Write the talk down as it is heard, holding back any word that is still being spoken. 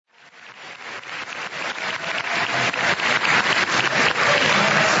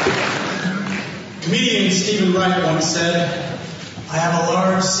Comedian Stephen Wright once said, "I have a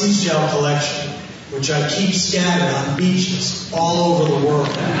large seashell collection, which I keep scattered on beaches all over the world."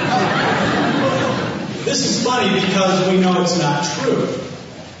 This is funny because we know it's not true.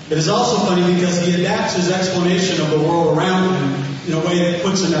 It is also funny because he adapts his explanation of the world around him in a way that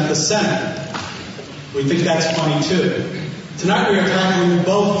puts him at the center. We think that's funny too. Tonight we are tackling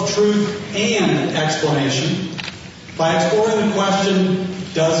both truth and explanation by exploring the question,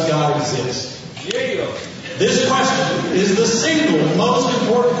 does God exist? This question is the single most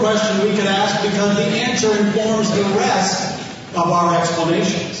important question we can ask because the answer informs the rest of our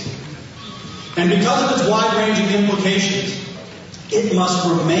explanations. And because of its wide-ranging implications, it must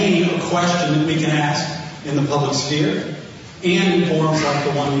remain a question that we can ask in the public sphere and in forums like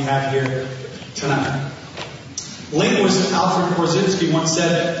the one we have here tonight. Linguist Alfred Korzybski once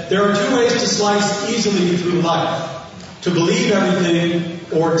said, "There are two ways to slice easily through life, to believe everything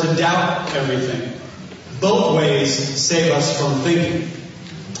or to doubt everything. Both ways save us from thinking."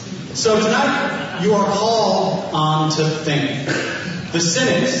 So tonight, you are called on to think. The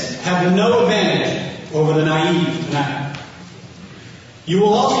cynics have no advantage over the naive tonight. You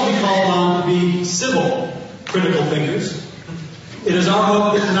will also be called on to be civil, critical thinkers. It is our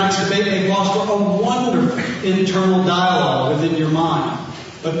hope that tonight's debate may foster a wonderful internal dialogue within your mind.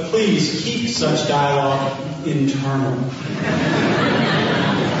 But please keep such dialogue internal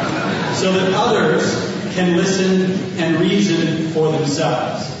so that others can listen and reason for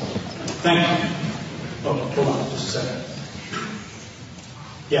themselves. Thank you. Oh, hold on just a second.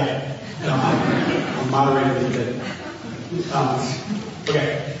 Yeah, no, I'm moderating the debate. Okay.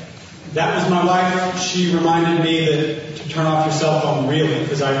 That was my wife. She reminded me that to turn off your cell phone really,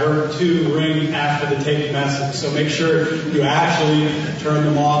 because I heard 2 ring after the taped message. So make sure you actually turn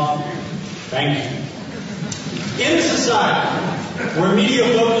them off. Thank you. In a society where media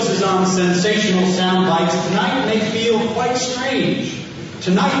focuses on sensational sound bites, tonight may feel quite strange.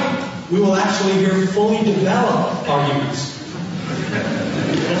 Tonight, we will actually hear fully developed arguments.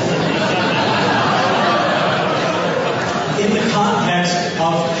 In the context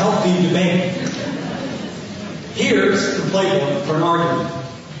of healthy debate. Here's the playbook for an argument.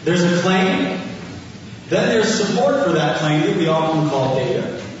 There's a claim, then there's support for that claim that we often call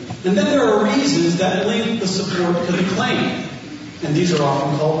data, and then there are reasons that link the support to the claim, and these are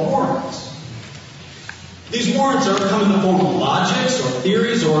often called warrants. These warrants come in the form of logics or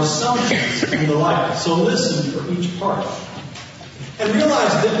theories or assumptions and the like, so listen for each part. And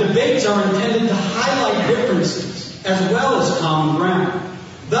realize that debates are intended to highlight differences as well as common ground.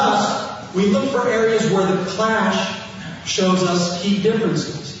 Thus, we look for areas where the clash shows us key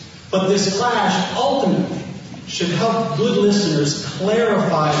differences. But this clash ultimately should help good listeners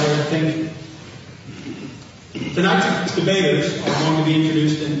clarify their thinking. Tonight's debaters are going to be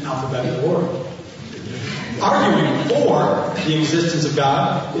introduced in alphabetical order. Arguing for the existence of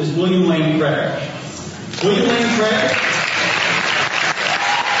God is William Lane Craig. William Lane Craig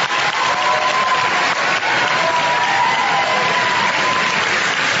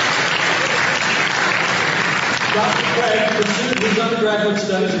Dr. Craig pursued his undergraduate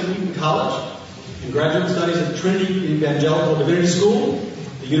studies at Wheaton College and graduate studies at Trinity Evangelical Divinity School,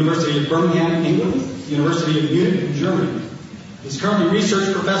 the University of Birmingham, England, the University of Munich in Germany. He's currently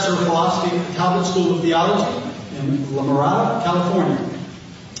research professor of philosophy at the Talbot School of Theology in La Mirada, California.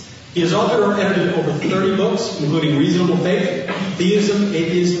 He has authored or edited over 30 books, including Reasonable Faith, Theism,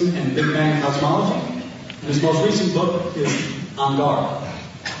 Atheism, and Big Bang Cosmology. And his most recent book is On Guard.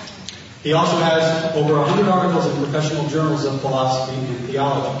 He also has over 100 articles in professional journals of philosophy and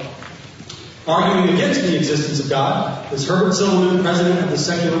theology. Arguing against the existence of God is Herbert Silverman, president of the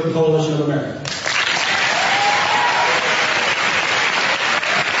Secular Coalition of America.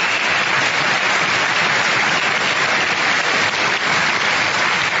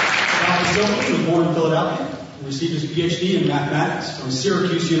 Dr. Silverman was born in Philadelphia and received his PhD in mathematics from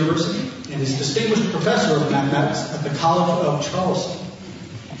Syracuse University and is distinguished professor of mathematics at the College of Charleston.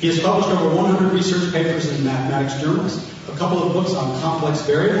 He has published over 100 research papers in mathematics journals, a couple of books on complex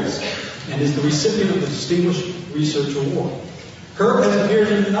variables, and is the recipient of the Distinguished Research Award. Herb has appeared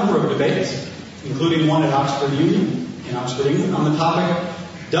in a number of debates, including one at Oxford Union in Oxford, England, on the topic,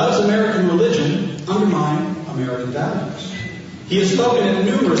 "Does American religion undermine American values?" He has spoken at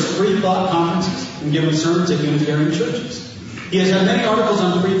numerous free thought conferences and given sermons at Unitarian churches. He has had many articles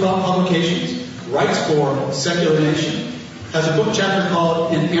on free thought publications, writes for Secular Nation, has a book chapter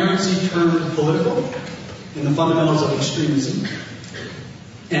called Inerrancy Turned Political in the Fundamentals of Extremism,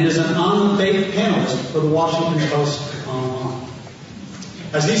 and is an on-the-faith panelist for the Washington Post Online.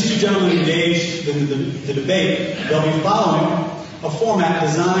 As these two gentlemen engage in the debate, they'll be following a format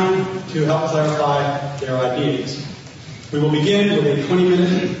designed to help clarify their ideas. We will begin with a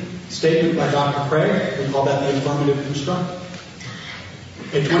 20-minute statement by Dr. Craig. We call that the affirmative constructive.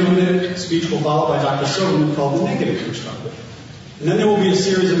 A 20-minute speech will follow by Dr. Silverman called the negative constructive. And then there will be a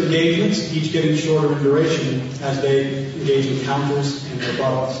series of engagements, each getting shorter in duration as they engage in counters and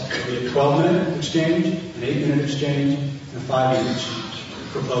rebuttals. There will be a 12-minute exchange, an 8-minute exchange, and a 5-minute exchange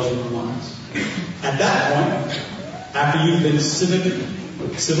for closing remarks. At that point, after you've been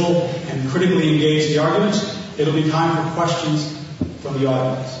civil, and critically engaged the arguments, it'll be time for questions from the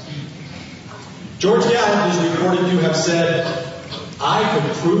audience. George Gallup is reported to have said, "I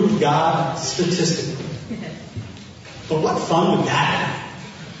could prove God statistically." But what fun would that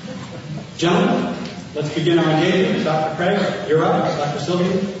have? Gentlemen, let's begin our engagement. Dr. Craig, you're up. Dr.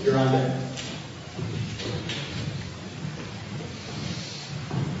 Silverman, you're on deck.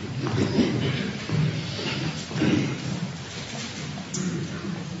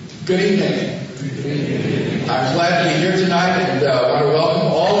 Good evening. I'm glad to be here tonight and want to welcome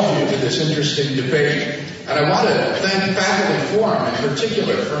all of you to this interesting debate. And I want to thank Faculty Forum in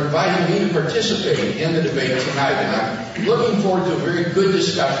particular for inviting me to participate in the debate tonight. And I'm looking forward to a very good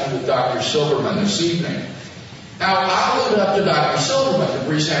discussion with Dr. Silverman this evening. Now, I'll leave it up to Dr. Silverman to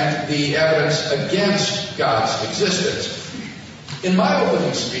present the evidence against God's existence. In my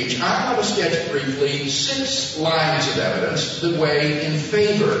opening speech, I want to sketch briefly 6 lines of evidence that weigh in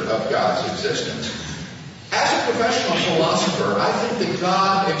favor of God's existence. As a professional philosopher, I think that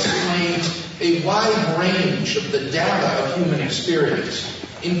God explains a wide range of the data of human experience,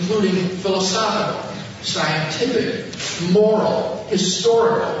 including philosophical, scientific, moral,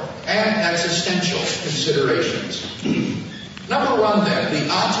 historical, and existential considerations. Number 1, then,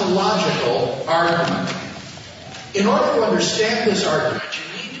 the ontological argument. In order to understand this argument,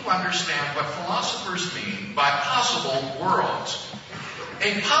 you need to understand what philosophers mean by possible worlds.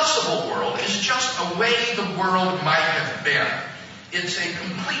 A possible world is just a way the world might have been. It's a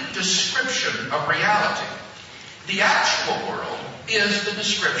complete description of reality. The actual world is the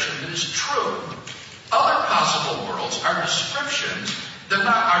description that is true. Other possible worlds are descriptions that are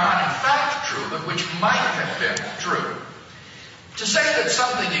not in fact true, but which might have been true. To say that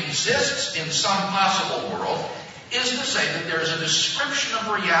something exists in some possible world is to say that there is a description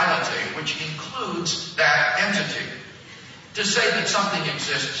of reality which includes that entity. To say that something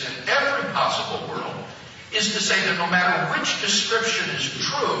exists in every possible world is to say that no matter which description is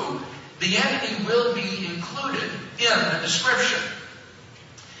true, the entity will be included in the description.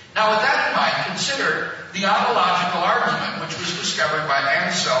 Now, with that in mind, consider the ontological argument which was discovered by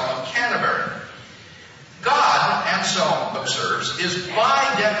Anselm of Canterbury. God, Anselm observes, is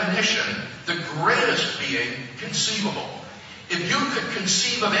by definition the greatest being conceivable. If you could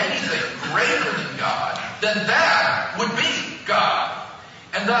conceive of anything greater than God, then that would be God.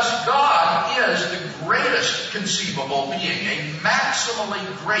 And thus God is the greatest conceivable being, a maximally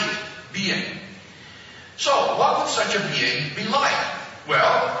great being. So what would such a being be like?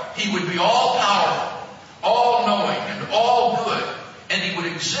 Well, he would be all-powerful, all-knowing, and all-good, and he would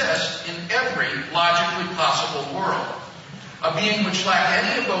exist in every logically possible world. A being which lacked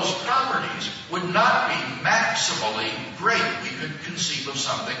any of those properties would not be maximally great. We could conceive of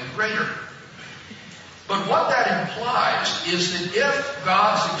something greater. But what that implies is that if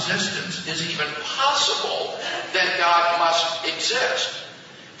God's existence is even possible, then God must exist.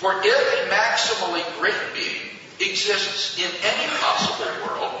 For if a maximally great being exists in any possible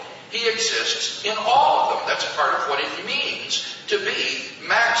world, he exists in all of them. That's part of what it means to be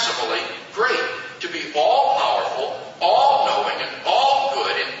maximally great, to be all-powerful, all-knowing, and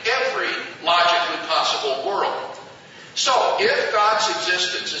all-good in every logically possible world. So, if God's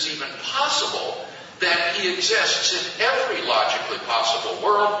existence is even possible, then he exists in every logically possible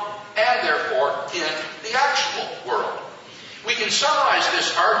world, and therefore in the actual world. We can summarize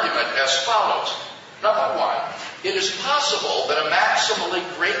this argument as follows. Number 1, it is possible that a maximally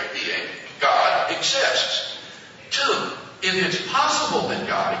great being, God, exists. 2, if it's possible that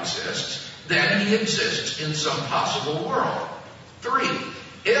God exists, then he exists in some possible world. 3,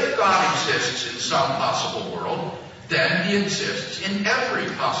 if God exists in some possible world, then he exists in every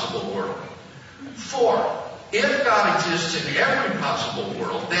possible world. 4, if God exists in every possible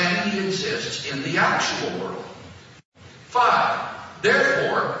world, then he exists in the actual world. 5,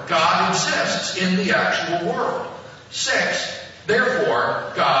 therefore, God exists in the actual world. 6,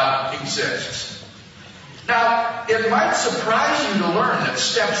 therefore, God exists. Now, it might surprise you to learn that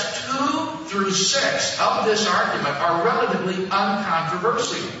steps 2 through 6 of this argument are relatively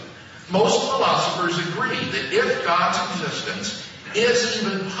uncontroversial. Most philosophers agree that if God's existence is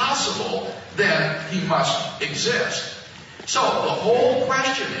even possible, then he must exist. So the whole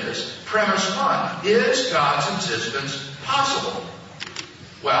question is, premise one, is God's existence possible?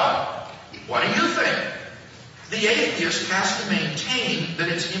 Well, what do you think? The atheist has to maintain that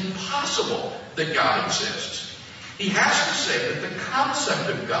it's impossible that God exists. He has to say that the concept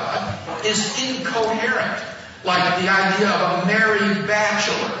of God is incoherent, like the idea of a married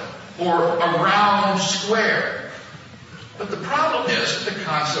bachelor or a round square. But the problem is that the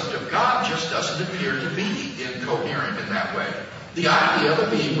concept of God just doesn't appear to be incoherent in that way. The idea of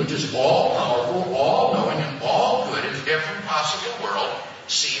a being which is all-powerful, all-knowing, and all-good in every possible world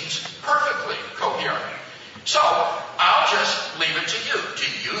seems perfectly coherent. So, I'll just leave it to you. Do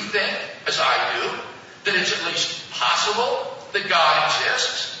you think, as I do, that it's at least possible that God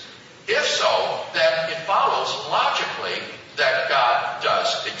exists? If so, then it follows logically that God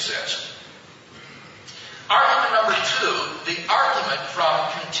does exist. Argument number two, the argument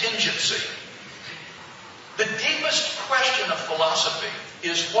from contingency. The deepest question of philosophy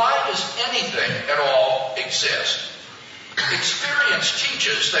is, why does anything at all exist? Experience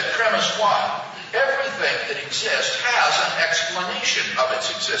teaches that premise one, everything that exists has an explanation of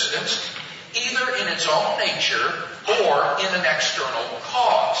its existence, either in its own nature or in an external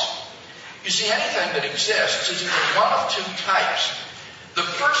cause. You see, anything that exists is either one of two types. The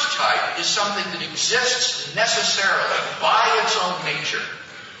first type is something that exists necessarily by its own nature.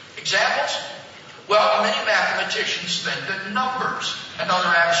 Examples? Well, many mathematicians think that numbers and other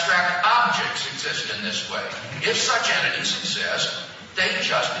abstract objects exist in this way. If such entities exist, they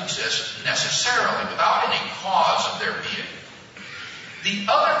just exist necessarily, without any cause of their being.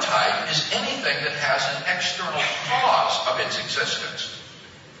 The other type is anything that has an external cause of its existence.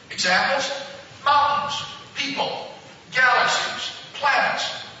 Examples? Mountains, people, galaxies, planets.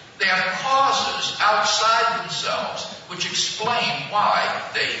 They have causes outside themselves which explain why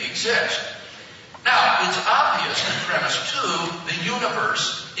they exist. Now, it's obvious in premise two, the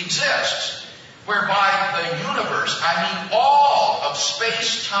universe exists, whereby the universe, I mean all of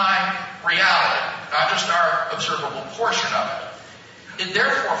space-time reality, not just our observable portion of it. It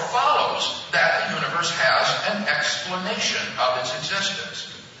therefore follows that the universe has an explanation of its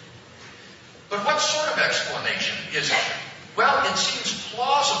existence. But what sort of explanation is it? Well, it seems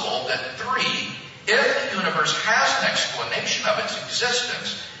plausible that if the universe has an explanation of its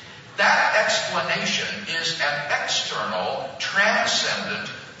existence, that explanation is an external,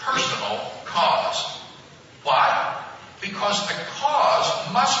 transcendent, personal cause. Why? Because the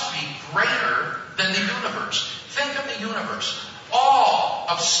cause must be greater than the universe. Think of the universe, all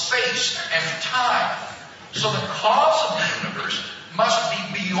of space and time. So the cause of the universe must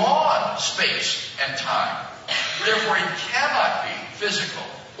be beyond space and time. Therefore, it cannot be physical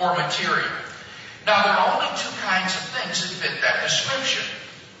or material. Now, there are only two kinds of things that fit that description.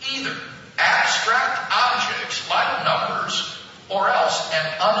 Either abstract objects like numbers, or else an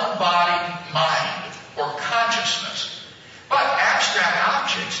unembodied mind or consciousness. But abstract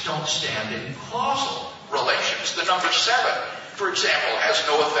objects don't stand in causal relations. The number 7, for example, has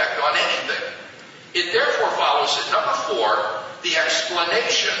no effect on anything. It therefore follows that number 4, the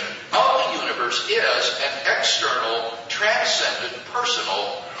explanation of the universe is an external, transcendent,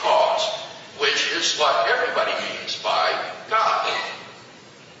 personal cause, which is what everybody means by God.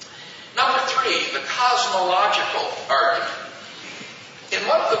 Number 3, the cosmological argument. In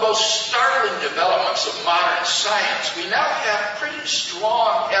one of the most startling developments of modern science, we now have pretty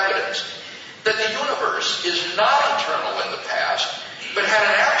strong evidence that the universe is not eternal in the past, but had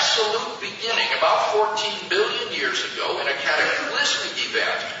an absolute beginning about 14 billion years ago in a cataclysmic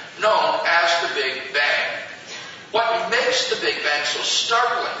event known as the Big Bang. What makes the Big Bang so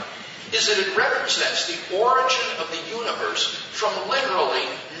startling is that it represents the origin of the universe from literally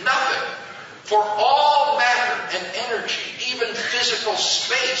nothing. For all matter and energy, even physical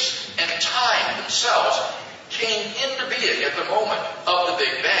space and time themselves, came into being at the moment of the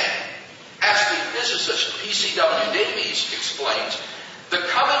Big Bang. As the physicist P.C.W. Davies explains, the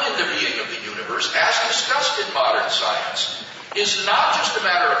coming into being of the universe, as discussed in modern science, is not just a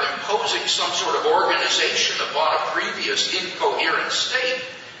matter of imposing some sort of organization upon a previous incoherent state,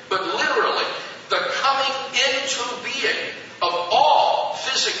 but literally the coming into being of all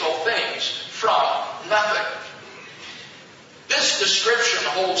physical things from nothing. This description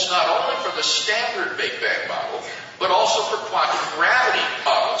holds not only for the standard Big Bang model, but also for quantum gravity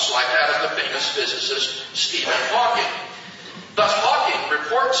models like that of the famous physicist Stephen Hawking. Thus, Hawking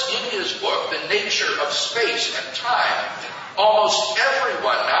reports in his book, The Nature of Space and Time, almost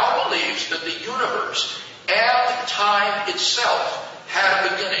everyone now believes that the universe and time itself had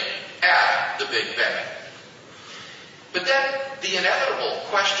a beginning at the Big Bang. But then the inevitable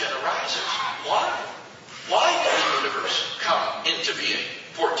question arises, why? Why did the universe come into being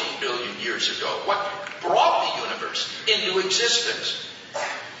 14 billion years ago? What brought the universe into existence?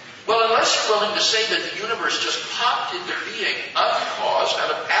 Well, unless you're willing to say that the universe just popped into being uncaused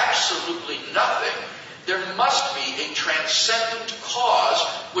out of absolutely nothing, there must be a transcendent cause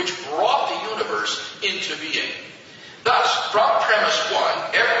which brought the universe into being. Thus, from premise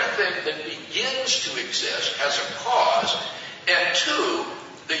 1, everything that begins to exist has a cause, and 2,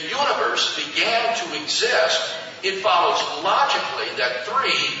 the universe began to exist. It follows logically that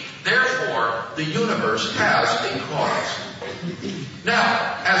 3, therefore, the universe has a cause.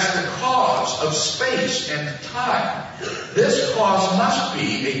 Now, as the cause of space and time, this cause must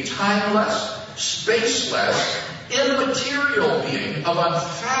be a timeless, spaceless, immaterial being of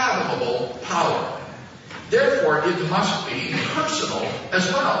unfathomable power. Therefore, it must be personal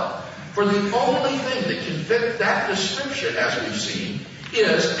as well. For the only thing that can fit that description, as we've seen,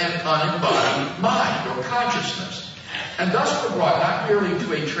 is an unembodied mind or consciousness. And thus we're brought not merely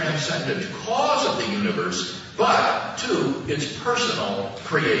to a transcendent cause of the universe, but to its personal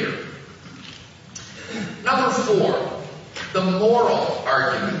creator. Number 4, the moral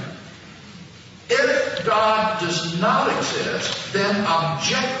argument. If God does not exist, then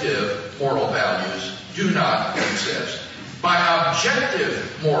objective moral values do not exist. By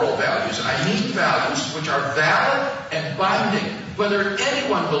objective moral values, I mean values which are valid and binding, whether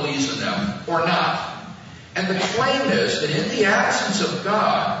anyone believes in them or not. And the claim is that in the absence of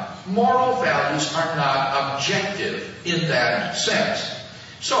God, moral values are not objective in that sense.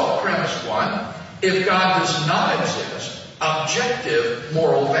 So, premise 1, if God does not exist, objective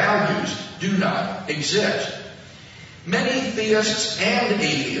moral values do not exist. Many theists and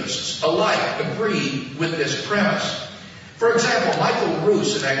atheists alike agree with this premise. For example, Michael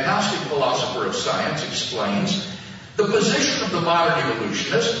Roos, an agnostic philosopher of science, explains, the position of the modern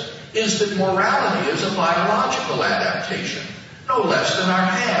evolutionist is that morality is a biological adaptation, no less than our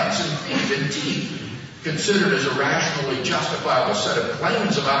hands and feet and teeth. Considered as a rationally justifiable set of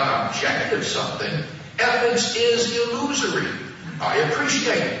claims about an objective something, evidence is illusory. I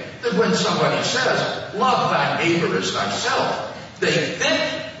appreciate that when somebody says, love thy neighbor as thyself, they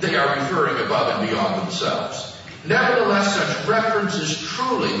think they are referring above and beyond themselves. Nevertheless, such reference is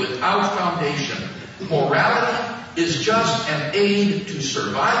truly without foundation. Morality is just an aid to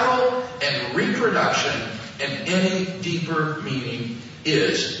survival and reproduction, and any deeper meaning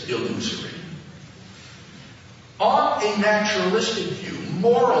is illusory. On a naturalistic view,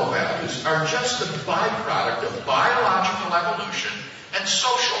 moral values are just a byproduct of biological evolution and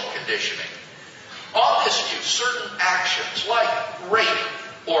social conditioning. On this view, certain actions like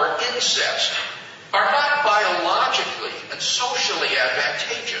rape or incest are not biologically and socially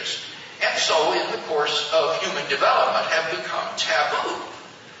advantageous, and so in the course of human development have become taboo.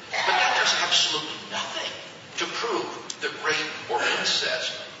 But that does absolutely nothing to prove that rape or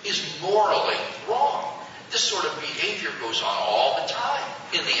incest is morally wrong. This sort of behavior goes on all the time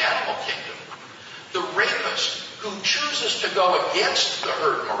in the animal kingdom. The rapist who chooses to go against the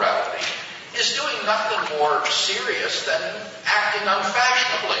herd morality is doing nothing more serious than acting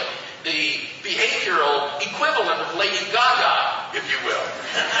unfashionably, the behavioral equivalent of Lady Gaga, if you will.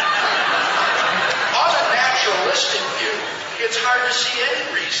 On a naturalistic view, it's hard to see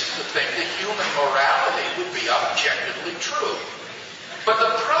any reason to think that human morality would be objectively true. But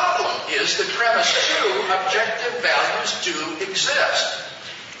the problem is that premise 2, objective values do exist.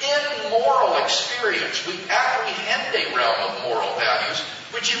 In moral experience, we apprehend a realm of moral values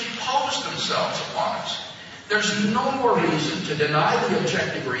which impose themselves upon us. There's no more reason to deny the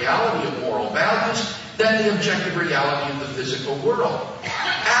objective reality of moral values than the objective reality of the physical world.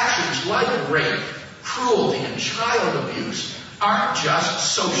 Actions like rape, cruelty, and child abuse aren't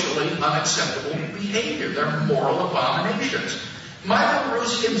just socially unacceptable behavior. They're moral abominations. Michael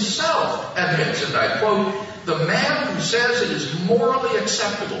Roos himself admits, and I quote, the man who says it is morally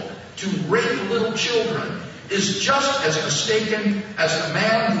acceptable to rape little children is just as mistaken as the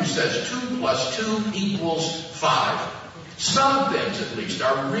man who says 2 + 2 = 5. Some things, at least,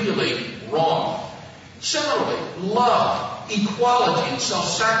 are really wrong. Similarly, love, equality, and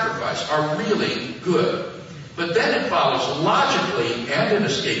self-sacrifice are really good. But then it follows logically and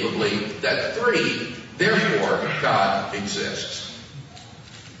inescapably that 3, therefore, God exists.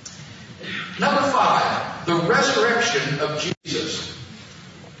 Number 5, the resurrection of Jesus.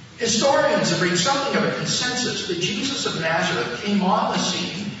 Historians have reached something of a consensus that Jesus of Nazareth came on the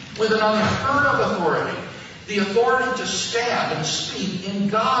scene with an unheard of authority, the authority to stand and speak in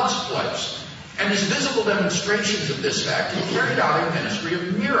God's place. And his visible demonstrations of this fact, he carried out a ministry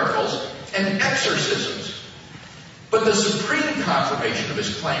of miracles and exorcisms. But the supreme confirmation of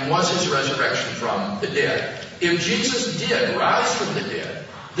his claim was his resurrection from the dead. If Jesus did rise from the dead,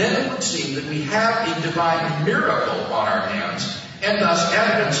 then it would seem that we have a divine miracle on our hands, and thus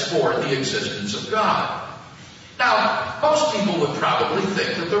evidence for the existence of God. Now, most people would probably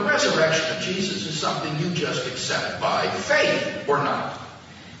think that the resurrection of Jesus is something you just accept by faith or not.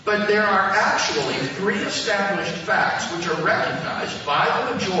 But there are actually 3 established facts which are recognized by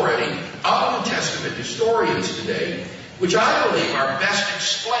the majority of New Testament historians today, which I believe are best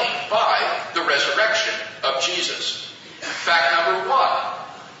explained by the resurrection of Jesus. Fact number 1.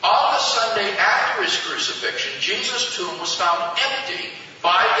 On the Sunday after his crucifixion, Jesus' tomb was found empty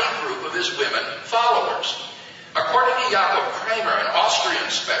by a group of his women followers. According to Jakob Kramer, an Austrian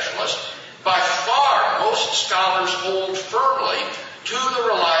specialist, by far most scholars hold firmly to the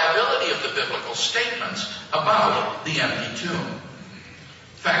reliability of the biblical statements about the empty tomb.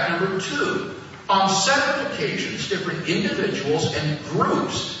 Fact number 2. On several occasions, different individuals and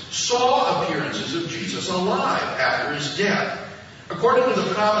groups saw appearances of Jesus alive after his death. According to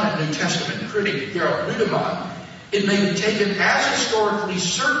the prominent New Testament critic Gerald Ludemann, it may be taken as historically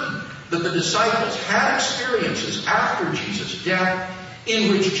certain that the disciples had experiences after Jesus' death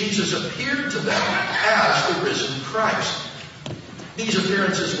in which Jesus appeared to them as the risen Christ. These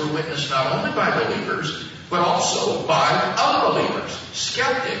appearances were witnessed not only by believers, but also by unbelievers,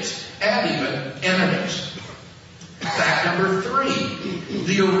 skeptics, and even enemies. Fact number 3.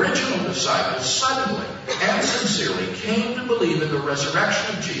 The original disciples suddenly and sincerely came to believe in the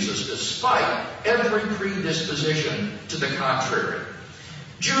resurrection of Jesus despite every predisposition to the contrary.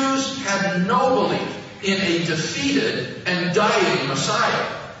 Jews had no belief in a defeated and dying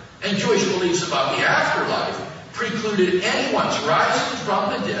Messiah, and Jewish beliefs about the afterlife precluded anyone's rising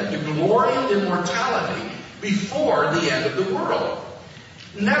from the dead to glory and immortality before the end of the world.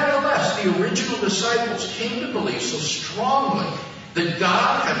 Nevertheless, the original disciples came to believe so strongly that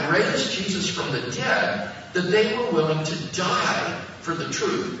God had raised Jesus from the dead that they were willing to die for the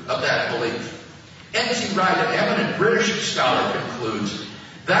truth of that belief. N.T. Wright, an eminent British scholar, concludes,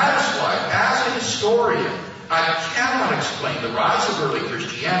 "That is why, as a historian, I cannot explain the rise of early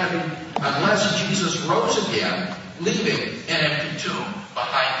Christianity unless Jesus rose again, leaving an empty tomb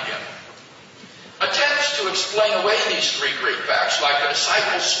behind him." Attempts to explain away these 3 great facts, like the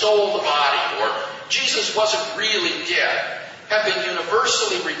disciples stole the body or Jesus wasn't really dead, have been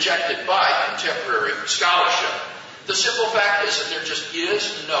universally rejected by contemporary scholarship. The simple fact is that there just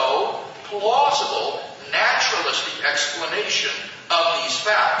is no plausible, naturalistic explanation of these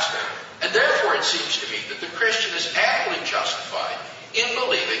facts. And therefore it seems to me that the Christian is amply justified in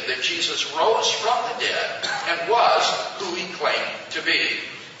believing that Jesus rose from the dead and was who he claimed to be.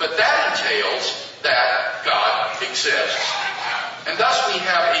 But that entails that God exists. And thus we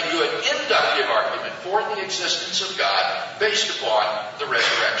have a good inductive argument for the existence of God based upon the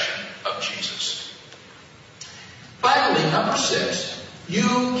resurrection of Jesus. Finally, number 6, you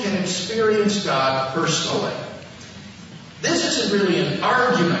can experience God personally. This isn't really an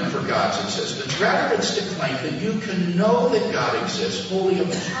argument for God's existence. Rather, it's to claim that you can know that God exists wholly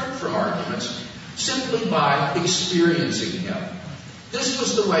apart from arguments simply by experiencing him. This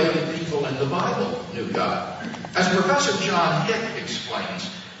was the way that people in the Bible knew God. As Professor John Hick explains,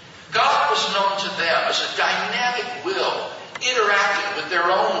 God was known to them as a dynamic will interacting with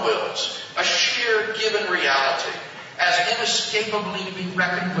their own wills, a sheer given reality, as inescapably to be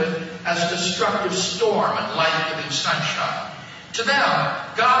reckoned with as destructive storm and life-giving sunshine. To them,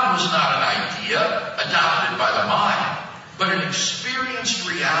 God was not an idea adopted by the mind, but an experienced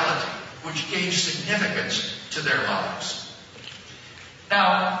reality which gave significance to their lives.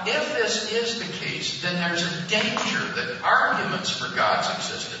 Now, if this is the case, then there's a danger that arguments for God's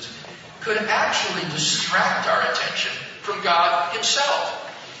existence could actually distract our attention from God himself.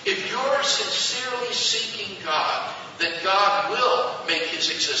 If you're sincerely seeking God, then God will make his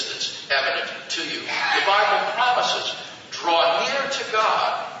existence evident to you. The Bible promises, draw near to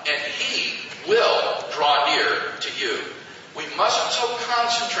God, and he will draw near to you. We mustn't so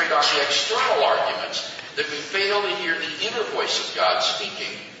concentrate on the external arguments that we fail to hear the inner voice of God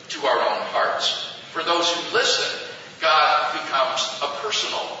speaking to our own hearts. For those who listen, God becomes a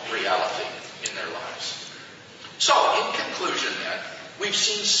personal reality in their lives. So, in conclusion then, we've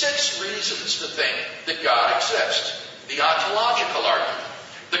seen 6 reasons to think that God exists. The ontological argument,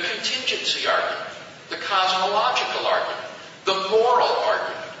 the contingency argument, the cosmological argument, the moral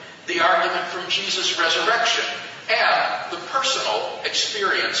argument, the argument from Jesus' resurrection, and the personal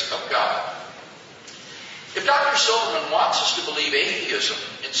experience of God. If Dr. Silverman wants us to believe atheism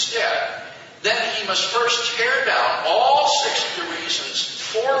instead, then he must first tear down all 6 of the reasons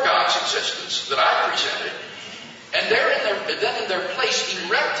for God's existence that I presented and then in their place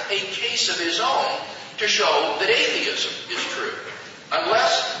erect a case of his own to show that atheism is true.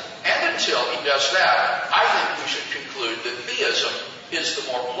 Unless and until he does that, I think we should conclude that theism is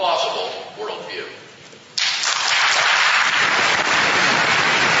the more plausible worldview.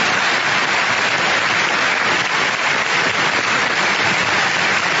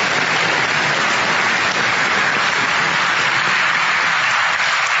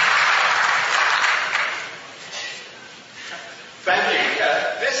 Thank you.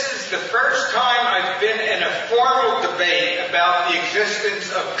 This is the first time I've been in a formal debate about the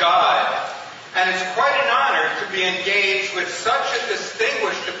existence of God, and it's quite an honor to be engaged with such a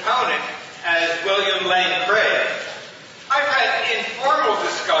distinguished opponent as William Lane Craig. I've had informal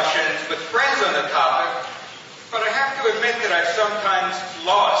discussions with friends on the topic, but I have to admit that I've sometimes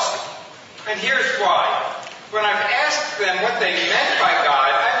lost. And here's why. When I've asked them what they meant by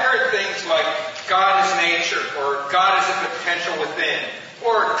God, I've heard things like God is nature, or God is a potential within,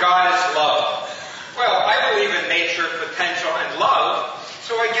 or God is love. Well, I believe in nature, potential, and love,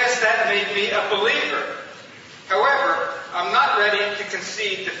 so I guess that made me a believer. However, I'm not ready to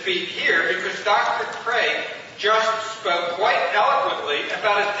concede defeat here because Dr. Craig just spoke quite eloquently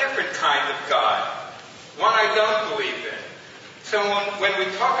about a different kind of God, one I don't believe in. So when we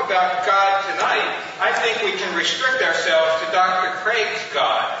talk about God tonight, I think we can restrict ourselves to Dr. Craig's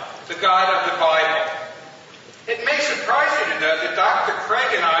God, the God of the Bible. It may surprise you to know that Dr.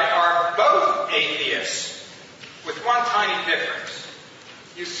 Craig and I are both atheists, with one tiny difference.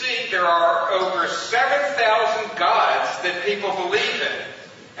 You see, there are over 7,000 gods that people believe in,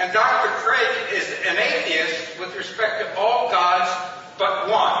 and Dr. Craig is an atheist with respect to all gods but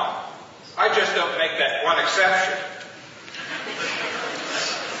one. I just don't make that one exception.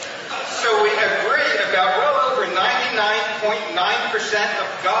 So we agree about well over 99.9% of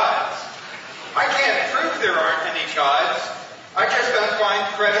gods. I can't prove there aren't any gods. I just don't find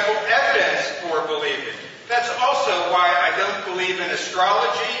credible evidence for believing. That's also why I don't believe in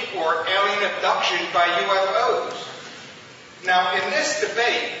astrology or alien abduction by UFOs. Now, in this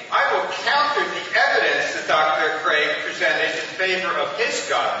debate, I will counter the evidence that Dr. Craig presented in favor of his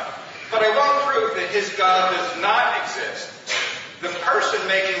God, but I won't prove that his God does not exist. The person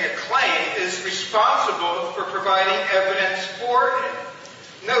making a claim is responsible for providing evidence for it.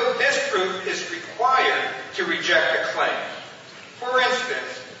 No disproof is required to reject a claim. For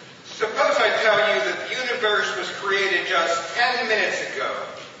instance, suppose I tell you that the universe was created just 10 minutes ago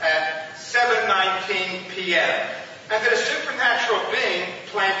at 7:19 p.m., and that a supernatural being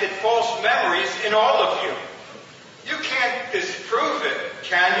planted false memories in all of you. You can't disprove it,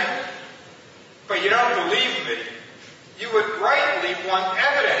 can you? But you don't believe me. You would rightly want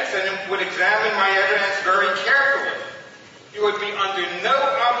evidence and would examine my evidence very carefully. You would be under no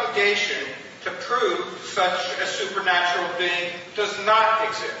obligation to prove such a supernatural being does not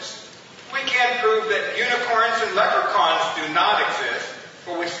exist. We can't prove that unicorns and leprechauns do not exist,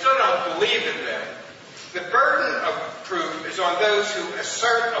 but we still don't believe in them. The burden of proof is on those who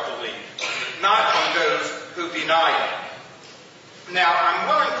assert a belief, not on those who deny it. Now, I'm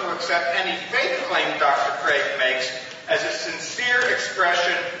willing to accept any faith claim Dr. Craig makes as a sincere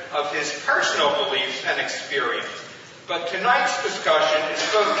expression of his personal beliefs and experience. But tonight's discussion is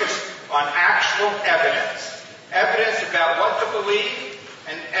focused on actual evidence. Evidence about what to believe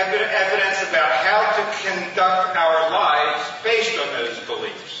and evidence about how to conduct our lives based on those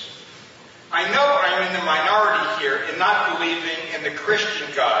beliefs. I know I'm in the minority here in not believing in the Christian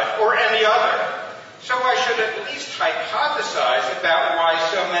God or any other, so I should at least hypothesize about why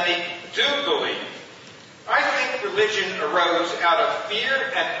so many do believe. I think religion arose out of fear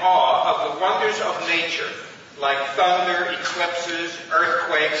and awe of the wonders of nature, like thunder, eclipses,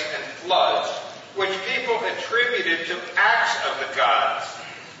 earthquakes, and floods, which people attributed to acts of the gods.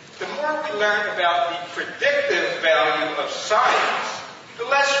 The more we learn about the predictive value of science, the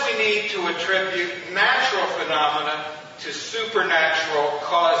less we need to attribute natural phenomena to supernatural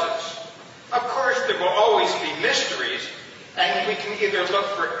causes. Of course, there will always be mysteries, and we can either look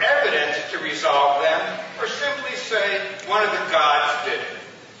for evidence to resolve them or simply say one of the gods did it.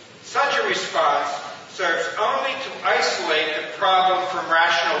 Such a response serves only to isolate the problem from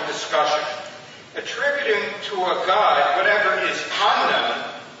rational discussion. Attributing to a god whatever is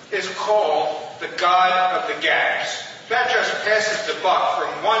unknown is called the God of the gaps. That just passes the buck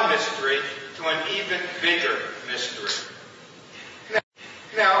from one mystery to an even bigger mystery.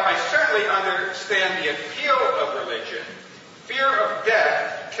 Now, I certainly understand the appeal of religion. Fear of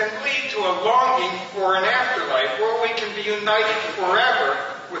death can lead to a longing for an afterlife where we can be united forever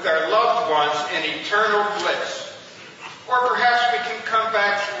with our loved ones in eternal bliss. Or perhaps we can come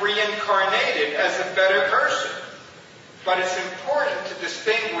back reincarnated as a better person. but it's important to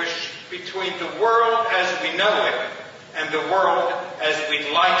distinguish between the world as we know it and the world as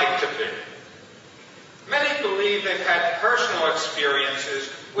we'd like it to be. Many believe they've had personal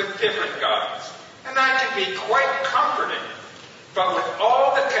experiences with different gods, and that can be quite comforting. But with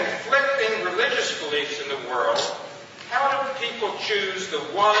all the conflicting religious beliefs in the world, how do people choose the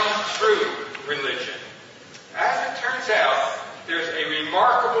one true religion? As it turns out, there's a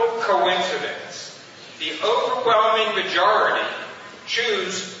remarkable coincidence. The overwhelming majority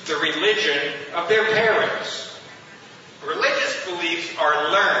choose the religion of their parents. Religious beliefs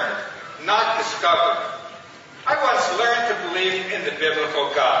are learned, not discovered. I once learned to believe in the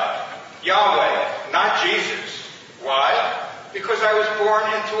biblical God, Yahweh, not Jesus. Why? Because I was born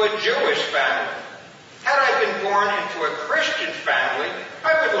into a Jewish family. Had I been born into a Christian family,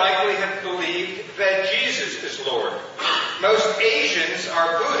 I would likely have believed that Jesus is Lord. Most Asians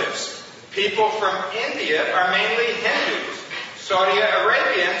are Buddhists. People from India are mainly Hindus. Saudi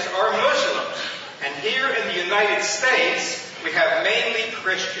Arabians are Muslims. And here in the United States, we have mainly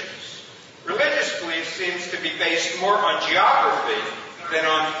Christians. Religious belief seems to be based more on geography than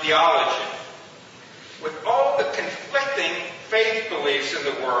on theology. With all the conflicting faith beliefs in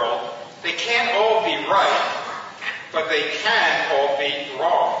the world, they can't all be right, but they can all be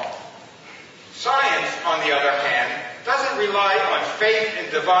wrong. Science, on the other hand, doesn't rely on faith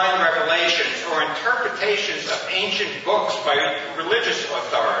in divine revelations or interpretations of ancient books by religious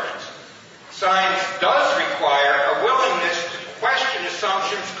authorities. Science does require a willingness to question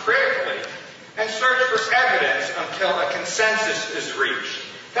assumptions critically and search for evidence until a consensus is reached.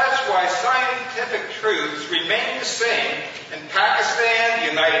 That's why scientific truths remain the same in Pakistan,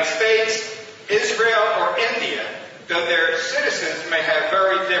 the United States, Israel, or India, though their citizens may have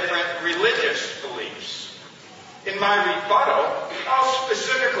very different religious beliefs. In my rebuttal, I'll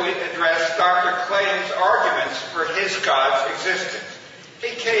specifically address Dr. Clayton's arguments for his God's existence.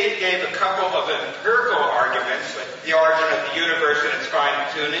 He gave a couple of empirical arguments, like the origin of the universe and its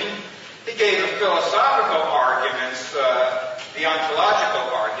fine-tuning. He gave a philosophical arguments, the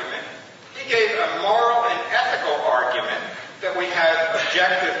ontological argument. He gave a moral and ethical argument that we have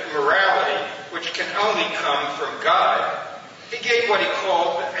objective morality, which can only come from God. He gave what he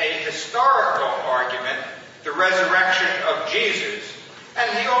called a historical argument, the resurrection of Jesus.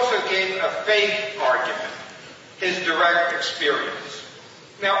 And he also gave a faith argument, his direct experience.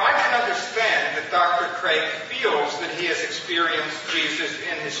 Now, I can understand that Dr. Craig feels that he has experienced Jesus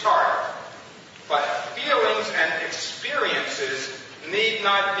in his heart. But feelings and experiences need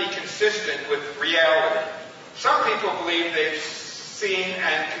not be consistent with reality. Some people believe they've seen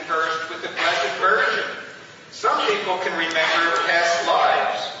and conversed with the Blessed Virgin. Some people can remember past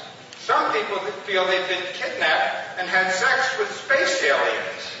lives. Some people feel they've been kidnapped and had sex with space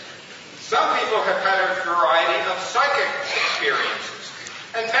aliens. Some people have had a variety of psychic experiences.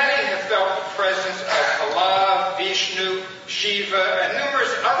 And many have felt the presence of Allah, Vishnu, Shiva, and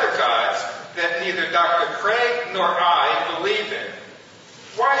numerous other gods that neither Dr. Craig nor I believe in.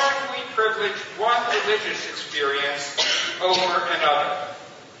 Why should we privilege one religious experience over another?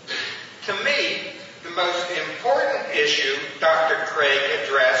 To me, the most important issue Dr. Craig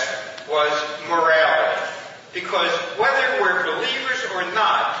addressed was morality. Because whether we're believers or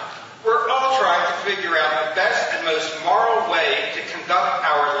not, we're all trying to figure out the best and most moral way to conduct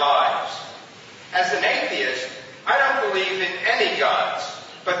our lives. As an atheist, I don't believe in any gods,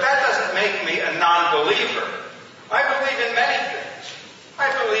 but that doesn't make me a non-believer. I believe in many things.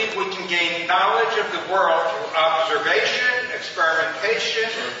 I believe we can gain knowledge of the world through observation, experimentation,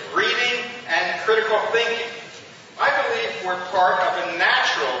 reading, and critical thinking. I believe we're part of a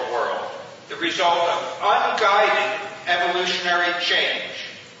natural world, the result of unguided evolutionary change.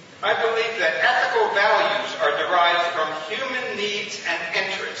 I believe that ethical values are derived from human needs and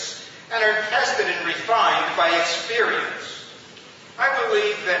interests and are tested and refined by experience. I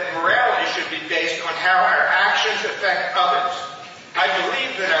believe that morality should be based on how our actions affect others. I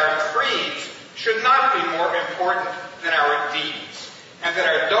believe that our creeds should not be more important than our deeds, and that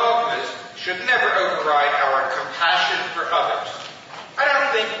our dogmas should never override our compassion for others. I don't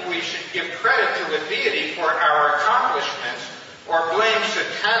think we should give credit to a deity for our accomplishments or blame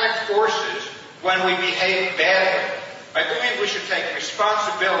satanic forces when we behave badly. I believe we should take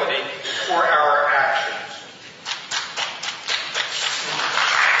responsibility for our actions.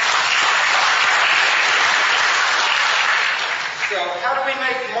 So, how do we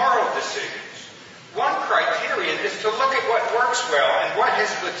make moral decisions? One criterion is to look at what works well and what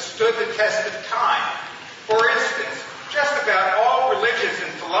has withstood the test of time. For instance, just about all religions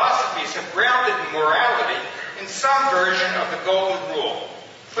and philosophies have grounded in morality in some version of the Golden Rule.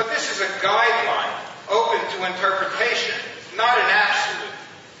 But this is a guideline. open to interpretation, not an absolute.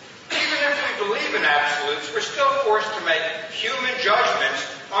 Even if we believe in absolutes, we're still forced to make human judgments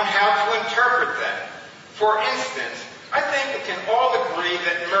on how to interpret them. For instance, I think we can all agree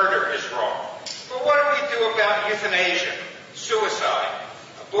that murder is wrong. But what do we do about euthanasia, suicide,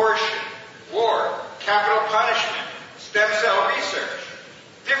 abortion, war, capital punishment, stem cell research?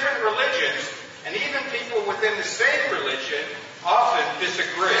 Different religions, and even people within the same religion, often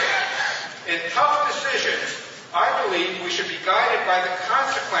disagree. In tough decisions, I believe we should be guided by the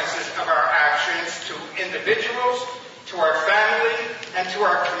consequences of our actions to individuals, to our family, and to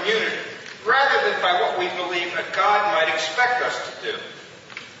our community, rather than by what we believe a God might expect us to do.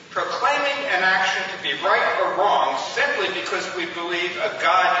 Proclaiming an action to be right or wrong simply because we believe a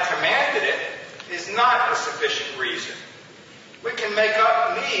God commanded it is not a sufficient reason. We can make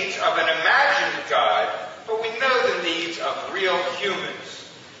up needs of an imagined God, but we know the needs of real humans.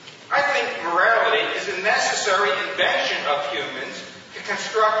 I think morality is a necessary invention of humans to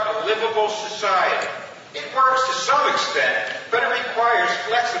construct a livable society. It works to some extent, but it requires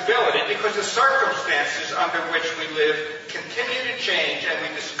flexibility because the circumstances under which we live continue to change and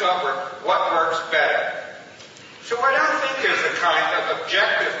we discover what works better. So I don't think there's a kind of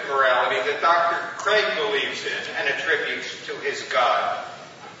objective morality that Dr. Craig believes in and attributes to his God.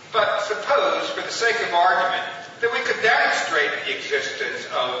 But suppose, for the sake of argument, that we could demonstrate the existence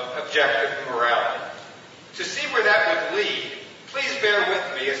of objective morality. To see where that would lead, please bear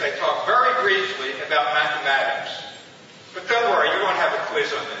with me as I talk very briefly about mathematics. But don't worry, you won't have a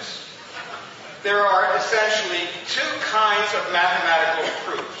quiz on this. There are essentially two kinds of mathematical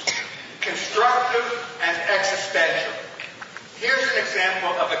proofs, constructive and existential. Here's an example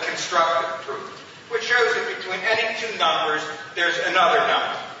of a constructive proof, which shows that between any two numbers, there's another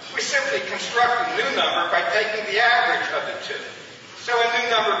number. We simply construct a new number by taking the average of the two. So a new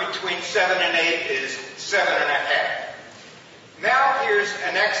number between 7 and 8 is 7.5. Now here's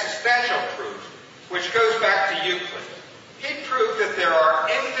an existential proof, which goes back to Euclid. He proved that there are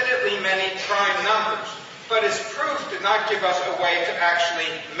infinitely many prime numbers, but his proof did not give us a way to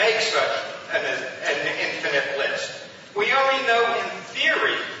actually make such an infinite list. We only know in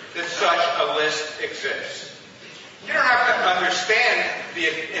theory that such a list exists. You don't have to understand the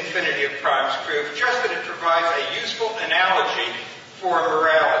infinity of primes proof, just that it provides a useful analogy for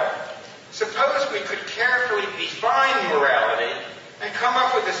morality. Suppose we could carefully define morality and come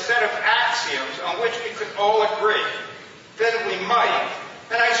up with a set of axioms on which we could all agree. Then we might,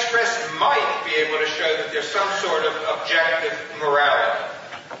 and I stress might, be able to show that there's some sort of objective morality.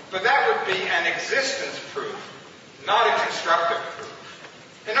 But that would be an existence proof, not a constructive proof.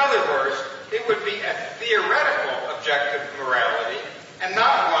 In other words, it would be a theoretical objective morality and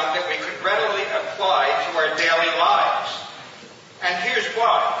not one that we could readily apply to our daily lives. And here's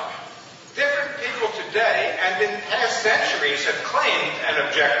why. Different people today and in past centuries have claimed an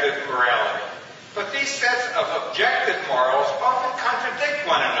objective morality. But these sets of objective morals often contradict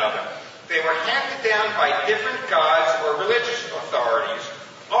one another. They were handed down by different gods or religious authorities,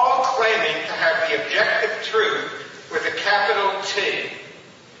 all claiming to have the objective truth with a capital T.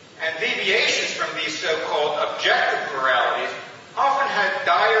 And deviations from these so-called objective moralities often had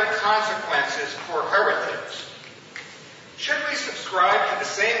dire consequences for heretics. Should we subscribe to the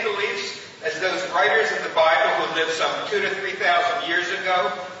same beliefs as those writers of the Bible who lived some 2,000 to 3,000 years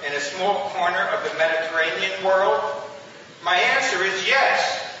ago in a small corner of the Mediterranean world? My answer is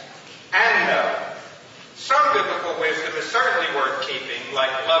yes and no. Some biblical wisdom is certainly worth keeping, like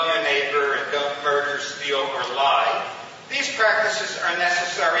love your neighbor and don't murder, steal, or lie. These practices are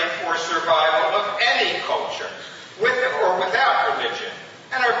necessary for survival of any culture, with or without religion,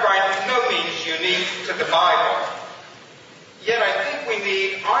 and are by no means unique to the Bible. Yet I think we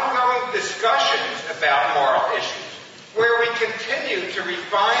need ongoing discussions about moral issues, where we continue to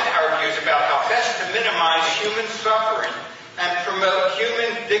refine our views about how best to minimize human suffering and promote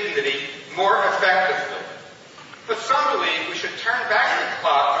human dignity more effectively. But some believe we should turn back the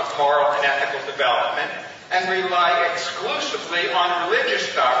clock of moral and ethical development and rely exclusively on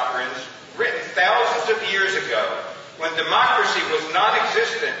religious doctrines written thousands of years ago, when democracy was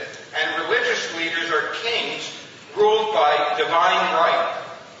non-existent and religious leaders or kings ruled by divine right,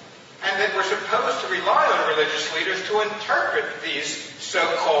 and that we're supposed to rely on religious leaders to interpret these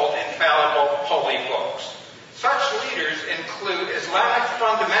so-called infallible holy books. Such leaders include Islamic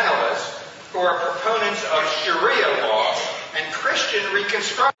fundamentalists who are proponents of Sharia law and Christian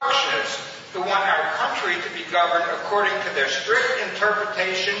reconstructionists who want our country to be governed according to their strict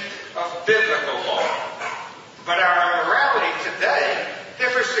interpretation of biblical law. But our morality today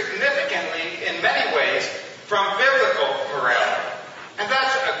differs significantly in many ways from biblical morality. And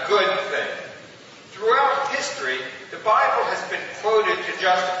that's a good thing. Throughout history, the Bible has been quoted to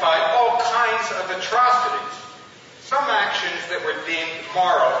justify all kinds of atrocities. Some actions that were deemed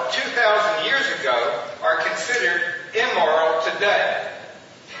moral 2,000 years ago are considered immoral today.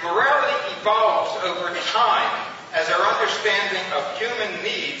 Morality evolves over time as our understanding of human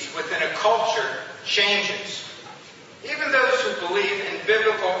needs within a culture changes. Even those who believe in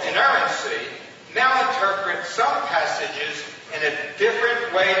biblical inerrancy now interpret some passages in a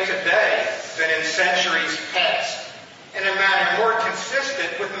different way today than in centuries past, in a manner more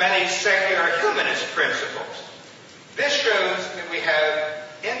consistent with many secular humanist principles. This shows that we have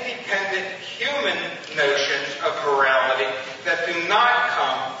independent human notions of morality that do not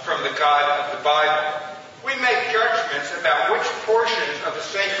come from the God of the Bible. We make judgments about which portions of the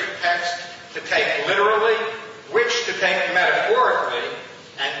sacred text to take literally, which to take metaphorically,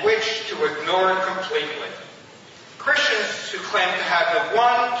 and which to ignore completely. Christians who claim to have the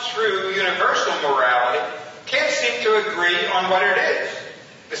one true universal morality can't seem to agree on what it is.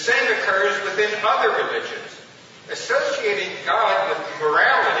 The same occurs within other religions. Associating God with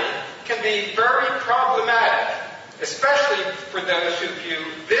morality can be very problematic, especially for those who view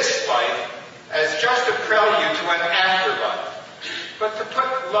this life as just a prelude to an afterlife. But to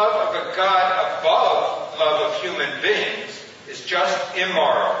put love of a God above love of human beings is just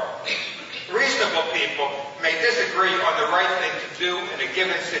immoral. Reasonable people may disagree on the right thing to do in a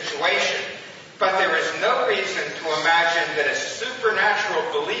given situation, but there is no reason to imagine that a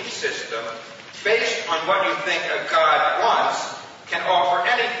supernatural belief system based on what you think a God wants can offer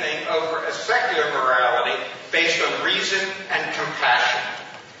anything over a secular morality based on reason and compassion.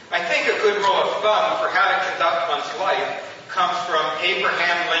 I think a good rule of thumb for how to conduct one's life comes from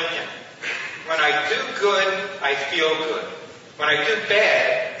Abraham Lincoln. When I do good, I feel good. When I do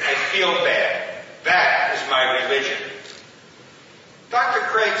bad, I feel bad. That is my religion. Dr.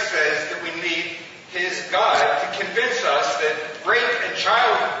 Craig says that we need his God to convince us that rape and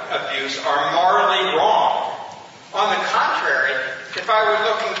child abuse are morally wrong. On the contrary, if I were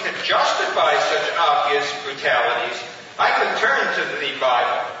looking to justify such obvious brutalities, I could turn to the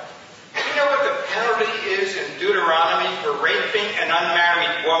Bible. Do you know what the penalty is in Deuteronomy for raping an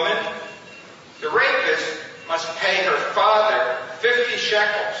unmarried woman? The rapist must pay her father 50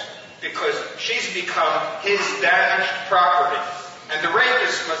 shekels because she's become his damaged property, and the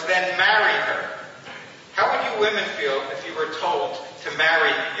rapist must then marry her. How would you women feel if you were told to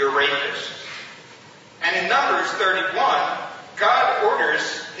marry your rapist? And in Numbers 31, God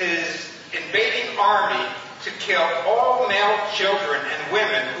orders his invading army to kill all male children and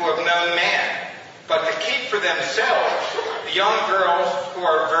women who have known man, but to keep for themselves the young girls who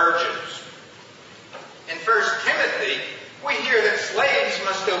are virgins. In 1 Timothy, we hear that slaves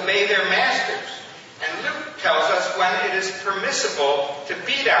must obey their masters, and Luke tells us when it is permissible to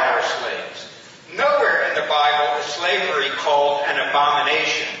beat our slaves. Nowhere in the Bible is slavery called an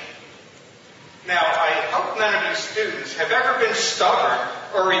abomination. Now, I hope none of you students have ever been stubborn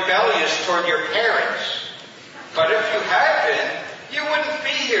or rebellious toward your parents. But if you had been, you wouldn't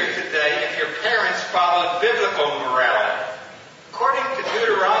be here today if your parents followed biblical morality. According to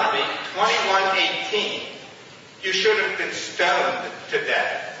Deuteronomy 21:18, you should have been stoned to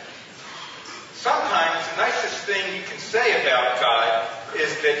death. Sometimes the nicest thing you can say about God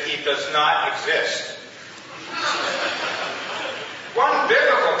is that he does not exist. One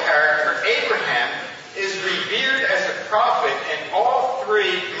biblical character, Abraham, is revered as a prophet in all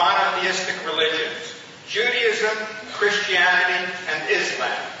three monotheistic religions, Judaism, Christianity, and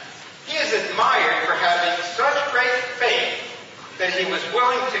Islam. He is admired for having such great faith that he was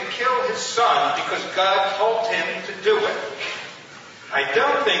willing to kill his son because God told him to do it. I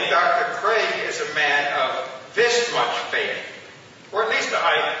don't think Dr. Craig is a man of this much faith, or at least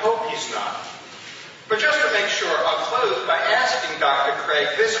I hope he's not. But just to make sure, I'll close by asking Dr. Craig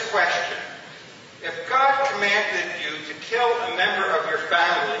this question. If God commanded you to kill a member of your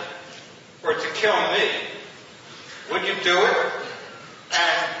family, or to kill me, would you do it?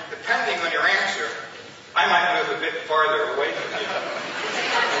 And depending on your answer, I might move a bit farther away from you.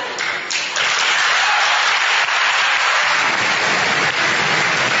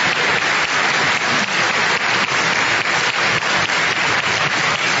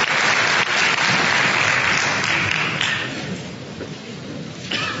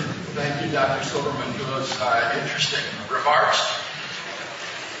 Thank you, Dr. Silverman, for those interesting remarks.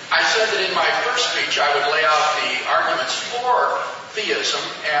 I said that in my first speech I would lay out the arguments for theism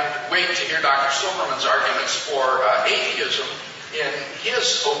and wait to hear Dr. Silverman's arguments for atheism in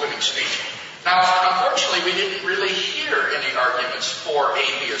his opening speech. Now, unfortunately, we didn't really hear any arguments for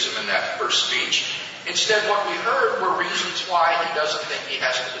atheism in that first speech. Instead, what we heard were reasons why he doesn't think he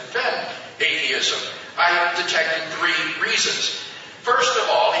has to defend atheism. I detected 3 reasons. First of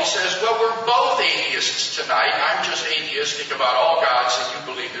all, he says, well, we're both atheists tonight. I'm just atheistic about all gods, and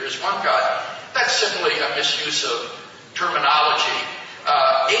you believe there is one God. That's simply a misuse of terminology.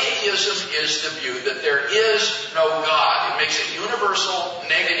 Atheism is the view that there is no God. It makes a universal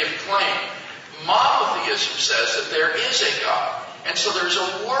negative claim. Monotheism says that there is a God. And so there's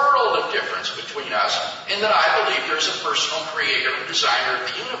a world of difference between us in that I believe there's a personal creator and designer of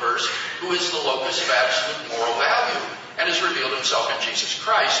the universe who is the locus of absolute moral value and has revealed himself in Jesus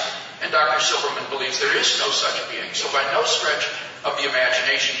Christ. And Dr. Silverman believes there is no such being. So by no stretch of the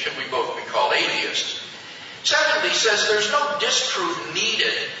imagination can we both be called atheists. Secondly, he says there's no disproof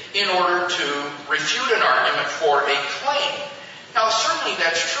needed in order to refute an argument for a claim. Now, certainly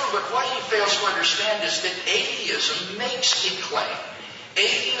that's true, but what he fails to understand is that atheism makes a claim.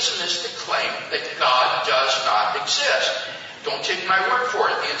 Atheism is the claim that God does not exist. Don't take my word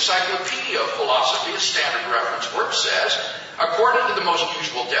for it. The Encyclopedia of Philosophy, a standard reference work, says, according to the most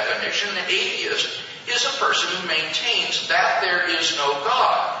usual definition, an atheist is a person who maintains that there is no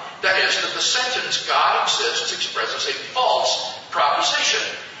God. That is, that the sentence God exists expresses a false proposition.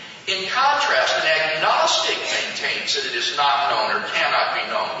 In contrast, an agnostic maintains that it is not known or cannot be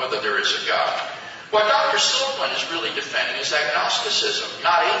known whether there is a God. What Dr. Silverman is really defending is agnosticism,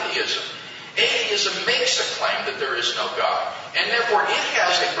 not atheism. Atheism makes a claim that there is no God, and therefore it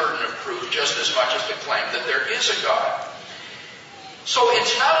has a burden of proof just as much as the claim that there is a God. So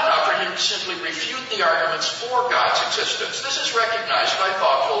it's not enough for him to simply refute the arguments for God's existence. This is recognized by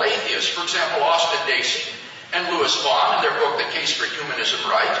thoughtful atheists. For example, Austin Dacey and Louis Vaughan in their book, The Case for Humanism,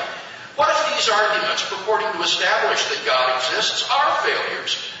 write, what if these arguments purporting to establish that God exists are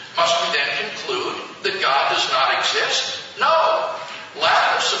failures? Must we then conclude that God does not exist? No.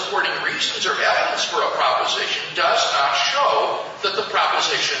 Lack of supporting reasons or evidence for a proposition does not show that the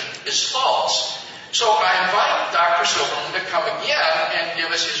proposition is false. So I invite Dr. Silverman to come again and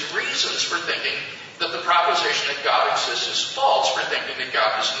give us his reasons for thinking that the proposition that God exists is false, for thinking that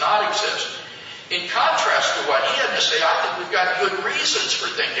God does not exist. In contrast to what he had to say, I think we've got good reasons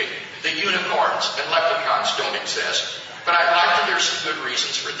for thinking that unicorns and leprechauns don't exist. But I'd like to hear some good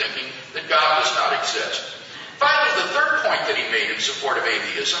reasons for thinking that God does not exist. Finally, the third point that he made in support of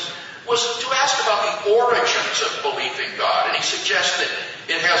atheism was to ask about the origins of belief in God. And he suggests that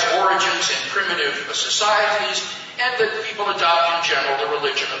it has origins in primitive societies and that people adopt in general the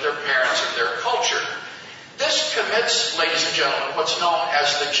religion of their parents and their culture. This commits, ladies and gentlemen, what's known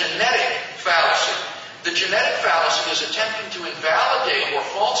as the genetic fallacy. The genetic fallacy is attempting to invalidate or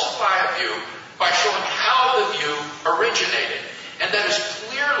falsify a view by showing how the view originated. And that is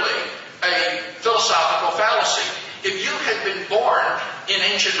clearly a philosophical fallacy. If you had been born in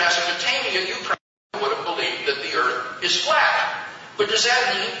ancient Mesopotamia, you probably would have believed that the earth is flat. But does that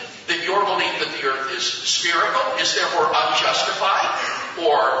mean that your belief that the earth is spherical is therefore unjustified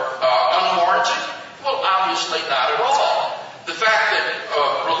or unwarranted? Well, obviously not at all. The fact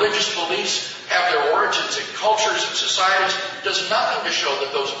that religious beliefs have their origins in cultures and societies does nothing to show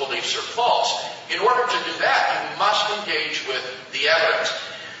that those beliefs are false. In order to do that, you must engage with the evidence.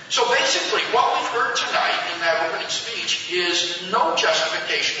 So basically, what we've heard tonight in that opening speech is no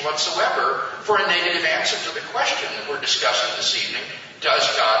justification whatsoever for a negative answer to the question that we're discussing this evening, does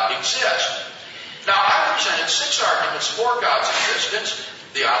God exist? Now, I presented 6 arguments for God's existence: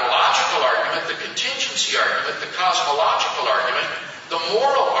 the ontological argument, the contingency argument, the cosmological argument, the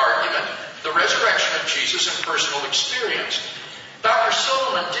moral argument, the resurrection of Jesus, and personal experience. Dr.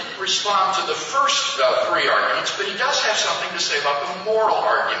 Silverman didn't respond to the first 3 arguments, but he does have something to say about the moral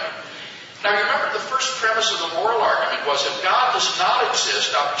argument. Now, you remember the first premise of the moral argument was that God does not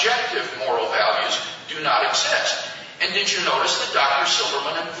exist, objective moral values do not exist. And did you notice that Dr.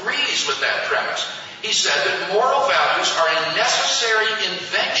 Silverman agrees with that premise? He said that moral values are a necessary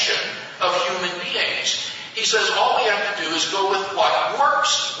invention of human beings. He says all we have to do is go with what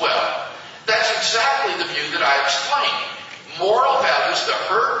works well. That's exactly the view that I explained. Moral values, the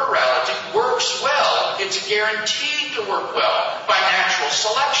herd morality, works well. It's guaranteed to work well by natural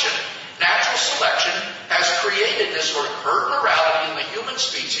selection. Natural selection has created this sort of herd morality in the human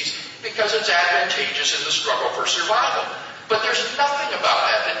species because it's advantageous in the struggle for survival. But there's nothing about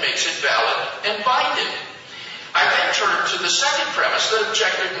that that makes it valid and binding. I then turned to the second premise that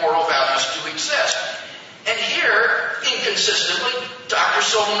objective moral values do exist. And here, inconsistently, Dr.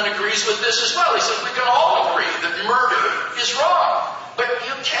 Silverman agrees with this as well. He says we can all agree that murder is wrong. But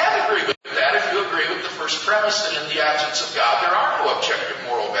you can't agree with that if you agree with the first premise that in the absence of God there are no objective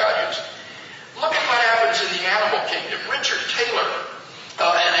moral values. Look at what happens in the animal kingdom. Richard Taylor,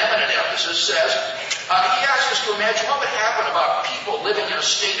 an eminent ethicist, says He asks us to imagine what would happen about people living in a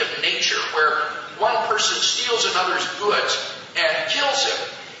state of nature where one person steals another's goods and kills him.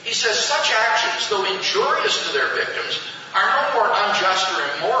 He says such actions, though injurious to their victims, are no more unjust or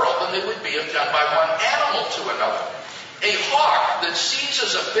immoral than they would be if done by one animal to another. A hawk that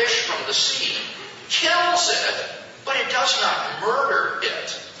seizes a fish from the sea kills it, but it does not murder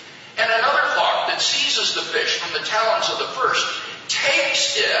it. And another hawk that seizes the fish from the talons of the first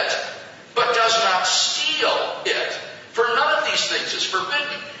takes it, but does not steal it. For none of these things is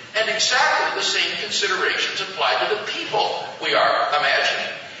forbidden. And exactly the same considerations apply to the people we are imagining.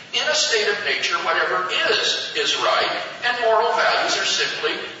 In a state of nature, whatever is right, and moral values are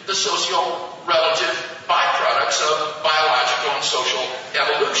simply the socio-relative byproducts of biological and social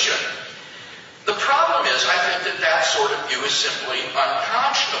evolution. The problem is, I think that sort of view is simply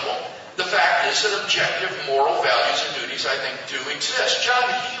unconscionable. The fact is that objective moral values and duties, I think, do exist. John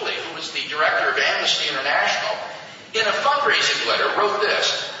Healy, who was the director of Amnesty International, in a fundraising letter wrote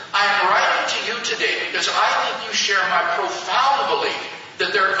this: I am writing to you today because I think you share my profound belief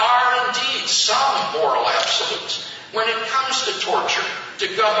that there are indeed some moral absolutes when it comes to torture, to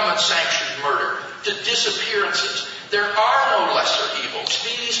government-sanctioned murder, to disappearances. There are no lesser evils.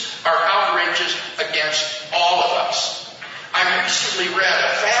 These are outrages against all of us. I recently read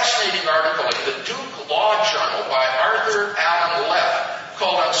a fascinating article in the Duke Law Journal by Arthur Allen Leff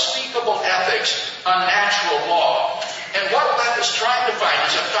called Unspeakable Ethics, Unnatural Law. And what Leff is trying to find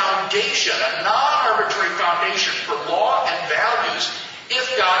is a foundation, a non-arbitrary foundation for law and values if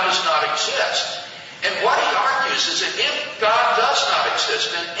God does not exist. And what he argues is that if God does not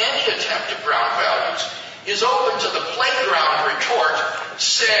exist, then any attempt to ground values is open to the playground retort,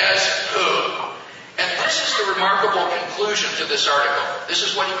 says who? And this is the remarkable conclusion to this article. This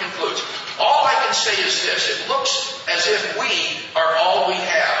is what he concludes. All I can say is this: it looks as if we are all we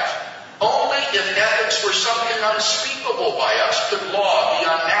have. Only if ethics were something unspeakable by us could law be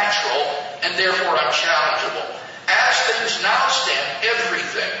unnatural and therefore unchallengeable. As things now stand,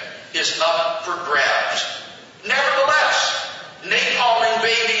 everything is up for grabs. Nevertheless, napalming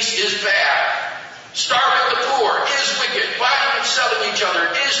babies is bad. Starving the poor is wicked. Buying and selling each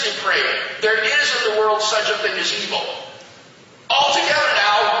other is depraved. There is in the world such a thing as evil. Altogether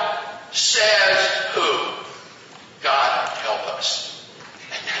now, says who? God help us.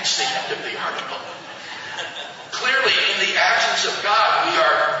 And that's the end of the article. Clearly, in the absence of God, we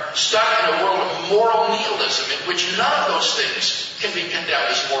are stuck in a world of moral nihilism in which none of those things can be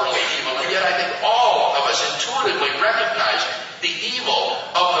condemned as morally evil. And yet I think all of us intuitively recognize the evil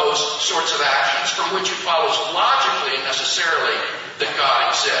of those sorts of actions, from which it follows logically and necessarily that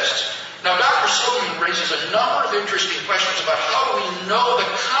God exists. Now, Dr. Silverman raises a number of interesting questions about how do we know the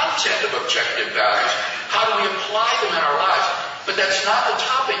content of objective values? How do we apply them in our lives? But that's not the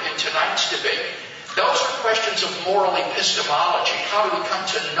topic in tonight's debate. Those are questions of moral epistemology. How do we come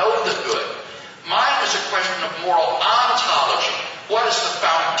to know the good? Mine is a question of moral ontology. What is the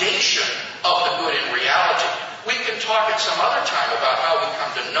foundation of the good in reality? We can talk at some other time about how we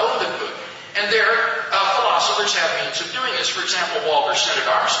come to know the good. And philosophers have means of doing this. For example, Walter Sennett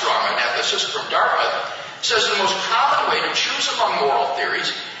Armstrong, an ethicist from Dartmouth, says the most common way to choose among moral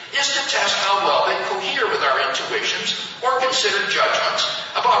theories is to test how well they cohere with our intuitions or consider judgments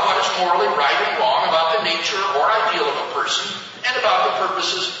about what is morally right and wrong, about the nature or ideal of a person, and about the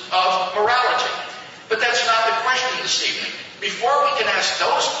purposes of morality. But that's not the question this evening. Before we can ask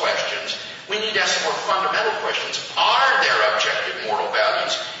those questions, we need to ask more fundamental questions. Are there objective moral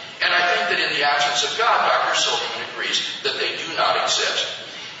values? And I think that in the absence of God, Dr. Silverman agrees that they do not exist.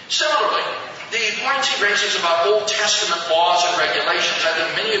 Similarly, the points he raises about Old Testament laws and regulations, I think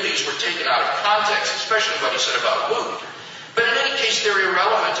many of these were taken out of context, especially what he said about Luke. But in any case, they're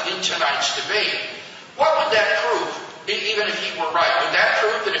irrelevant in tonight's debate. What would that prove, even if he were right? Would that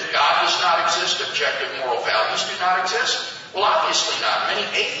prove that if God does not exist, objective moral values do not exist? Well, obviously not. Many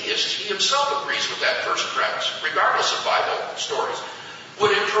atheists, he himself agrees with that first premise, regardless of Bible stories.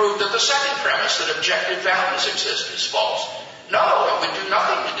 Would it prove that the second premise, that objective values exist, is false? No, it would do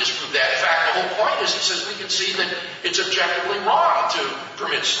nothing to disprove that. In fact, the whole point is, he says, we can see that it's objectively wrong to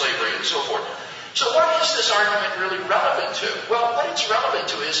permit slavery and so forth. So what is this argument really relevant to? Well, what it's relevant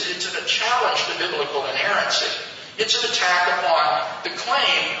to is it's a challenge to biblical inerrancy. It's an attack upon the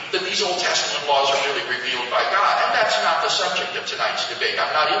claim that these Old Testament laws are really revealed by God. And that's not the subject of tonight's debate.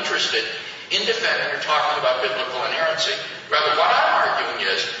 I'm not interested in defending or talking about biblical inerrancy. Rather, what I'm arguing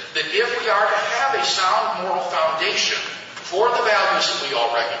is that if we are to have a sound moral foundation for the values that we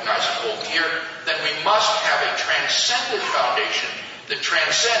all recognize and hold dear, then we must have a transcendent foundation that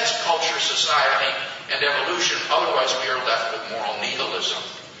transcends culture, society, and evolution. Otherwise, we are left with moral nihilism.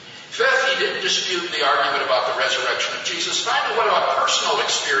 Fifth, he didn't dispute the argument about the resurrection of Jesus. Finally, what about personal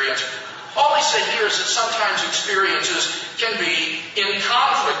experience? All he said here is that sometimes experiences can be in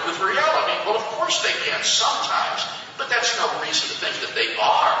conflict with reality. Well, of course they can sometimes, but that's no reason to think that they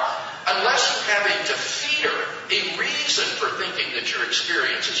are. Unless you have a defeater, a reason for thinking that your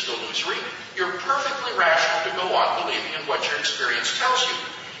experience is illusory, you're perfectly rational to go on believing in what your experience tells you.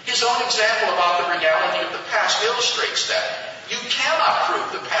 His own example about the reality of the past illustrates that. You cannot prove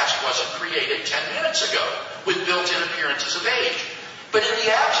the past wasn't created 10 minutes ago with built-in appearances of age. But in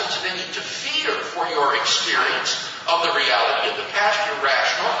the absence of any defeater for your experience of the reality of the past, you're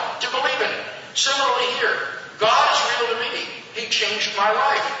rational to believe in it. Similarly here, God is real to me. He changed my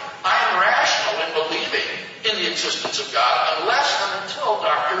life. I am rational in believing in the existence of God unless and until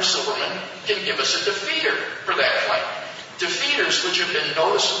Dr. Silverman can give us a defeater for that claim. Defeaters which have been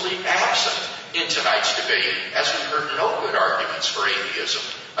noticeably absent in tonight's debate, as we've heard no good arguments for atheism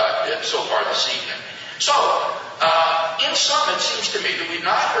so far this evening. So, in sum, it seems to me that we've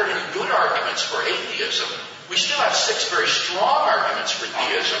not heard any good arguments for atheism. We still have 6 very strong arguments for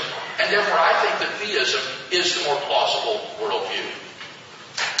theism, and therefore I think that theism is the more plausible worldview.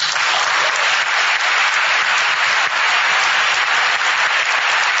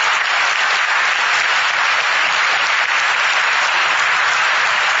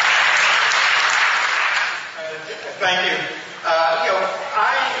 Thank you.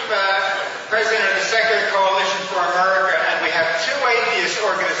 I'm president of the Secular Coalition for America, and we have 2 atheist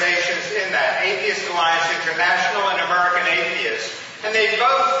organizations in that, Atheist Alliance International and American Atheists. And they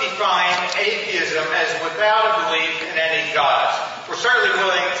both define atheism as without a belief in any gods. We're certainly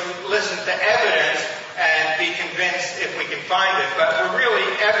willing to listen to evidence and be convinced if we can find it, but we're really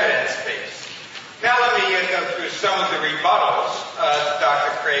evidence-based. Now let me go through some of the rebuttals to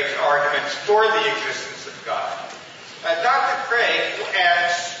Dr. Craig's arguments for the existence of God. Dr. Craig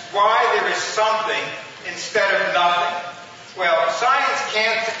asks why there is something instead of nothing. Well, science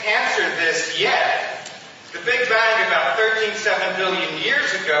can't answer this yet. The Big Bang about 13.7 billion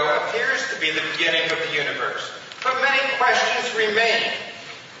years ago appears to be the beginning of the universe. But many questions remain.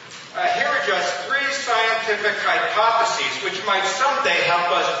 Here are just 3 scientific hypotheses which might someday help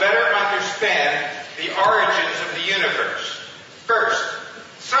us better understand the origins of the universe. First,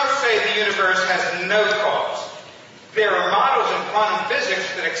 some say the universe has no cause. There are models in quantum physics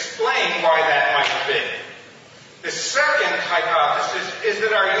that explain why that might be. The second hypothesis is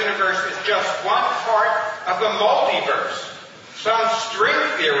that our universe is just one part of a multiverse. Some string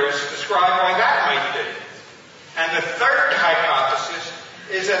theorists describe why that might be. And the third hypothesis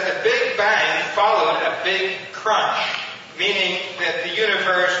is that the Big Bang followed a big crunch, meaning that the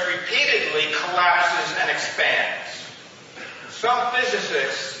universe repeatedly collapses and expands. Some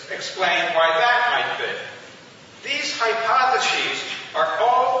physicists explain why that might be. These hypotheses are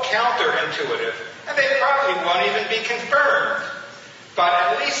all counterintuitive, and they probably won't even be confirmed. But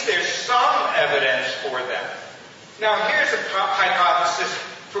at least there's some evidence for them. Now, here's a hypothesis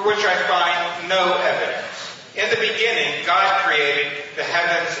for which I find no evidence. In the beginning, God created the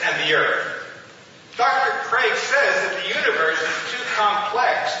heavens and the earth. Dr. Craig says that the universe is too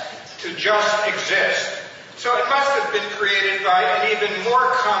complex to just exist. So it must have been created by an even more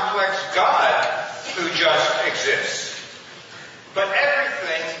complex God who just exists. But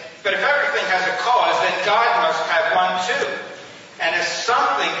if everything has a cause, then God must have one too. And if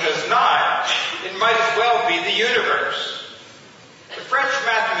something does not, it might as well be the universe. The French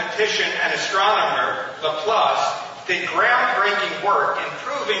mathematician and astronomer Laplace did groundbreaking work in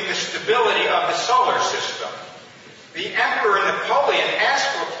proving the stability of the solar system. The Emperor Napoleon asked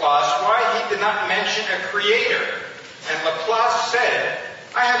Laplace why he did not mention a creator, and Laplace said,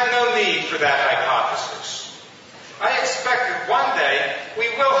 "I have no need for that hypothesis. I expect that one day we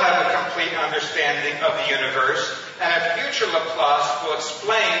will have a complete understanding of the universe, and a future Laplace will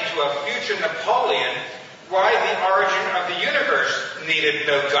explain to a future Napoleon why the origin of the universe needed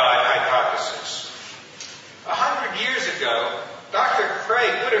no God hypothesis." 100 years ago, Dr.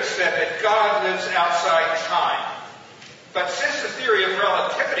 Craig would have said that God lives outside time. But since the theory of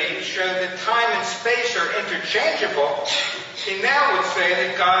relativity showed that time and space are interchangeable, he now would say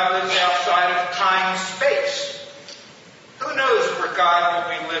that God lives outside of time and space. Who knows where God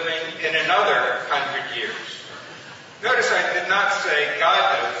will be living in another 100 years? Notice I did not say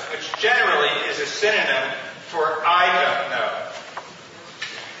God knows, which generally is a synonym for I don't know.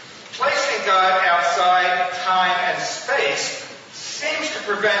 Placing God outside time and space seems to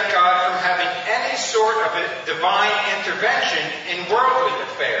prevent God from having any sort of a divine intervention in worldly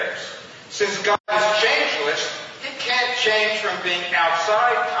affairs. Since God is changeless, he can't change from being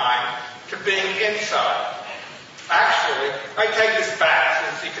outside time to being inside. Actually, I take this back,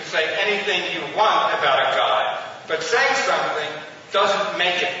 since you can say anything you want about a God, but saying something doesn't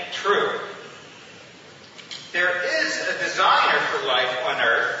make it true. There is a designer for life on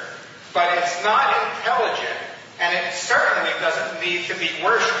Earth, but it's not intelligent, and it certainly doesn't need to be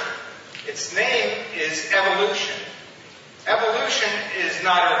worshipped. Its name is evolution. Evolution is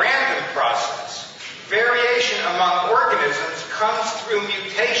not a random process. Variation among organisms comes through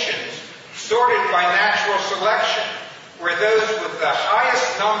mutations sorted by natural selection, where those with the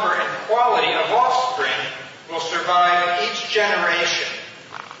highest number and quality of offspring will survive each generation.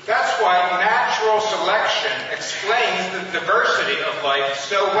 That's why natural selection explains the diversity of life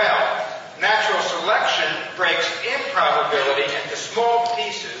so well. Natural selection breaks improbability into small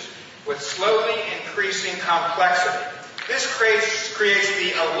pieces with slowly increasing complexity. This creates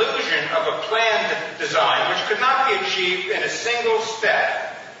the illusion of a planned design which could not be achieved in a single step.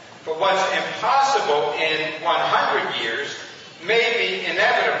 But what's impossible in 100 years may be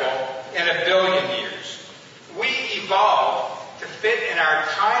inevitable in 1 billion years. We evolved to fit in our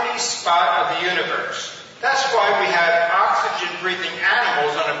tiny spot of the universe. That's why we have oxygen-breathing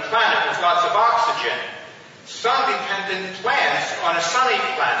animals on a planet with lots of oxygen, sun-dependent plants on a sunny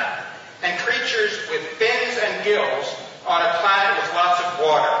planet, and creatures with fins and gills on a planet with lots of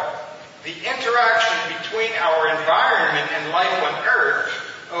water. The interaction between our environment and life on Earth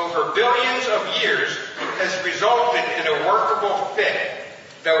over billions of years has resulted in a workable fit,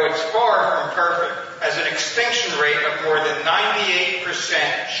 though it's far from perfect, as an extinction rate of more than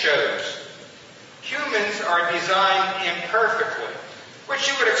 98% shows. Humans are designed imperfectly, which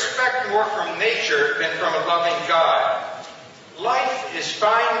you would expect more from nature than from a loving God. Life is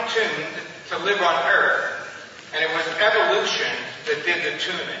fine-tuned to live on Earth, and it was evolution that did the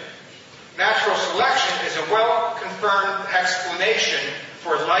tuning. Natural selection is a well-confirmed explanation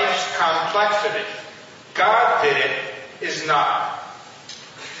for life's complexity. God did it, is not.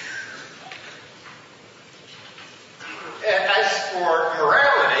 As for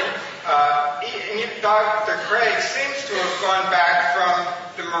morality, Dr. Craig seems to have gone back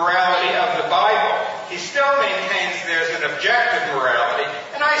from the morality of the Bible. He still maintains there's an objective morality,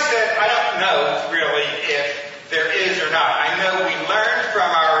 and I said, I don't know really if there is or not. I know we learned from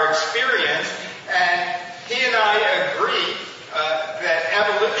our experience, and he and I agree that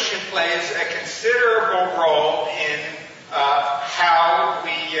evolution plays a considerable role in how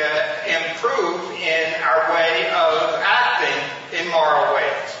we improve in our way of acting in moral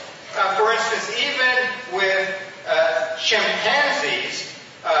ways. For instance, even with chimpanzees,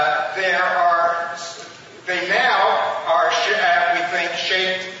 they now are, we think,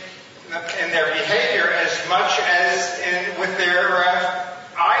 shaped in their behavior as much as with their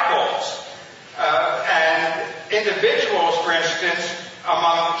eyeballs. And individuals, for instance,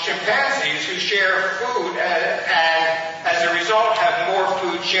 among chimpanzees who share food and as a result have more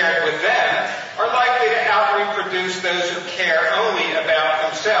food shared with them, are likely to out-reproduce those who care only about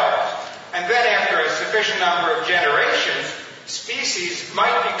themselves. And then after a sufficient number of generations, species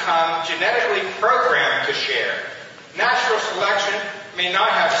might become genetically programmed to share. Natural selection may not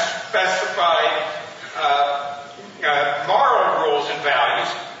have specified moral rules and values,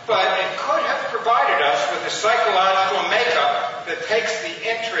 but it could have provided us with a psychological makeup that takes the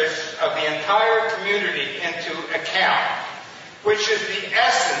interests of the entire community into account, which is the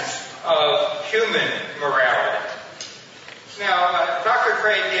essence of human morality. Now, Dr.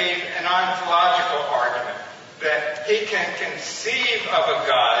 Craig gave an ontological argument that he can conceive of a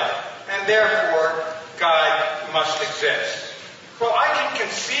God, and therefore God must exist. Well, I can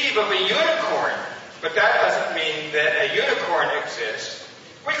conceive of a unicorn, but that doesn't mean that a unicorn exists.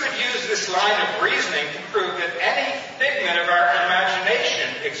 We could use this line of reasoning to prove that any figment of our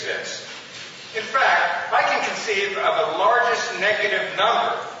imagination exists. In fact, I can conceive of a largest negative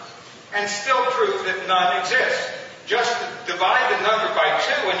number and still prove that none exists. Just divide the number by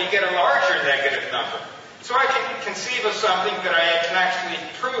 2 and you get a larger negative number. So I can conceive of something that I can actually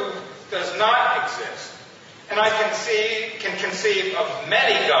prove does not exist. And I can conceive of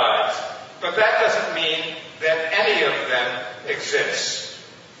many gods, but that doesn't mean that any of them exists.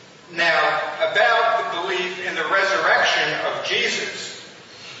 Now, about the belief in the resurrection of Jesus.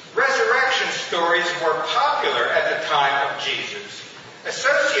 Resurrection stories were popular at the time of Jesus.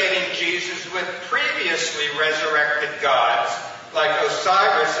 Associating Jesus with previously resurrected gods like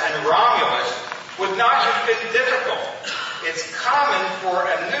Osiris and Romulus would not have been difficult. It's common for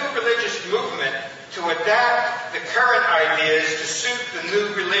a new religious movement to adapt the current ideas to suit the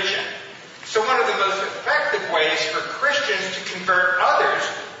new religion. So one of the most effective ways for Christians to convert others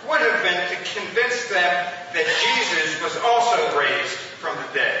would have been to convince them that Jesus was also raised from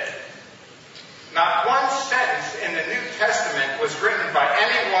the dead. Not one sentence in was written by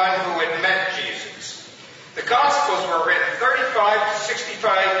anyone who had met Jesus. The Gospels were written 35 to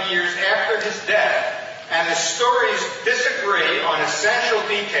 65 years after his death, and the stories disagree on essential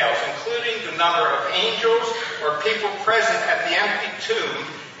details, including the number of angels or people present at the empty tomb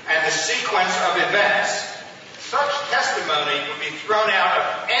and the sequence of events. Such testimony would be thrown out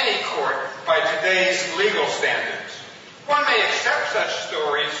of any court by today's legal standards. One may accept such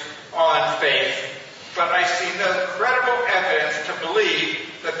stories on faith, but I see no credible evidence to believe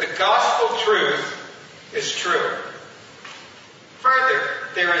that the gospel truth is true.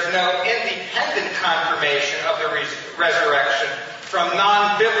 Further, there is no independent confirmation of the resurrection from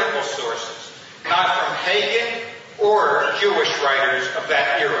non-biblical sources, not from pagan or Jewish writers of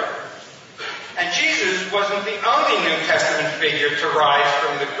that era. And Jesus wasn't the only New Testament figure to rise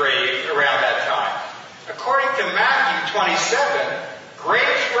from the grave around that time. According to Matthew 27,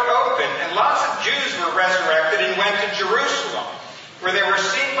 graves were opened and lots of Jews were resurrected and went to Jerusalem, where they were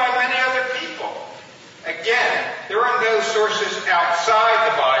seen by many other people. Again, there are no sources outside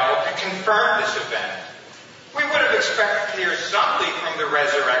the Bible to confirm this event. We would have expected to hear something from the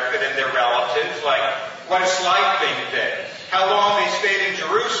resurrected and their relatives, like what it's like being dead, how long they stayed in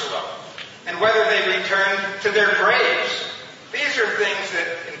Jerusalem, and whether they returned to their graves. These are things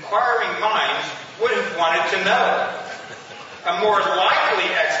that inquiring minds would have wanted to know. A more likely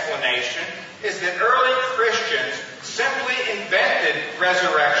explanation is that early Christians simply invented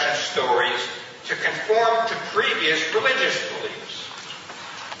resurrection stories to conform to previous religious beliefs.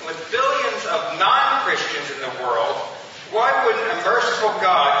 With billions of non-Christians in the world, why wouldn't a merciful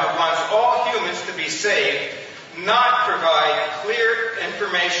God who wants all humans to be saved not provide clear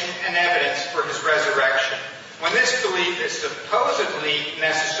information and evidence for his resurrection, when this belief is supposedly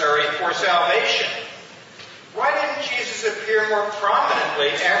necessary for salvation? Why didn't Jesus appear more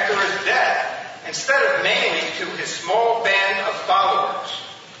prominently after his death, instead of mainly to his small band of followers?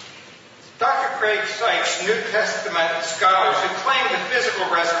 Dr. Craig cites New Testament scholars who claim the physical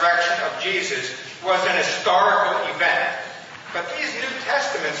resurrection of Jesus was an historical event. But these New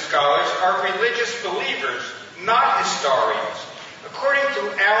Testament scholars are religious believers, not historians. According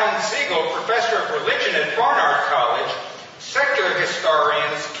to Alan Siegel, professor of religion at Barnard College, secular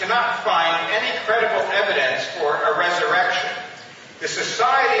historians cannot find any credible evidence for a resurrection. The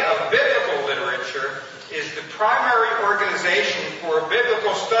Society of Biblical Literature is the primary organization for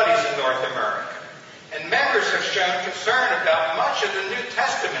biblical studies in North America, and members have shown concern about much of the New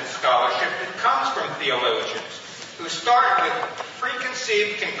Testament scholarship that comes from theologians who start with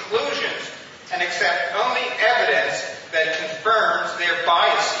preconceived conclusions and accept only evidence that confirms their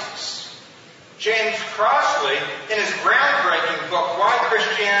biases. James Crossley, in his groundbreaking book, Why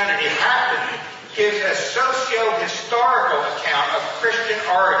Christianity Happened, gives a socio-historical account of Christian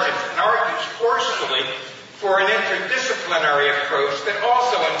origins and argues forcefully for an interdisciplinary approach that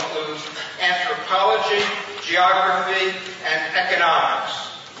also includes anthropology, geography, and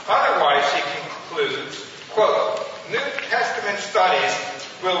economics. Otherwise, he concludes, quote, New Testament studies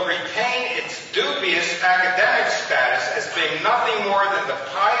will retain its dubious academic status as being nothing more than the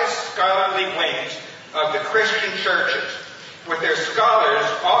pious scholarly wings of the Christian churches, with their scholars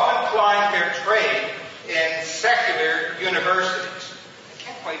often plying their trade in secular universities. I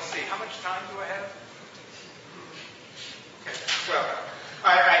can't quite see. How much time do I have? Okay, well,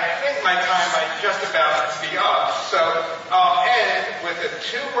 I think my time might just about be up, so I'll end with a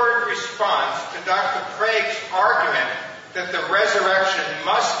two-word response to Dr. Craig's argument that the resurrection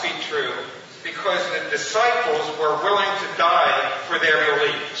must be true because the disciples were willing to die for their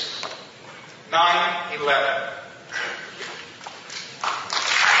beliefs. 9/11.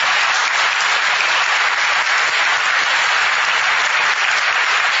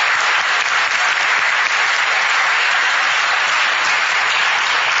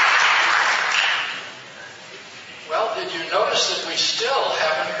 Well, did you notice that we still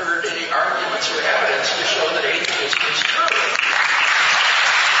haven't heard any arguments or evidence to show that atheism is true?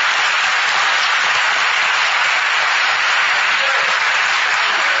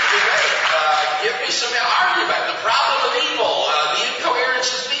 Give me some argument. The problem of evil, the incoherence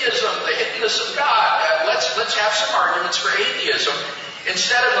of theism, the hiddenness of God. Let's have some arguments for atheism.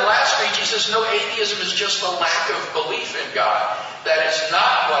 Instead of the last speech, he says, no, atheism is just the lack of belief in God. That is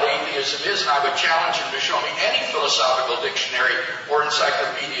not what atheism is, and I would challenge him to show me any philosophical dictionary or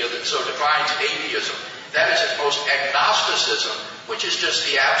encyclopedia that so defines atheism. That is at most agnosticism, which is just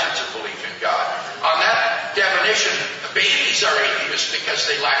the absence of belief in God. On that definition, babies are atheists because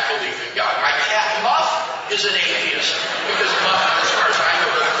they lack belief in God. My cat Muff is an atheist because Muff, as far as I know,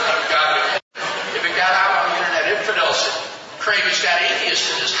 doesn't believe God. If it got out on the internet, infidels, Craig has got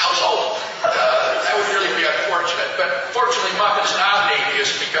atheists in his household. That would really be unfortunate. But fortunately, Muppet's not an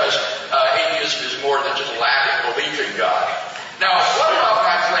atheist because atheism is more than just lack of belief in God. Now, what about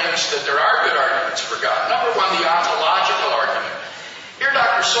my claims that there are good arguments for God? Number one, the ontological argument. Here,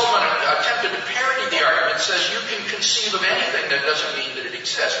 Dr. Silverman attempted to parody the argument, says you can conceive of anything that doesn't mean that it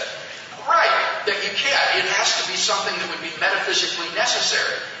exists. Right, that you can't. It has to be something that would be metaphysically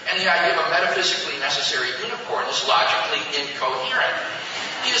necessary. And the idea of a metaphysically necessary unicorn is logically incoherent.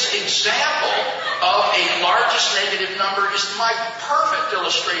 His example of a largest negative number is my perfect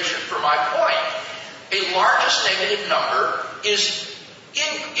illustration for my point. A largest negative number is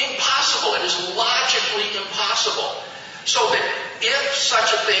impossible. It is logically impossible. So that if such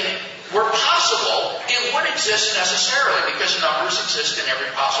a thing were possible, it would exist necessarily because numbers exist in every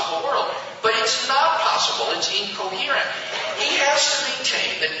possible world. But it's not possible. It's incoherent. He has to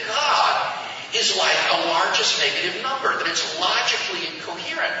maintain that God is like a largest negative number, that it's logically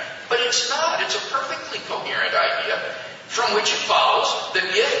incoherent. But it's not. It's a perfectly coherent idea from which it follows that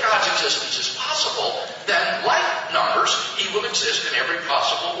if God's existence is possible, then like numbers, he will exist in every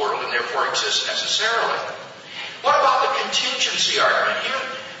possible world and therefore exist necessarily. What about the contingency argument? Here,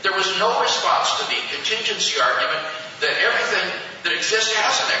 there was no response to the contingency argument that everything that exists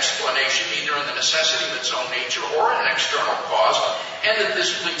has an explanation, either in the necessity of its own nature or in an external cause, and that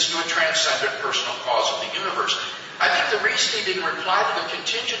this leads to a transcendent personal cause of the universe. I think the reason he didn't reply to the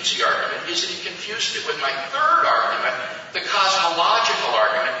contingency argument is that he confused it with my third argument, the cosmological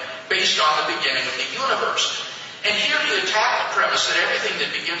argument, based on the beginning of the universe. And here he attacked the premise that everything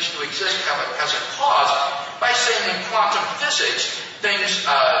that begins to exist has a cause by saying in quantum physics, things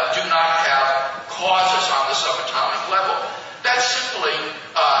do not have causes on the subatomic level. That's simply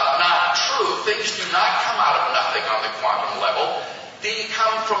not true. Things do not come out of nothing on the quantum level. They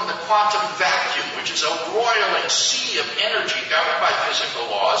come from the quantum vacuum, which is a roiling sea of energy governed by physical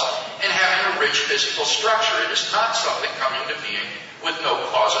laws and having a rich physical structure. It is not something coming to being with no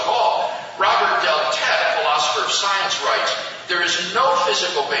cause at all. Robert Deltet, philosopher of science, writes, there is no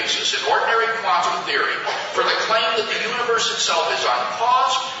physical basis in ordinary quantum theory for the claim that the universe itself is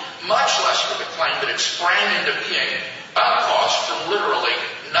uncaused, much less for the claim that it sprang into being uncaused from literally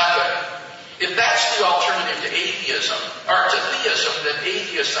nothing. If that's the alternative to atheism, or to theism, then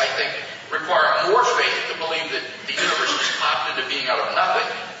atheists, I think, require more faith to believe that the universe was popped into being out of nothing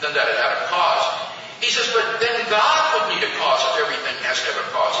than that it had a cause. He says, but then God would need a cause if everything has to have a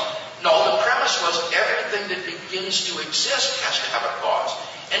cause. No, the premise was everything that begins to exist has to have a cause.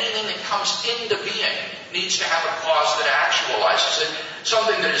 Anything that comes into being needs to have a cause that actualizes it.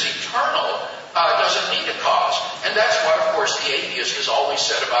 Something that is eternal doesn't need a cause. And that's what, of course, the atheist has always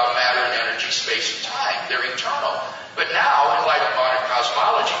said about matter and energy, space and time. They're eternal. But now, in light of modern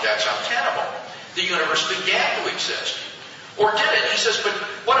cosmology, that's untenable. The universe began to exist. Or did it? He says, but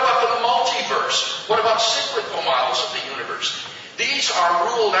what about the multiverse? What about cyclical models of the universe? These are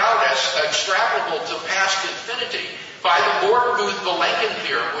ruled out as extrapolable to past infinity by the Born-Booth-Vilenkin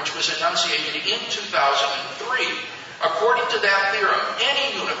theorem, which was enunciated in 2003. According to that theorem,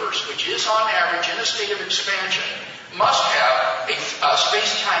 any universe which is on average in a state of expansion must have a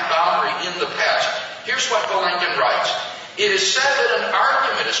space-time boundary in the past. Here's what Vilenkin writes. It is said that an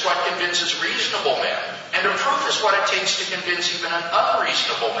argument is what convinces reasonable men, and a proof is what it takes to convince even an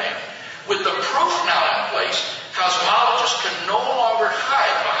unreasonable man. With the proof now in place, cosmologists can no longer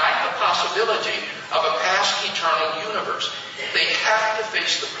hide behind the possibility of a past eternal universe. They have to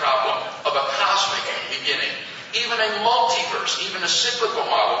face the problem of a cosmic beginning. Even a multiverse, even a cyclical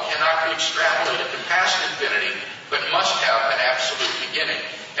model cannot be extrapolated to past infinity, but must have an absolute beginning.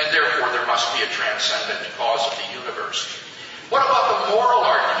 And therefore there must be a transcendent cause of the universe. What about the moral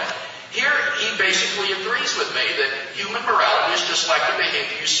argument? Here he basically agrees with me that human morality is just like the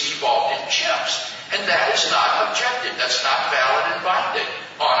behavior you see evolved in chimps. And that is not objective. That's not valid and binding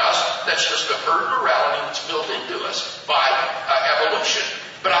on us. That's just a herd morality that's built into us by evolution.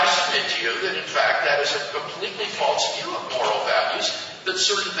 But I submit to you that, in fact, that is a completely false view of moral values, that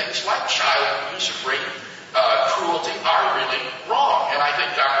certain things like child abuse, rape, cruelty are really wrong. And I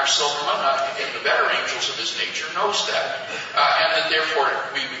think Dr. Silverman, in the better angels of his nature, knows that. And that, therefore,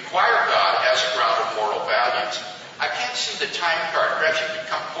 we require God as a ground of moral values. I can't see the time card. Perhaps you could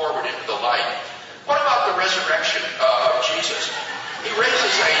come forward into the light. What about the resurrection of Jesus? He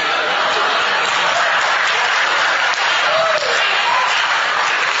raises a...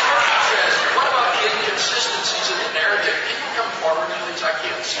 What about the inconsistencies of the narrative? Can you come forward, please? I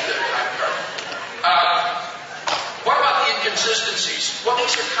can't see the time card. What about the inconsistencies? Well,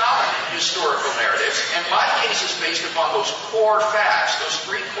 these are common in historical narratives, and my case is based upon those core facts, those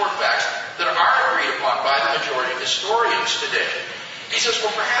three core facts that are agreed upon by the majority of historians today. He says,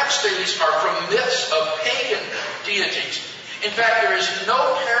 well, perhaps these are from myths of pagan deities. In fact, there is no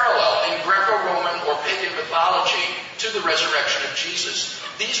parallel in Greco-Roman or pagan mythology to the resurrection of Jesus.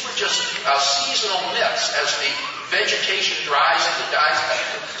 These were just seasonal myths. As the vegetation dies in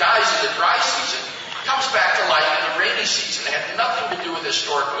the dry season, comes back to life in the rainy season. It had nothing to do with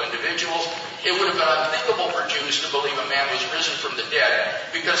historical individuals. It would have been unthinkable for Jews to believe a man was risen from the dead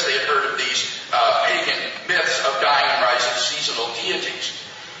because they had heard of these pagan myths of dying and rising seasonal deities.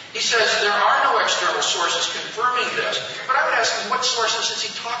 He says there are no external sources confirming this, but I would ask him, what sources is he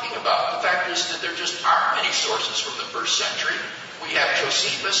talking about? The fact is that there just aren't many sources from the first century. We have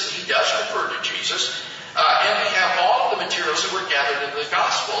Josephus, and he does refer to Jesus, and we have all of the materials that were gathered in the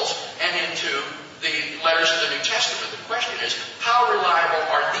Gospels and into the letters of the New Testament. The question is, how reliable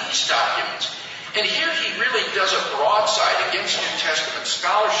are these documents? And here he really does a broadside against New Testament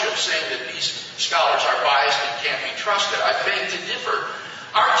scholarship, saying that these scholars are biased and can't be trusted. I beg to differ.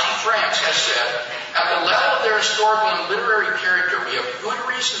 R.G. France has said, at the level of their historical and literary character, we have good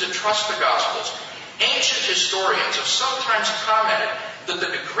reason to trust the Gospels. Ancient historians have sometimes commented that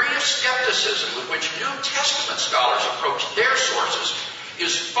the degree of skepticism with which New Testament scholars approach their sources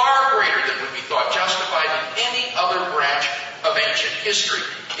is far greater than would be thought justified in any other branch of ancient history.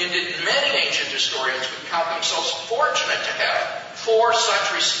 Indeed, many ancient historians would count themselves fortunate to have 4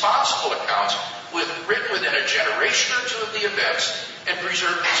 such responsible accounts written within a generation or 2 of the events and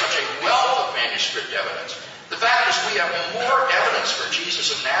preserved in such a wealth of manuscript evidence. The fact is we have more evidence for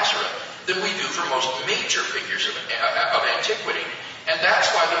Jesus of Nazareth than we do for most major figures of antiquity. And that's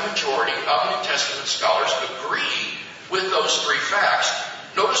why the majority of New Testament scholars agree with those 3 facts.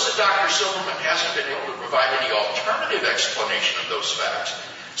 Notice that Dr. Silverman hasn't been able to provide any alternative explanation of those facts.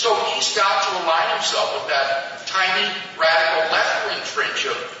 So he's got to align himself with that tiny, radical left-wing fringe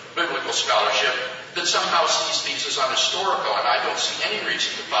of biblical scholarship that somehow sees these as unhistorical, and I don't see any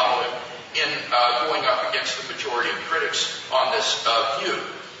reason to follow him in going up against the majority of critics on this view.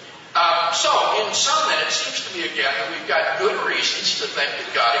 So, in sum, then, it seems to me again that we've got good reasons to think that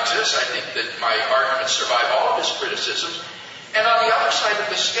God exists. I think that my arguments survive all of his criticisms. And on the other side of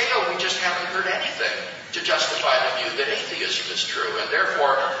the scale, we just haven't heard anything to justify the view that atheism is true. And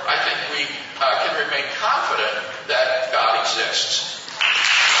therefore, I think we can remain confident that God exists.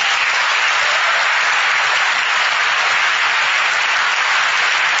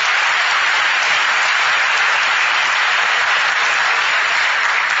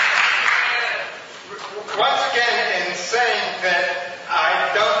 Once again, in saying that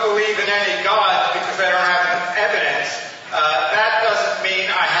I don't believe in any God because I don't have evidence, that doesn't mean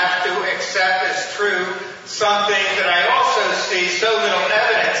I have to accept as true something that I also see so little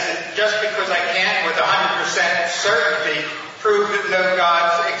evidence that just because I can't with 100% certainty prove that no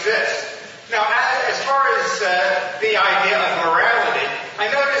gods exist. Now, as far as the idea of morality,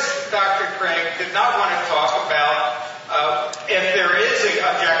 I noticed Dr. Craig did not want to talk about if there is an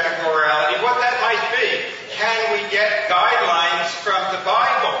objective morality, what that might be. Can we get guidelines from the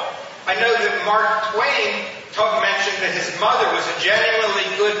Bible? I know that Mark Twain mentioned that his mother was a genuinely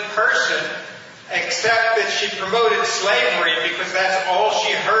good person, except that she promoted slavery because that's all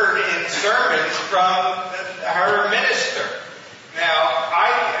she heard in sermons from her minister. Now,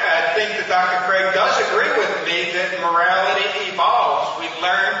 I think that Dr. Craig does agree with me that morality evolves. We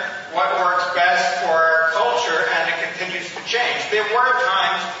learn what works best for our culture, and it continues to change. There were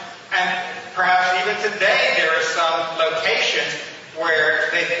times, and perhaps even today, there are some locations where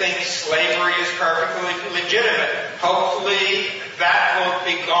they think slavery is perfectly legitimate. Hopefully, that will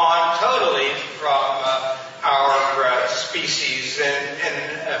be gone totally from our species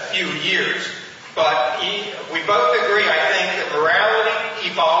in a few years. But we both agree, I think, that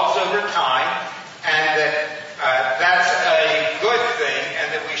morality evolves over time, and that that's a good thing,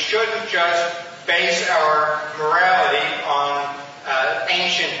 and that we shouldn't just base our morality on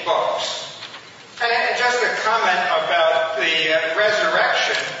ancient books. And just a comment about the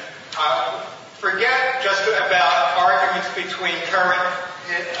resurrection. Forget just about arguments between current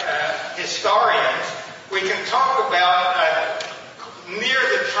historians. We can talk about near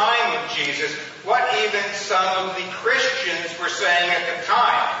the time of Jesus, what even some of the Christians were saying at the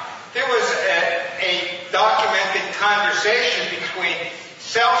time. There was a documented conversation between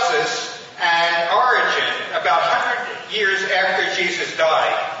Celsus and Origen about 100 years after Jesus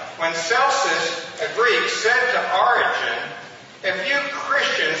died, when Celsus, a Greek, said to Origen, if you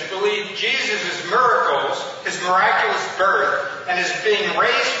Christians believe Jesus' miracles, his miraculous birth, and his being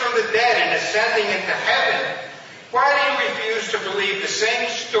raised from the dead and ascending into heaven, why do you refuse to believe the same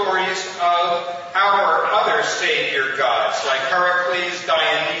stories of our other savior gods, like Heracles,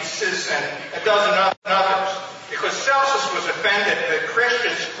 Dionysus, and a dozen others? The because Celsus was offended that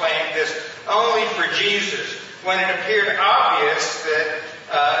Christians claimed this only for Jesus, when it appeared obvious that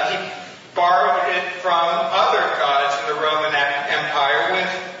he borrowed it from other gods in the Roman Empire with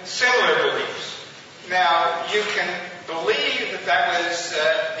similar beliefs. Now, you can believe that that was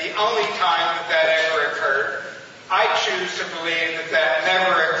the only time that that ever occurred. I choose to believe that that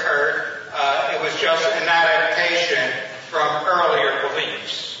never occurred. It was just an adaptation from earlier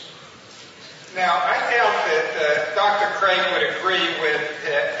beliefs. Now, I doubt that Dr. Craig would agree with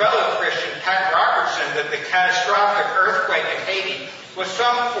fellow Christian Pat Robertson that the catastrophic earthquake in Haiti was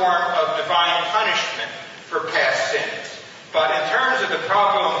some form of divine punishment for past sins. But in terms of the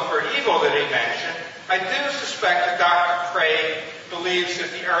problem for evil that he mentioned, I do suspect that Dr. Craig believes that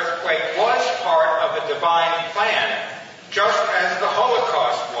the earthquake was part of a divine plan, just as the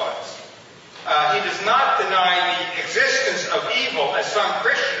Holocaust was. He does not deny the existence of evil as some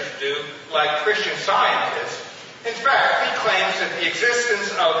Christians do, like Christian scientists. In fact, he claims that the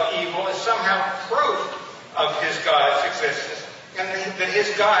existence of evil is somehow proof of his God's existence, and that his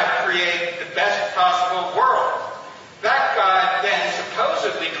God created the best possible world. That God then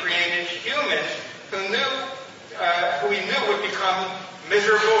supposedly created humans who he knew would become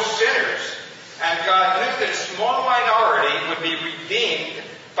miserable sinners. And God knew that a small minority would be redeemed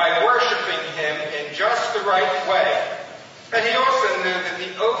by worshiping him in just the right way. And he also knew that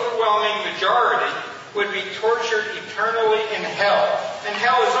the overwhelming majority would be tortured eternally in hell. And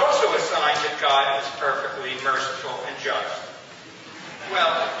hell is also a sign that God is perfectly merciful and just.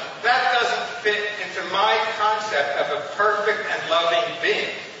 Well, that doesn't fit into my concept of a perfect and loving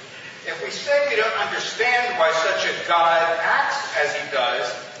being. If we say we don't understand why such a God acts as he does,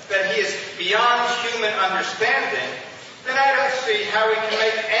 that he is beyond human understanding, then I don't see how we can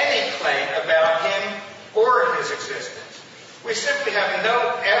make any claim about him or his existence. We simply have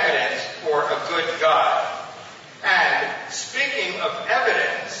no evidence for a good God. And speaking of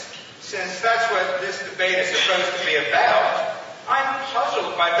evidence, since that's what this debate is supposed to be about, I'm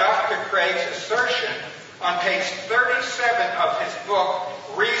puzzled by Dr. Craig's assertion on page 37 of his book,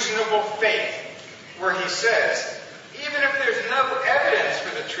 Reasonable Faith, where he says, even if there's no evidence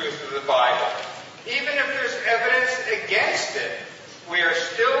for the truth of the Bible, even if there's evidence against it, we are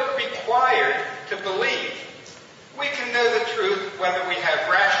still required to believe. We can know the truth whether we have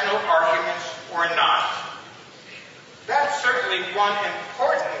rational arguments or not. That's certainly one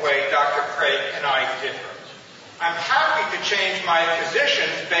important way Dr. Craig and I differ. I'm happy to change my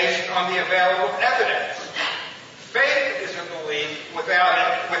positions based on the available evidence. Faith is a belief with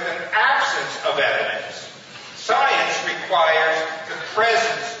an absence of evidence. Science requires the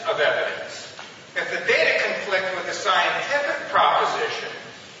presence of evidence. If the data conflict with a scientific proposition,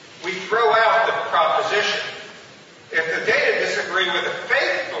 we throw out the proposition. If the data disagree with a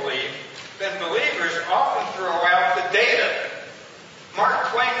faith belief, then believers often throw out the data.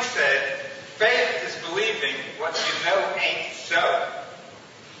 Mark Twain said, faith is believing what you know ain't so.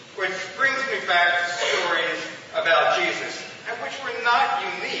 Which brings me back to stories about Jesus, and which were not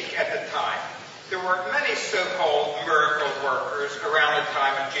unique at the time. There were many so-called miracle workers around the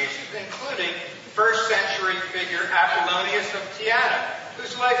time of Jesus, including first century figure Apollonius of Tyana,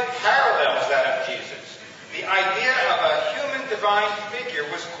 whose life parallels that of Jesus. The idea of a human divine figure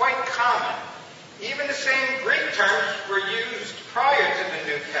was quite common. Even the same Greek terms were used prior to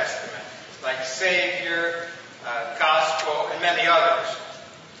the New Testament, like Savior, Gospel, and many others.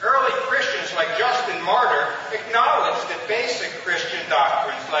 Early Christians like Justin Martyr acknowledged that basic Christian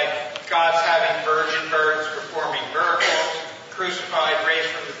doctrines like God's having virgin births, performing miracles, crucified, raised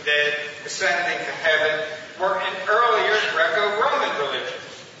from the dead, ascending to heaven, were in earlier Greco-Roman religions.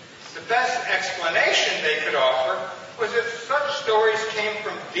 The best explanation they could offer was that such stories came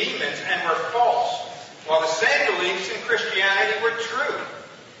from demons and were false, while the same beliefs in Christianity were true.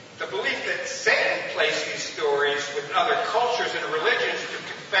 The belief that Satan placed these stories with other cultures and religions to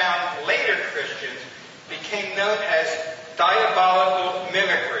confound later Christians became known as diabolical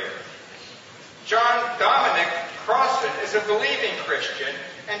mimicry. John Dominic Crossan is a believing Christian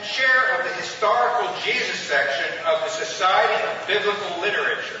and chair of the Historical Jesus section of the Society of Biblical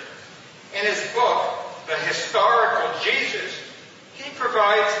Literature. In his book, The Historical Jesus, he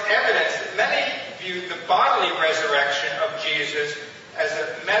provides evidence that many viewed the bodily resurrection of Jesus as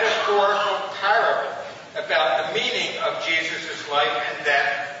a metaphorical parable about the meaning of Jesus' life and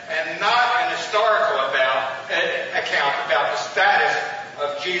death, and not an historical account about the status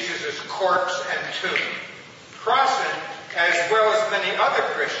of Jesus' corpse and tomb. Crossan, as well as many other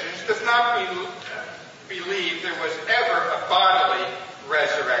Christians, does not believe there was ever a bodily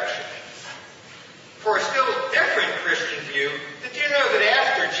resurrection. For a still different Christian view, did you know that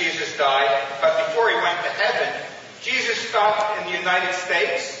after Jesus died, but before before he went to heaven, Jesus stopped in the United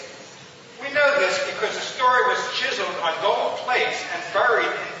States? We know this because the story was chiseled on gold plates and buried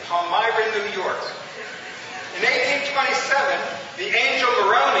in Palmyra, New York. In 1827, the angel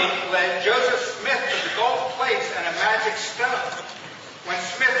Moroni led Joseph Smith to the gold plates and a magic stone. When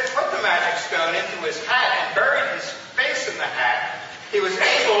Smith put the magic stone into his hat and buried his face in the hat, he was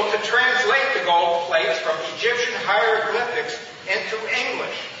able to translate the gold plates from Egyptian hieroglyphics into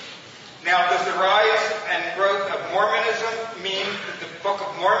English. Now, does the rise and growth of Mormonism mean that the Book of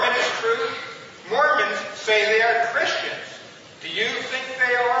Mormon is true? Mormons say they are Christians. Do you think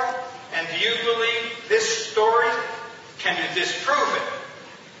they are? And do you believe this story? Can you disprove it?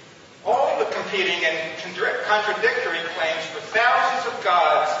 All the competing and contradictory claims for thousands of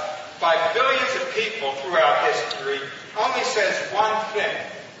gods by billions of people throughout history only says one thing.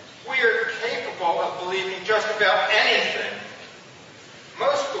 We are capable of believing just about anything.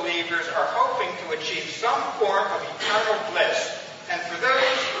 Most believers are hoping to achieve some form of eternal bliss. And for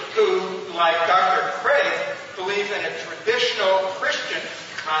those who, like Dr. Craig, believe in a traditional Christian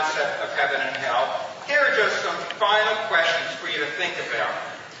concept of heaven and hell, here are just some final questions for you to think about.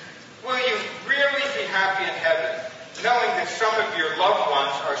 Will you really be happy in heaven, knowing that some of your loved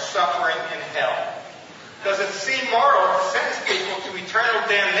ones are suffering in hell? Does it seem moral to sentence people to eternal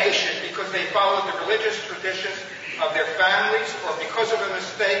damnation because they follow the religious traditions of their families or because of a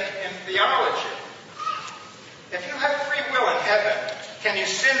mistake in theology? If you have free will in heaven, can you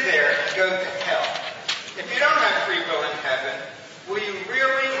sin there and go to hell? If you don't have free will in heaven, will you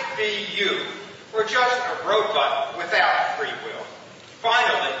really be you, or just a robot without free will?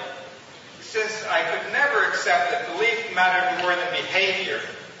 Finally, since I could never accept that belief mattered more than behavior,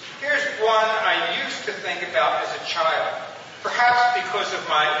 here's one I used to think about as a child, perhaps because of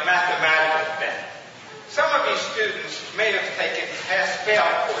my mathematical bent. Some of you students may have taken pass-fail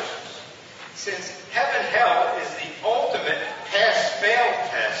courses. Since heaven-hell is the ultimate pass-fail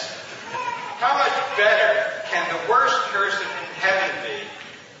test, how much better can the worst person in heaven be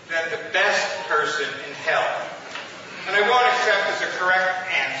than the best person in hell? And I won't accept as a correct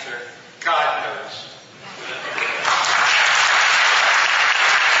answer, God knows.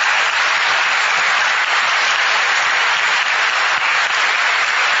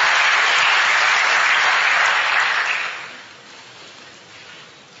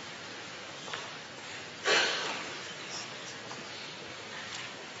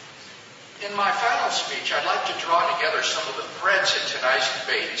 In my final speech, I'd like to draw together some of the threads in tonight's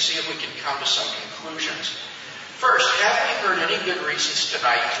debate and see if we can come to some conclusions. First, have we heard any good reasons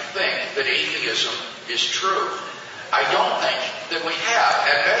tonight to think that atheism is true? I don't think that we have.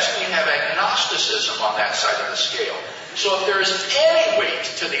 At best, we have agnosticism on that side of the scale. So if there is any weight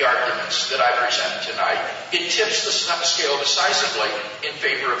to the arguments that I present tonight, it tips the scale decisively in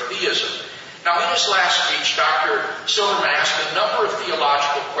favor of theism. Now, in his last speech, Dr. Silverman asked a number of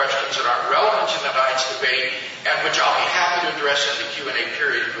theological questions that are relevant to tonight's debate and which I'll be happy to address in the Q&A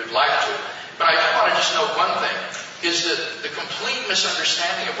period if you'd like to. But I do want to just note one thing, is that the complete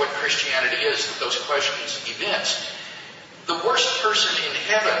misunderstanding of what Christianity is that those questions evince. The worst person in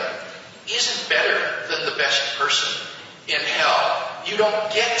heaven isn't better than the best person in hell. You don't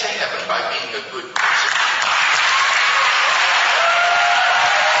get to heaven by being a good person.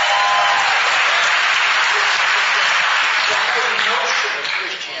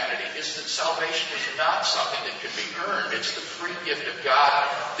 Salvation is not something that can be earned. It's the free gift of God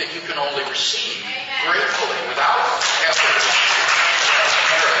that you can only receive gratefully without effort.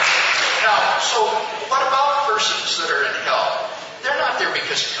 Now, so what about persons that are in hell? They're not there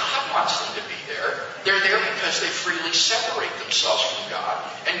because God wants them to be there. They're there because they freely separate themselves from God.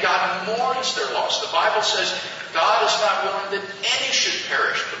 And God mourns their loss. The Bible says God is not willing that any should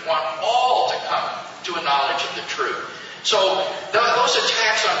perish, but want all to come to a knowledge of the truth. So those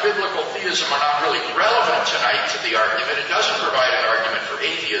attacks on biblical theism are not really relevant tonight to the argument. It doesn't provide an argument for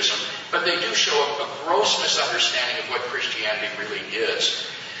atheism, but they do show a gross misunderstanding of what Christianity really is.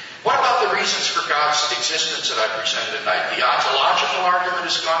 What about the reasons for God's existence that I presented tonight? The ontological argument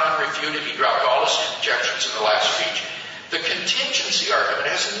has gone unrefuted. He dropped all his objections in the last speech. The contingency argument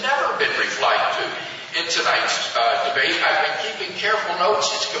has never been replied to in tonight's debate. I've been keeping careful notes.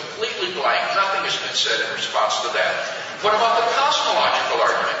 It's completely blank. Nothing has been said in response to that. What about the cosmological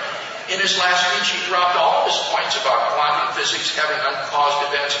argument? In his last speech, he dropped all of his points about quantum physics having uncaused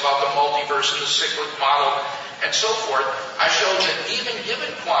events, about the multiverse and the cyclic model, and so forth. I showed that even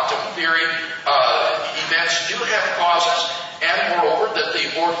given quantum theory, events do have causes, and moreover, that the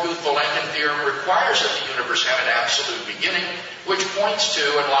Borguth-Vilenkin theorem requires that the universe have an absolute beginning, which points to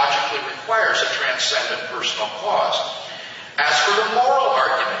and logically requires a transcendent personal cause. As for the moral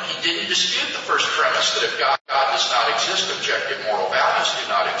argument, he didn't dispute the first premise that if God does not exist, objective moral values do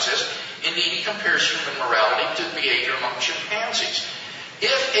not exist. Indeed, he compares human morality to behavior among chimpanzees.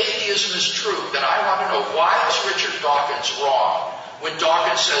 If atheism is true, then I want to know, why is Richard Dawkins wrong when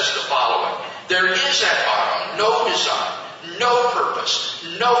Dawkins says the following: there is at bottom no design, no purpose,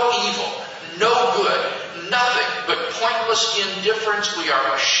 no evil, no good, nothing but pointless indifference. We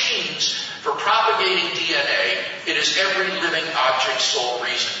are machines for propagating DNA. It is every living object's sole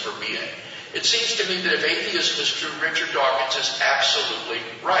reason for being. It seems to me that if atheism is true, Richard Dawkins is absolutely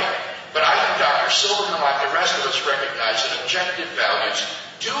right. But I think Dr. Silverman, like the rest of us, recognize that objective values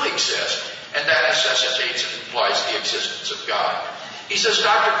do exist, and that necessitates and implies the existence of God. He says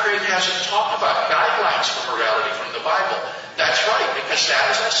Dr. Craig hasn't talked about guidelines for morality from the Bible. That's right, because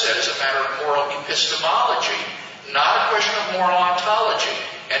that, as I said, is a matter of moral epistemology, not a question of moral ontology.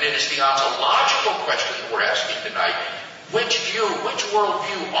 And it is the ontological question that we're asking tonight. Which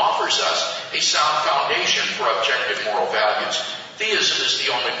worldview offers us a sound foundation for objective moral values? Theism is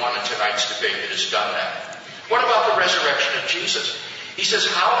the only one in tonight's debate that has done that. What about the resurrection of Jesus? He says,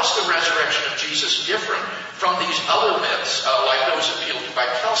 how is the resurrection of Jesus different from these other myths, like those appealed to by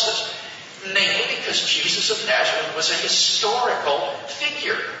Celsus? Namely, because Jesus of Nazareth was a historical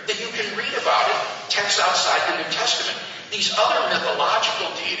figure that you can read about in texts outside the New Testament. These other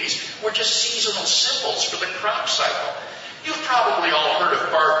mythological deities were just seasonal symbols for the crop cycle. You've probably all heard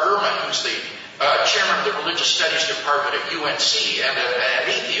of Bart Ehrman, who's the chairman of the Religious Studies Department at UNC and an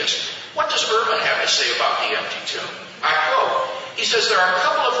atheist. What does Ehrman have to say about the empty tomb? I quote, he says, there are a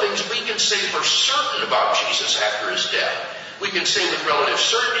couple of things we can say for certain about Jesus after his death. We can say with relative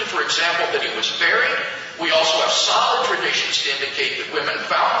certainty, for example, that he was buried. We also have solid traditions to indicate that women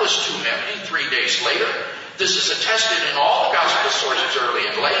found this tomb empty 3 days later. This is attested in all the gospel sources, early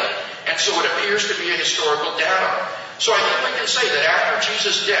and late, and so it appears to be a historical datum. So I think we can say that after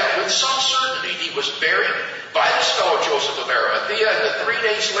Jesus' death, with some certainty, he was buried by this fellow Joseph of Arimathea, and that 3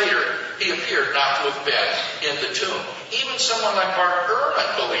 days later, he appeared not to have been in the tomb. Even someone like Bart Ehrman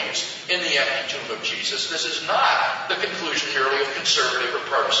believes in the empty tomb of Jesus. This is not the conclusion merely of conservative or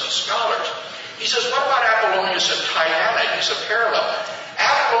partisan scholars. He says, what about Apollonius of Tyana? He's a parallel.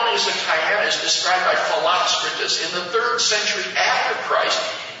 Apollonius of Tyana is described by Philostratus in the 3rd century after Christ.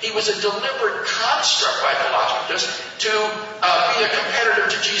 He was a deliberate construct by Philostratus to be a competitor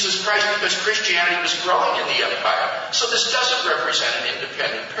to Jesus Christ because Christianity was growing in the empire. So this doesn't represent an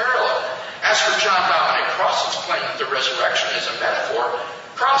independent parallel. As for John Dominic Crossan's claim that the resurrection is a metaphor,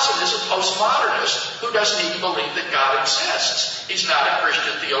 Crossan is a postmodernist who doesn't even believe that God exists. He's not a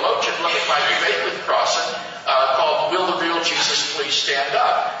Christian theologian. Look at my debate with Crossan called Will the Real Jesus Please Stand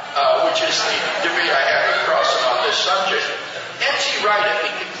Up, which is the debate I had with Crossan on this subject. N.T. Wright, at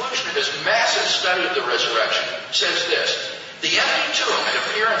the conclusion of his massive study of the resurrection, says this: the empty tomb and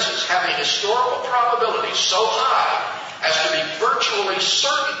appearances have a historical probability so high as to be virtually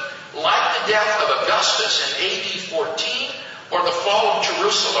certain, like the death of Augustus in AD 14 or the fall of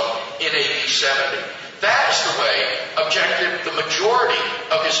Jerusalem in AD 70. That is the way the majority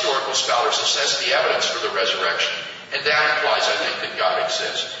of historical scholars assess the evidence for the resurrection, and that implies, I think, that God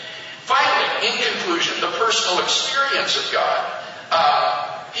exists. Finally, in conclusion, the personal experience of God.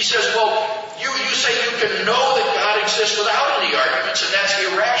 He says, well, you say you can know that God exists without any arguments, and that's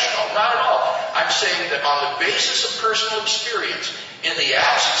irrational. Not at all. I'm saying that on the basis of personal experience, in the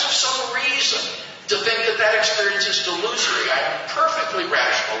absence of some reason to think that that experience is delusory, I'm perfectly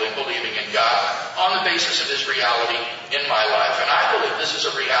rational in believing in God on the basis of his reality in my life. And I believe this is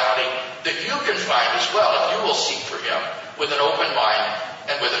a reality that you can find as well if you will seek for him with an open mind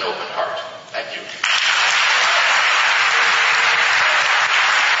and with an open heart. Thank you.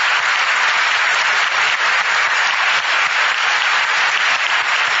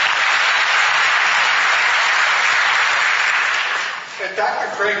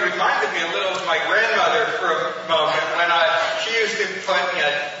 Dr. Craig reminded me a little of my grandmother for a moment when she used to put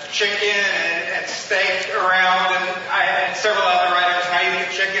chicken and steak around, and I had several other items, and I eat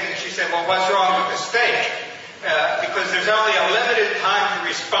the chicken, and she said, well, what's wrong with the steak? Because there's only a limited time to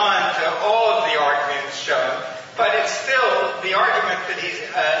respond to all of the arguments shown, but it's still, the argument that he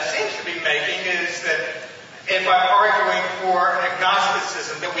seems to be making is that if I'm arguing for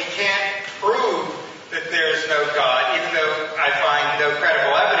agnosticism, that we can't prove that there is no God, even though I find no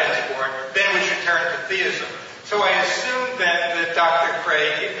credible evidence for it, then we should turn to theism. So I assume then that Dr.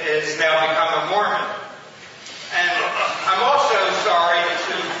 Craig has now become a Mormon. And I'm also sorry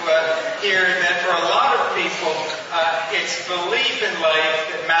to hear that for a lot of people, it's belief in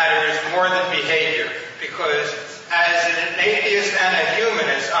life that matters more than behavior. Because as an atheist and a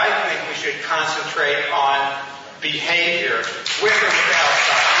humanist, I think we should concentrate on behavior with or without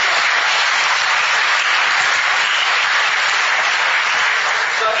God.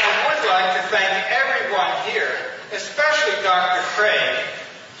 But I would like to thank everyone here, especially Dr. Craig,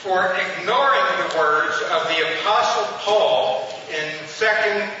 for ignoring the words of the Apostle Paul in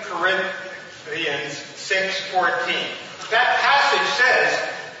 2 Corinthians 6:14. That passage says,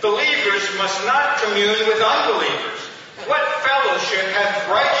 believers must not commune with unbelievers. What fellowship hath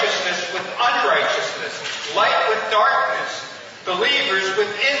righteousness with unrighteousness, light with darkness, believers with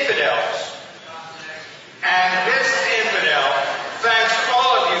infidels? And this infidel thanks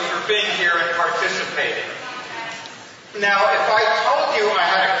all of you for being here and participating. Now, if I told you I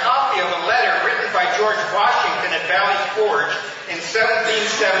had a copy of a letter written by George Washington at Valley Forge in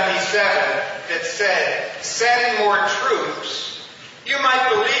 1777 that said, send more troops, you might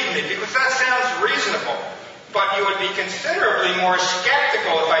believe me because that sounds reasonable. But you would be considerably more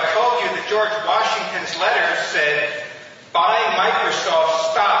skeptical if I told you that George Washington's letter said, buy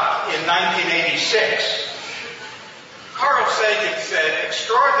Microsoft stock in 1986. Carl Sagan said,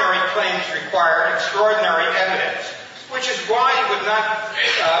 extraordinary claims require extraordinary evidence, which is why you would not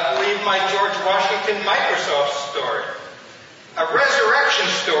believe my George Washington Microsoft story. A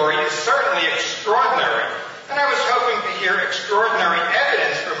resurrection story is certainly extraordinary, and I was hoping to hear extraordinary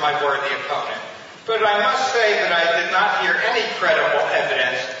evidence from my worthy opponent. But I must say that I did not hear any credible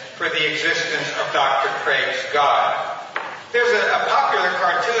evidence for the existence of Dr. Craig's God. There's a popular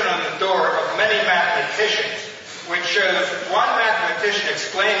cartoon on the door of many mathematicians, which shows one mathematician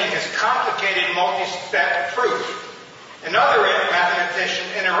explaining his complicated multi-step proof. Another mathematician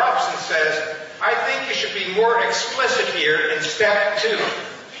interrupts and says, I think you should be more explicit here in step 2.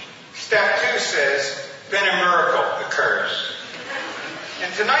 Step 2 says, then a miracle occurs. In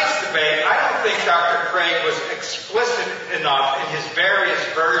tonight's debate, I don't think Dr. Craig was explicit enough in his various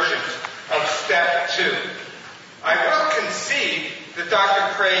versions of step 2. I will concede that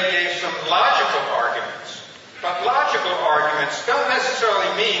Dr. Craig gave some logical arguments, but logical arguments don't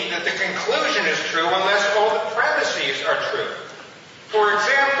necessarily mean that the conclusion is true unless all the premises are true. For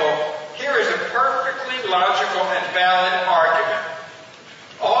example, here is a perfectly logical and valid argument.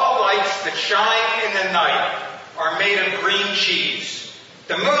 All lights that shine in the night are made of green cheese.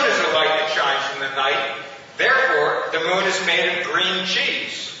 The moon is a light that shines in the night. Therefore, the moon is made of green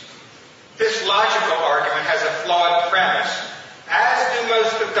cheese. This logical argument has a flawed premise, as do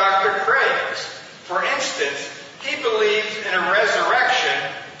most of Dr. Craig's. For instance, he believes in a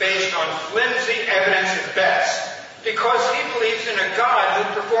resurrection based on flimsy evidence at best, because he believes in a God who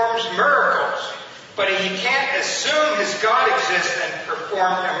performs miracles. But he can't assume his God exists and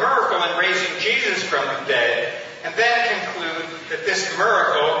performed a miracle in raising Jesus from the dead, and then conclude that this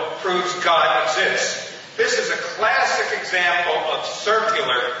miracle proves God exists. This is a classic example of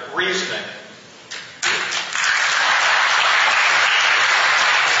circular reasoning.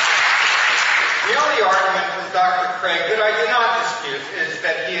 The only argument from Dr. Craig that I do not dispute is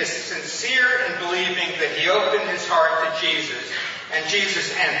that he is sincere in believing that he opened his heart to Jesus and Jesus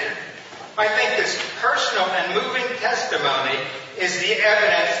entered. I think this personal and moving testimony is the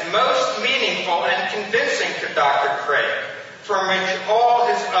evidence most meaningful and convincing to Dr. Craig, from which all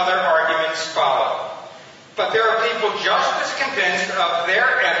his other arguments follow. But there are people just as convinced of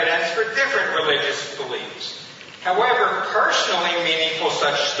their evidence for different religious beliefs. However personally meaningful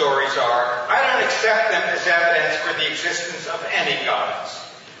such stories are, I don't accept them as evidence for the existence of any gods.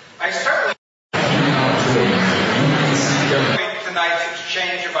 I certainly tonight's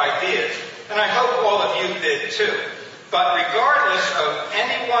exchange of ideas, and I hope all of you did too. But regardless of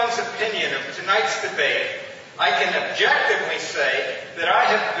anyone's opinion of tonight's debate, I can objectively say that I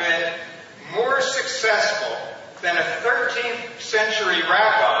have been more successful than a 13th century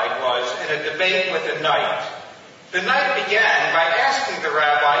rabbi was in a debate with a knight. The knight began by asking the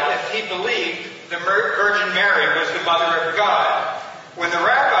rabbi if he believed the Virgin Mary was the Mother of God. When the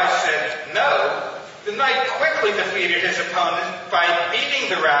rabbi said no, the knight quickly defeated his opponent by beating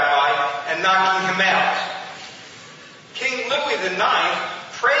the rabbi and knocking him out. King Louis IX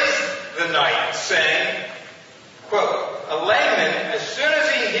praised the knight, saying, quote, a layman, as soon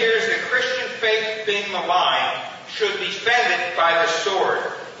as he hears the Christian faith being maligned, should be fended by the sword,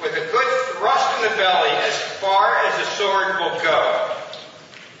 with a good thrust in the belly as far as the sword will go.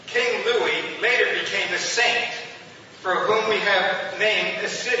 King Louis later became a saint, for whom we have named a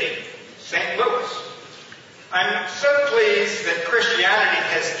city, St. Louis. I'm so pleased that Christianity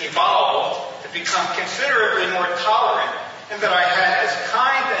has evolved to become considerably more tolerant, and that I had as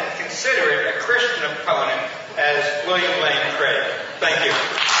kind and considerate a Christian opponent as William Lane Craig. Thank you.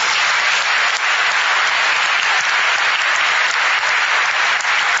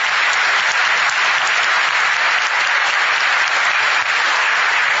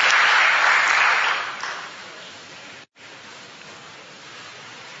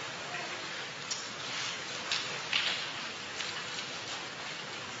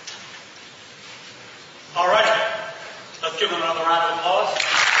 round of applause.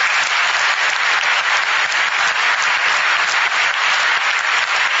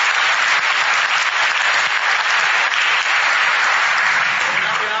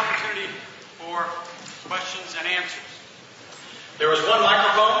 Now we have an opportunity for questions and answers. There was one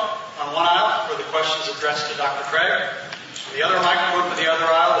microphone on one aisle for the questions addressed to Dr. Craig. The other microphone for the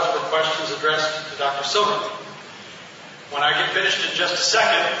other aisle is for questions addressed to Dr. Silverman. When I get finished in just a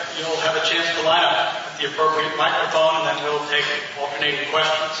second, you'll have a chance to line up at the appropriate microphone, and then we'll take alternating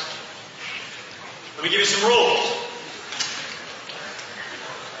questions. Let me give you some rules.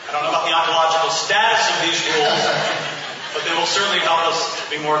 I don't know about the ontological status of these rules, but they will certainly help us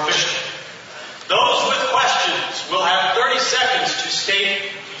be more efficient. Those with questions will have 30 seconds to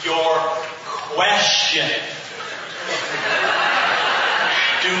state your question.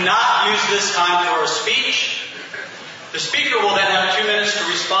 Do not use this time for a speech. The speaker will then have 2 minutes to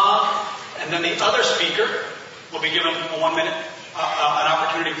respond, and then the other speaker will be given an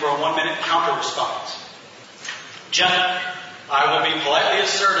opportunity for a 1-minute counter response. Gentlemen, I will be politely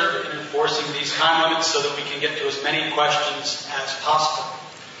assertive in enforcing these time limits so that we can get to as many questions as possible.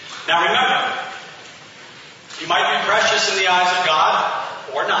 Now remember, you might be precious in the eyes of God,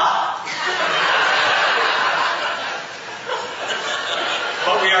 or not.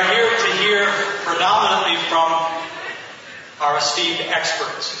 But we are here to hear predominantly from our esteemed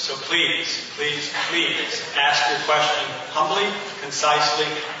experts. So please ask your question humbly, concisely,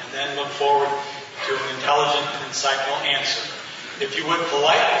 and then look forward to an intelligent and insightful answer. If you would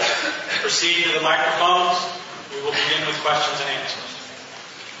politely proceed to the microphones, we will begin with questions and answers.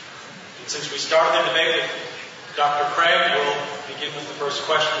 And since we started the debate with Dr. Craig, we'll begin with the first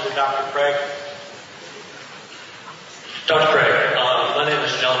question with Dr. Craig. Dr. Craig, my name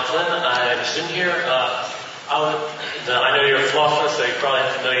is John Flynn. I'm a student here. I know you're a philosopher, so you probably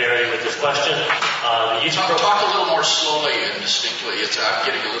have familiarity with this question. Talk a little more slowly and distinctly. I'm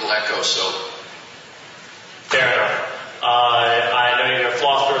getting a little echo, so. Fair enough. I know you're a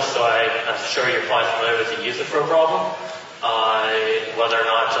philosopher, so I'm sure you're probably familiar with the Euthyphro problem. Whether or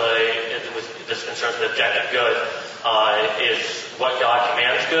not this concerns the objective good, is what God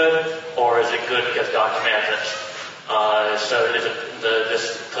commands good, or is it good because God commands it? So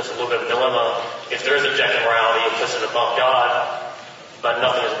this puts a little bit of a dilemma. If there is objective morality, it puts it above God, but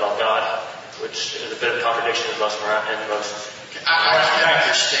nothing is above God, which is a bit of a contradiction in most. I don't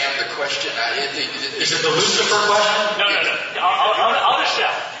understand the question. Is it the Lucifer question? No. I'll just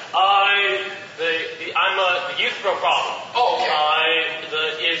shout. I'm the Euthyphro problem. Oh, okay.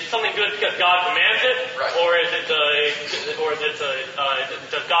 Is something good because God commands it, right, or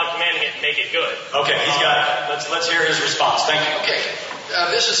does God commanding it make it good? Okay, he's got it. Let's hear his response. Thank you. Okay.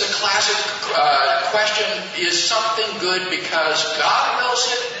 This is a classic question. Is something good because God wills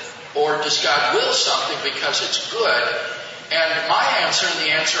it, or does God will something because it's good? And my answer, and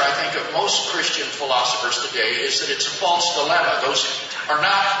the answer I think of most Christian philosophers today, is that it's a false dilemma. Those are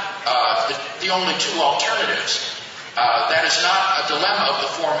not the only two alternatives. That is not a dilemma of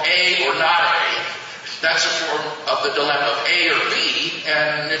the form A or not A. That's a form of the dilemma of A or B,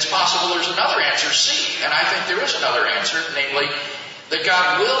 and it's possible there's another answer, C. And I think there is another answer, namely that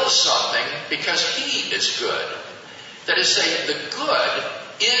God wills something because He is good. That is to say, the good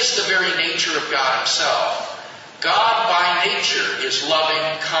is the very nature of God Himself. God by nature is loving,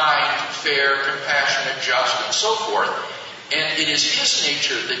 kind, fair, compassionate, just, and so forth. And it is His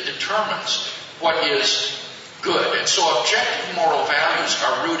nature that determines what is good. And so objective moral values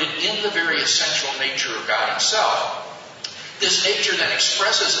are rooted in the very essential nature of God Himself. This nature then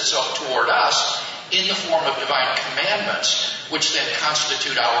expresses itself toward us in the form of divine commandments, which then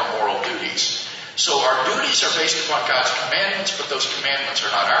constitute our moral duties. So our duties are based upon God's commandments, but those commandments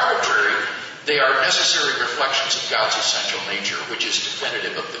are not arbitrary. They are necessary reflections of God's essential nature, which is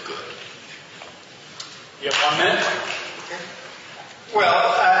definitive of the good. You have 1 minute?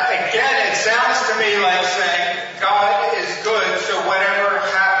 Well, again, it sounds to me like saying God is good, so whatever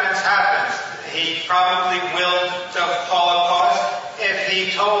happens, happens. He probably willed the Holocaust. If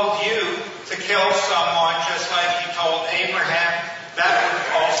He told you to kill someone just like He told Abraham, that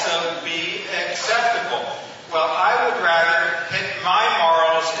would also be acceptable. Well, I would rather pit my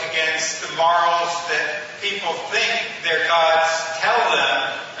morals against the morals that people think their gods tell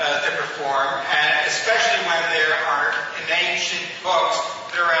them to perform, and especially when there are in ancient books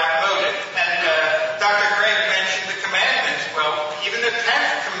that are outmoded. And Dr. Craig mentioned the commandments. Well, even the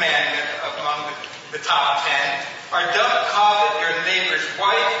 10th commandment among the top 10 are don't covet your neighbor's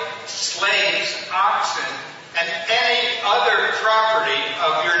wife, slaves, oxen, and any other property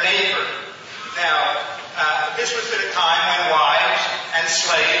of your neighbor. Now, this was at a time when wives and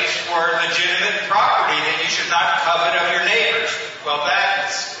slaves were legitimate property that you should not covet of your neighbors.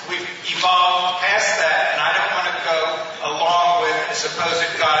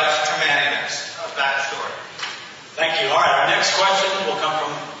 God's commandments of that sort. Thank you. All right, our next question will come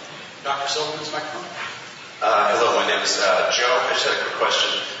from Dr. Silverman's microphone. Hello, my name is Joe. I just had a quick question,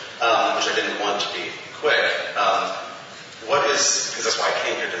 which I didn't want to be quick. Because that's why I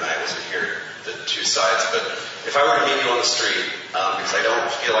came here tonight, was to hear the two sides. But if I were to meet you on the street, because I don't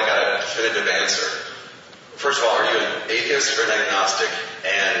feel I got a definitive answer, first of all, are you an atheist or an agnostic?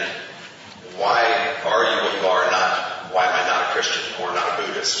 And why are you what you are, not why am I not a Christian or not a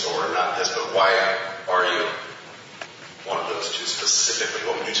Buddhist or not this, but why are you one of those two specifically?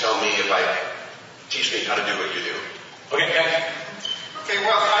 What would you tell me if I teach me how to do what you do? Okay, thank you. Okay,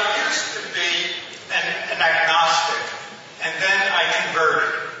 well, I used to be an agnostic, and then I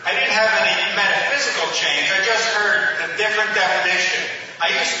converted. I didn't have any metaphysical change. I just heard a different definition.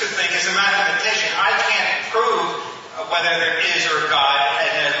 I used to think, as a mathematician, I can't prove whether there is or God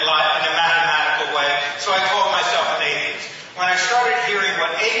in a mathematical way, so I called myself an atheist. When I started hearing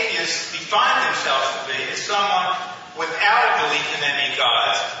what atheists define themselves to be as someone without a belief in any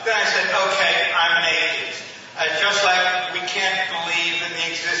gods, then I said, okay, I'm an atheist. Just like we can't believe in the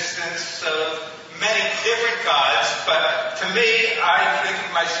existence of many different gods, but to me, I think of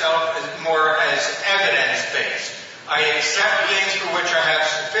myself more as evidence-based. I accept things for which I have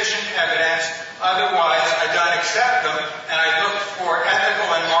sufficient evidence, otherwise I don't accept them, and I look for ethical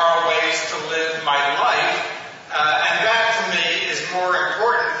and moral ways to live my life, and that to me is more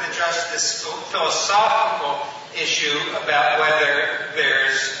important than just this philosophical issue about whether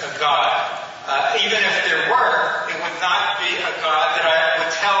there's a God. Even if there were, it would not be a God that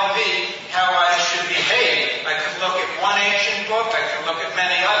would tell me how I should behave. I could look at one ancient book, I could look at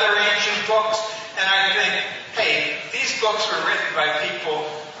many other ancient books, and I think, hey, these books were written by people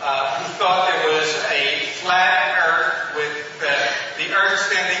who thought there was a flat earth with the earth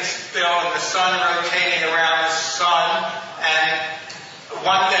standing still and the sun rotating around the sun, and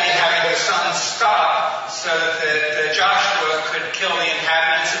one day having the sun stop so that Joshua could kill the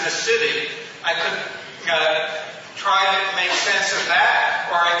inhabitants of the city. I could try to make sense of that,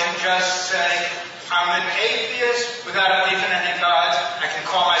 or I can just say, I'm an atheist without a belief in any gods. I can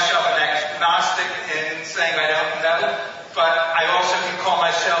call myself an agnostic in saying I don't know, but I also can call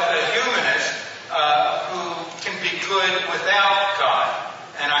myself a humanist who can be good without God.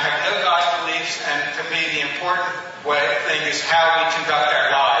 And I have no God beliefs, and to me the important thing is how we conduct our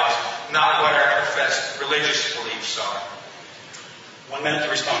lives, not what our professed religious beliefs are. 1 minute to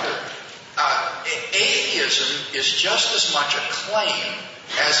respond. Atheism is just as much a claim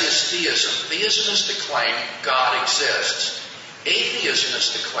as is theism. Theism is to claim God exists. Atheism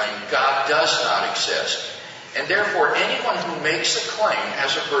is to claim God does not exist. And therefore, anyone who makes a claim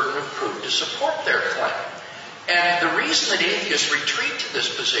has a burden of proof to support their claim. And the reason that atheists retreat to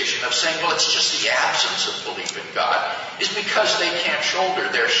this position of saying, well, it's just the absence of belief in God, is because they can't shoulder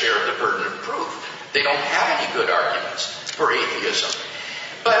their share of the burden of proof. They don't have any good arguments for atheism.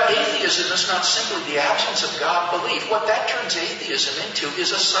 But atheism is not simply the absence of God belief. What that turns atheism into is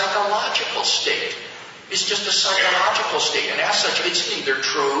a psychological state. It's just a psychological state. And as such, it's neither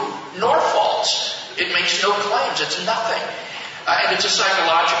true nor false. It makes no claims. It's nothing. And it's a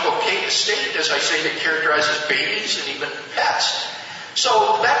psychological state, as I say, that characterizes babies and even pets.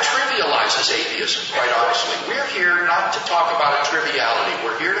 So that trivializes atheism, quite honestly. We're here not to talk about a triviality.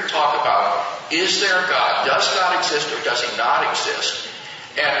 We're here to talk about, is there a God? Does God exist or does he not exist?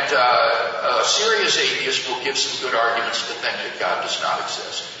 And a serious atheist will give some good arguments to think that God does not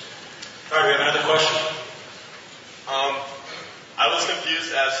exist. All right, we have another question. I was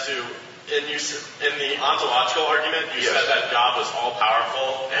confused as to, in the ontological argument, you said that God was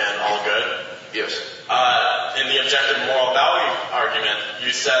all-powerful and all good. Yes. In the objective moral value argument,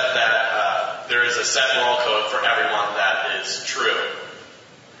 you said that there is a set moral code for everyone that is true.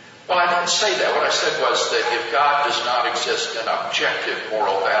 Well, I didn't say that. What I said was that if God does not exist, then objective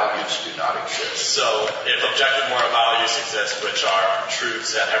moral values do not exist. So if objective moral values exist, which are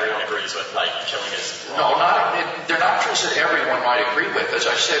truths that everyone agrees with, like killing is wrong. No, they're not truths that everyone might agree with.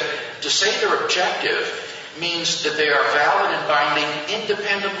 As I said, to say they're objective means that they are valid and binding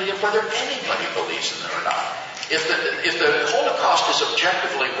independently of whether anybody believes in them or not. If the Holocaust is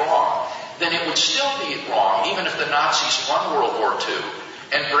objectively wrong, then it would still be wrong, even if the Nazis won World War II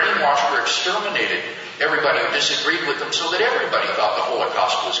and brainwashed or exterminated everybody who disagreed with them so that everybody thought the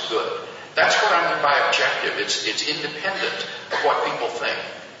Holocaust was good. That's what I mean by objective. It's independent of what people think.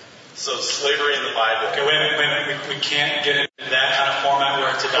 So slavery in the Bible. Okay, wait a minute. We can't get into that kind of format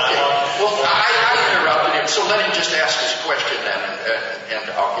where it's a dialogue. Okay. Well, I interrupted him, so let him just ask his question then,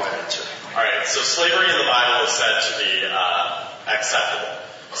 and I'll give an answer. All right, so slavery in the Bible is said to be acceptable.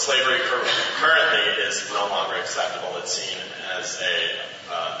 Slavery currently is no longer acceptable. It's seen as a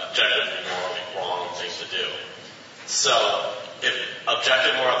objectively morally wrong things to do. So, if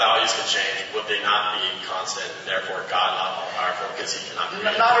objective moral values could change, would they not be constant, and therefore God not all-powerful because he cannot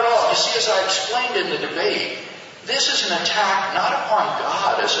create? Not at all. You see, as I explained in the debate, this is an attack not upon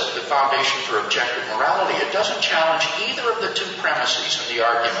God as the foundation for objective morality. It doesn't challenge either of the two premises in the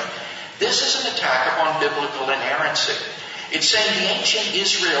argument. This is an attack upon biblical inerrancy. It's saying the ancient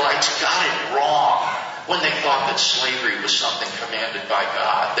Israelites got it wrong when they thought that slavery was something commanded by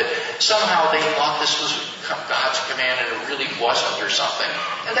God, that somehow they thought this was God's command and it really wasn't or something.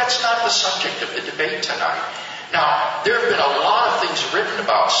 And that's not the subject of the debate tonight. Now, there have been a lot of things written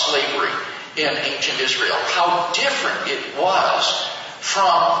about slavery in ancient Israel, how different it was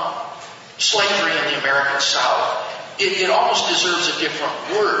from slavery in the American South. It almost deserves a different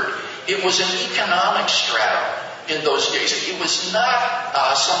word. It was an economic stratum in those days. It was not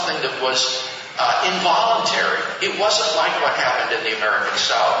something that was involuntary. It wasn't like what happened in the American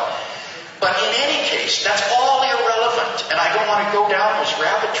South. But in any case, that's all irrelevant. And I don't want to go down those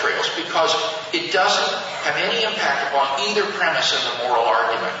rabbit trails because it doesn't have any impact upon either premise in the moral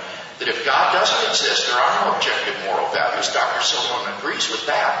argument. That if God doesn't exist, there are no objective moral values. Dr. Silverman agrees with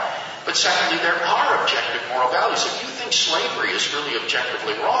that. But secondly, there are objective moral values. If you think slavery is really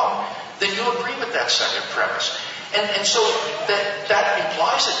objectively wrong, then you agree with that second premise. And so that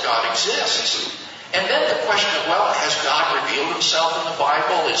implies that God exists. And then the question of, well, has God revealed himself in the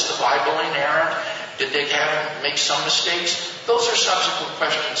Bible? Is the Bible inerrant? Did they make some mistakes? Those are subsequent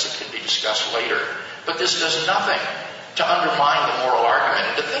questions that can be discussed later. But this does nothing to undermine the moral argument.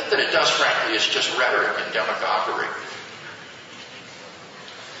 And to think that it does, frankly, is just rhetoric and demagoguery.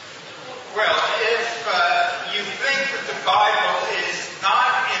 Well, if you think that the Bible is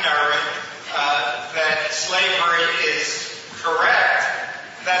not inerrant, that slavery is correct,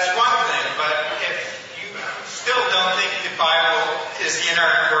 that's one thing. But if you still don't think the Bible is the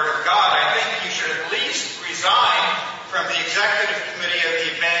inerrant Word of God, I think you should at least resign from the Executive Committee of the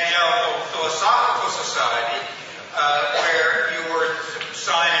Evangelical Philosophical Society, where you were to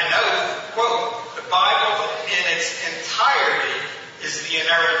sign a note, quote, the Bible in its entirety is the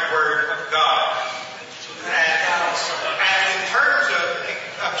inerrant Word of God. And in terms of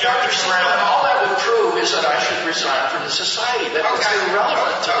objective morality, all that would prove is that I should resign from the society. That is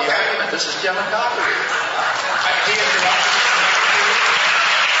irrelevant to the argument. This is demagoguery.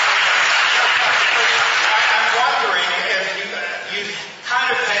 I'm wondering if you kind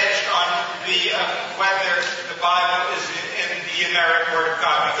of hedged on whether the Bible is in the inerrant Word of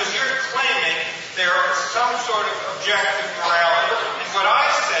God, because you're claiming there are some sort of objective morality. And what I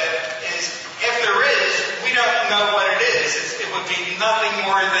said is, if there is, we don't know what it is. It would be nothing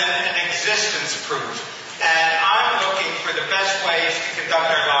more than an existence proof. And I'm looking for the best ways to conduct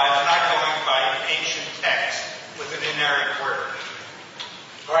our lives, not going by ancient text with an inerrant word.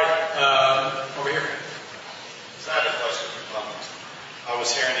 All right, over here. So I have a question for Clement. I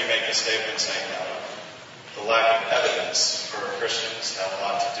was hearing you make a statement saying that the lack of evidence for Christians have a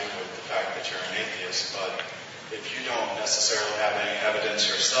lot to do with the fact that you're an atheist, but if you don't necessarily have any evidence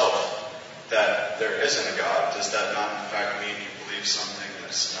yourself that there isn't a God, does that not in fact mean you believe something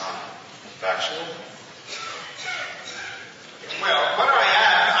that's not factual? Well, what I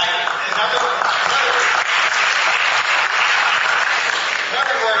am, another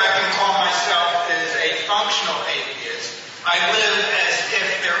word I can call myself is a functional atheist. I live as if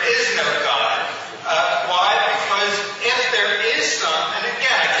there is no God. Why? Because if there is some, and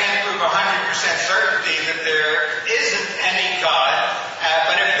again, I can't prove 100% certainty that there isn't any God,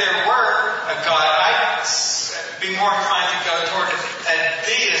 but if there were a God, I'd be more inclined to go toward a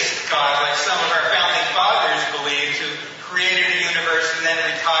deist God, like some of our founding fathers believed, who created a universe and then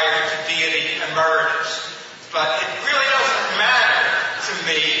retired to deity emeritus. But it really doesn't matter to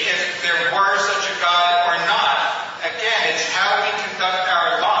me if there were such a God or not. Again, it's how we conduct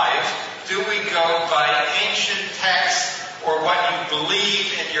our lives. Do we go by ancient texts or what you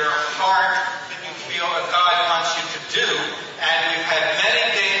believe in your heart that you feel a God wants you to do? And we've had many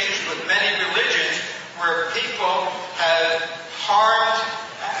dangers with many religions where people have harmed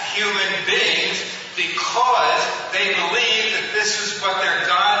human beings because they believe that this is what their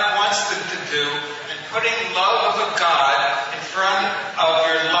God wants them to do, and putting love of a God in front of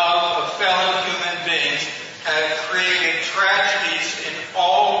your love of fellow human beings have created tragedies in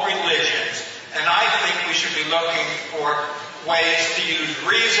all religions. And I think we should be looking for ways to use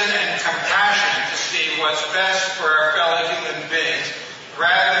reason and compassion to see what's best for our fellow human beings,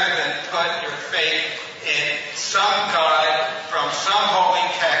 rather than put your faith in some God from some holy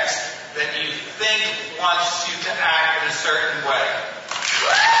text that you think wants you to act in a certain way.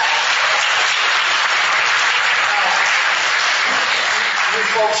 You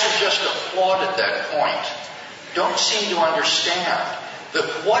guys who just applauded that point don't seem to understand that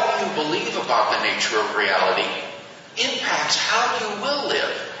what you believe about the nature of reality impacts how you will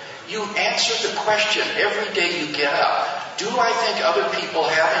live. You answer the question every day you get up. Do I think other people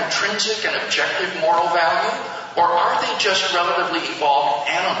have intrinsic and objective moral value? Or are they just relatively evolved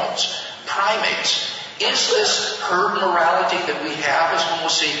animals, primates? Is this herd morality that we have as Homo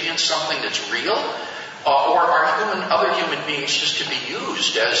sapiens something that's real? Or are other human beings just to be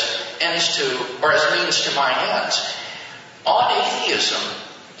used as ends to, or as means to my ends? On atheism,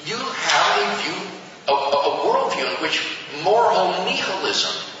 you have a worldview in which moral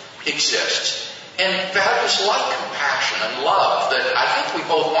nihilism exists. And values like compassion and love that I think we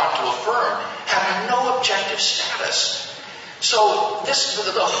both want to affirm have no objective status. So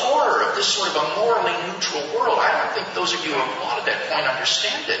the horror of this sort of a morally neutral world, I don't think those of you who applauded that point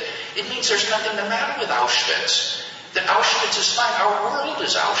understand it. It means there's nothing the matter with Auschwitz. That Auschwitz is fine. Our world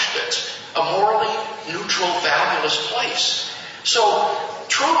is Auschwitz, a morally neutral, valueless place. So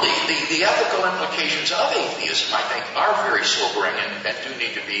truly, the ethical implications of atheism, I think, are very sobering and do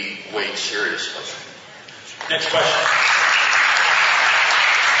need to be weighed seriously. Next question.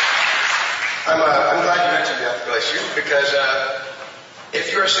 I'm glad you mentioned the ethical issue because if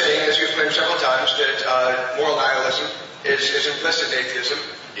you're saying, as you've claimed several times, that moral nihilism is implicit in atheism,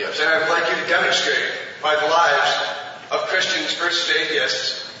 yes, then I'd like you to demonstrate by the lives of Christians versus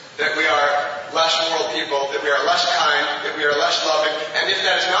atheists that we are less moral people, that we are less kind, that we are less loving, and if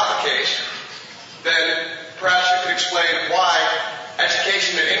that is not the case, then perhaps you could explain why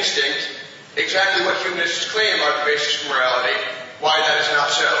education and instinct, exactly what humanists claim are the basis for morality, why that is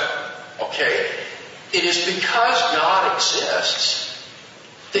not so. Okay. It is because God exists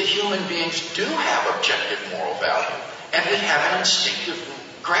that human beings do have objective moral value, and they have an instinctive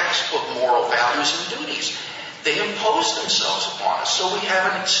grasp of moral values and duties. They impose themselves upon us, so we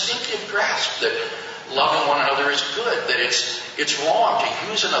have an instinctive grasp that loving one another is good, that it's wrong to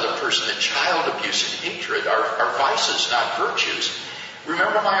use another person, that child abuse and hatred are vices, not virtues.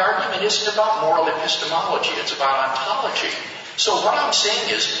 Remember, my argument isn't about moral epistemology, it's about ontology. So what I'm saying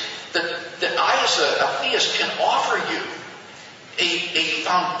is that I, as a theist, can offer you a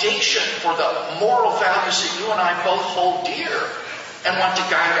foundation for the moral values that you and I both hold dear and want to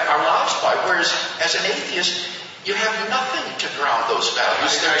guide our lives by, whereas as an atheist, you have nothing to ground those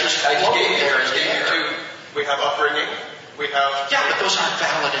values. They're just floating there in the air. We have upbringing, we have... Yeah, but those aren't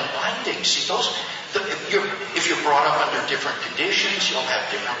valid and binding. See, if you're brought up under different conditions, you'll have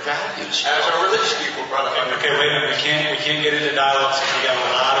different values. As are religious people brought up under... Okay, wait a minute. We can't get into dialogue since we got a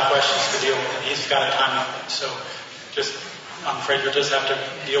lot of questions to deal with, and he's got a time limit. So I'm afraid you'll just have to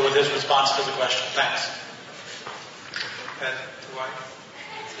deal with his response to the question. Thanks.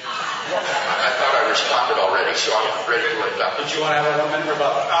 I thought I responded already, so I'm ready to let up. Did you want to have a minute or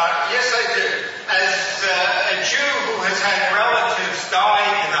about? Yes, I did. As a Jew who has had relatives die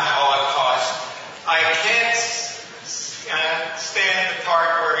in the Holocaust, I can't stand the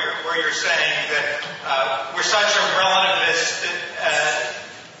part where you're saying that we're such a relativist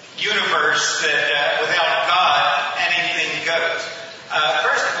universe that without God, anything goes.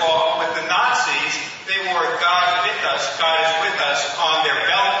 First of all, with the Nazis, they wore God with us, God is with us on their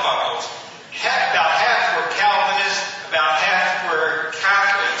belt buckles. About half were Calvinists, about half were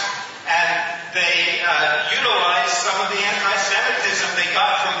Catholics, and they utilized some of the anti-Semitism they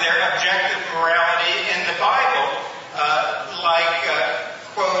got from their objective morality in the Bible, like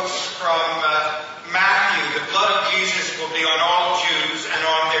quotes from Matthew, the blood of Jesus will be on all Jews and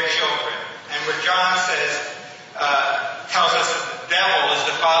on their children. And where John says, tells us that the devil is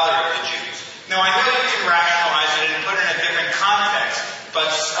the father of the Jews. Now, I know you can rationalize it and put it in a different context, but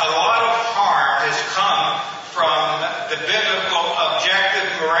a lot of harm has come from the biblical objective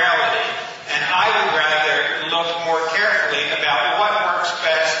morality, and I would rather look more carefully about what works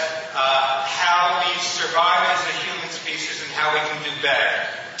best, how we survive as a human species, and how we can do better.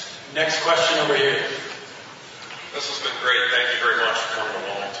 Next question over here. This has been great. Thank you very much for coming to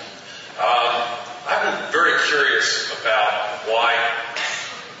Wilmington. I've been very curious about why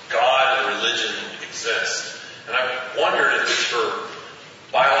God and religion exist. And I've wondered if it's for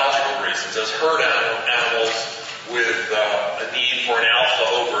biological reasons, as herd animals with a need for an alpha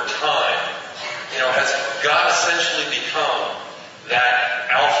over time. Has God essentially become that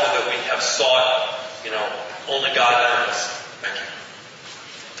alpha that we have sought, only God knows? Thank you.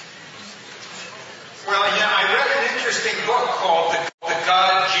 Well, I read an interesting book called The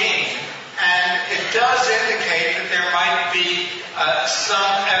God Gene, and it does indicate that there might be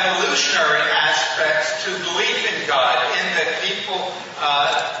some evolutionary aspects to belief in God, in that people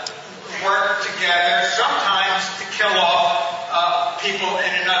work together sometimes to kill off people in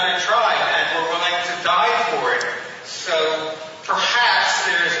another die for it. So perhaps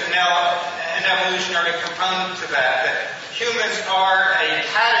there's an evolutionary component to that humans are a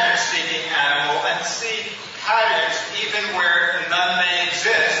pattern-seeking animal and see patterns even where none may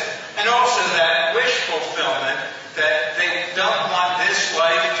exist, and also that wish fulfillment, that they don't want this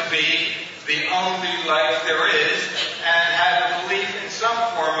life to be the only life there is, and have a belief in some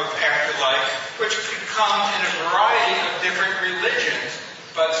form of afterlife, which could come in a variety of different religions,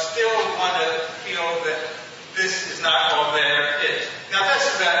 but still want to feel that this is not all there is. Now this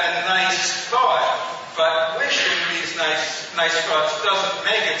is a nice thought, but wishing these nice thoughts doesn't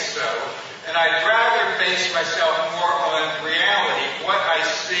make it so, and I'd rather base myself more on reality, what I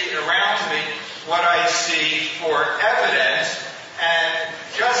see around me, what I see for evidence, and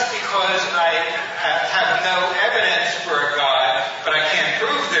just because I have no evidence for a God, but I can't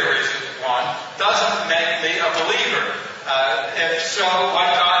prove there isn't one, doesn't make me a believer. If so, what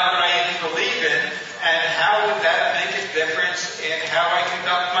God would I even believe in, and how would that make a difference in how I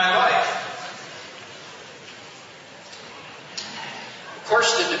conduct my life? Of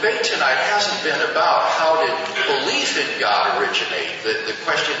course, the debate tonight hasn't been about how did belief in God originate. The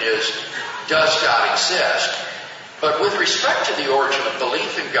question is, does God exist? But with respect to the origin of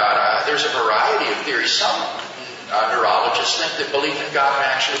belief in God, there's a variety of theories. Some neurologists think that belief in God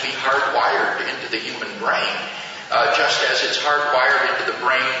can actually be hardwired into the human brain, just as it's hardwired into the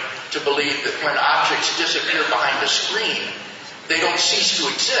brain to believe that when objects disappear behind a screen, they don't cease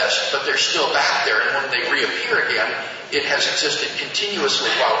to exist, but they're still back there, and when they reappear again, it has existed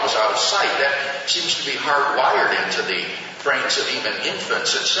continuously while it was out of sight. That seems to be hardwired into the brains of even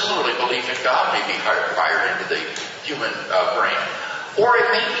infants, and similarly, belief in God may be hardwired into the human brain. Or it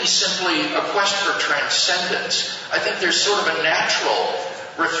may be simply a quest for transcendence. I think there's sort of a natural,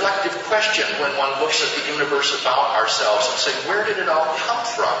 reflective question when one looks at the universe about ourselves and say, where did it all come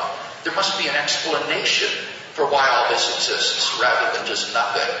from? There must be an explanation for why all this exists, rather than just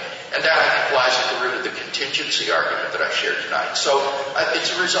nothing. And that, I think, lies at the root of the contingency argument that I shared tonight. So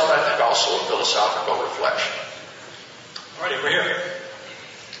it's a result, I think, also of philosophical reflection. All right, over here.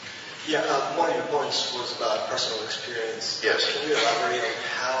 Yeah, one of your points was about personal experience. Yes. Can you elaborate on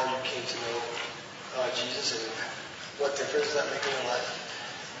how you came to know Jesus and what difference does that make in your life?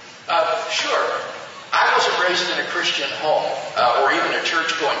 Sure. I wasn't raised in a Christian home or even a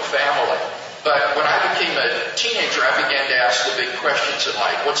church-going family. But when I became a teenager, I began to ask the big questions in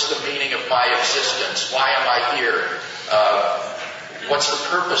life. What's the meaning of my existence? Why am I here? What's the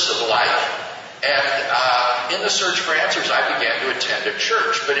purpose of life? And in the search for answers, I began to attend a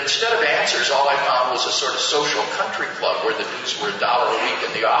church. But instead of answers, all I found was a sort of social country club where the dues were $1 a week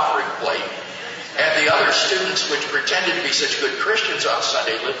in the offering plate. And the other students, which pretended to be such good Christians on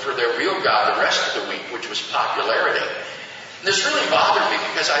Sunday, lived for their real God the rest of the week, which was popularity. And this really bothered me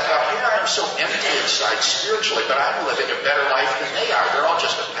because I thought, here I am so empty inside spiritually, but I'm living a better life than they are. They're all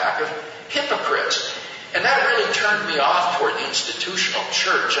just a pack of hypocrites. And that really turned me off toward the institutional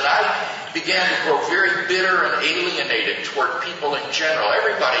church. And I began to grow very bitter and alienated toward people in general.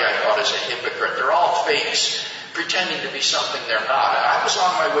 Everybody I thought is a hypocrite. They're all fakes, pretending to be something they're not. And I was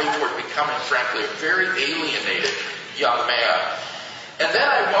on my way toward becoming, frankly, a very alienated young man. And then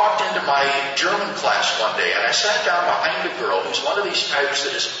I walked into my German class one day, and I sat down behind a girl who's one of these types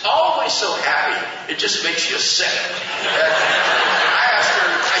that is always so happy, it just makes you sick. And I asked her,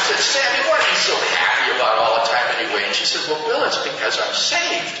 I said, Sammy, what are you so happy about all the time anyway? And she said, well, Bill, it's because I'm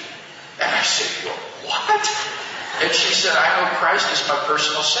saved. And I said, well, what? And she said, I know Christ is my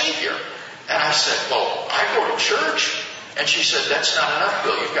personal Savior. And I said, well, I go to church. And she said, that's not enough,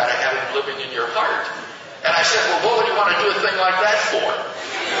 Bill. You've got to have Him living in your heart. And I said, well, what would you want to do a thing like that for?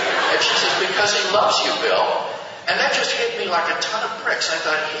 And she says, because He loves you, Bill. And that just hit me like a ton of bricks. I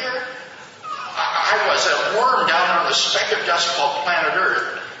thought, here I was a worm down on the speck of dust called planet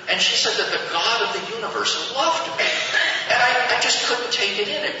Earth. And she said that the God of the universe loved me. And I just couldn't take it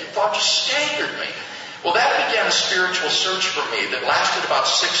in. The thought just staggered me. Well, that began a spiritual search for me that lasted about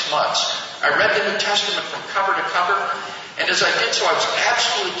 6 months. I read the New Testament from cover to cover. And as I did so, I was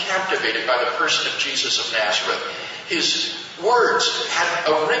absolutely captivated by the person of Jesus of Nazareth. His words had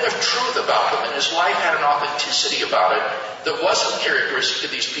a ring of truth about them, and his life had an authenticity about it that wasn't characteristic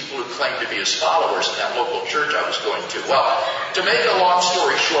of these people who claimed to be his followers in that local church I was going to. Well, to make a long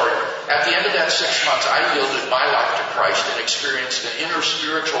story short, at the end of that 6 months, I yielded my life to Christ and experienced an inner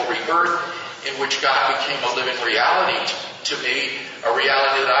spiritual rebirth in which God became a living reality to me, a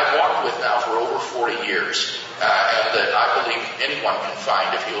reality that I've walked with now for over 40 years. And that I believe anyone can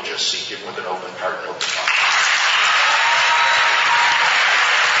find if he'll just seek Him with an open heart and open mind.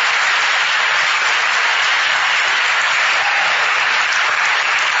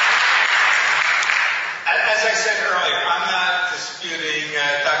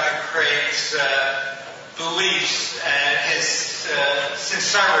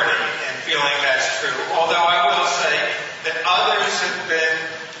 sincerity in feeling that's true. Although I will say that others have been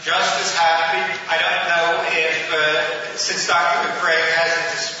just as happy. I don't know if, since Dr. McCraig hasn't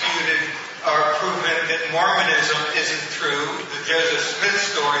disputed or proven that Mormonism isn't true, the Joseph Smith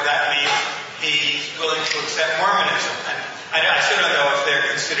story, that means he's willing to accept Mormonism. And I still don't know if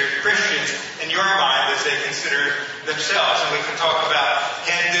they're considered Christians in your mind as they consider themselves. And we can talk about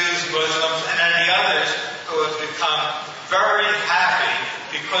Hindus, Muslims, and any others who have become very happy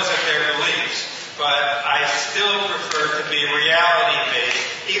because of their beliefs. But I still prefer to be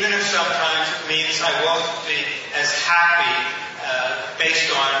reality-based, even if sometimes it means I won't be as happy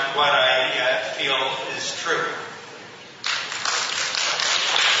based on what I feel is true.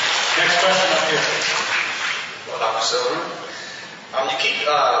 Next question up here. Well, Dr. Silverman, you keep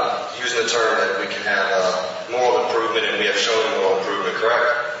using the term that we can have moral improvement, and we have shown moral improvement,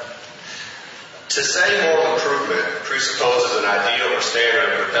 correct? To say moral improvement presupposes an ideal or standard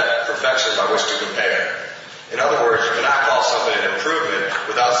of perfection by which to compare. In other words, you cannot call something an improvement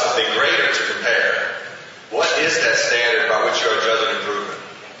without something greater to compare. What is that standard by which you are judging improvement?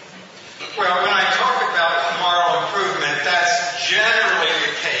 Well, when I talk about moral improvement, that's generally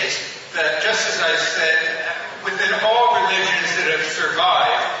the case that, just as I said, within all religions that have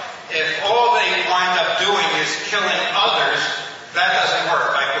survived, if all they wind up doing is killing others, that doesn't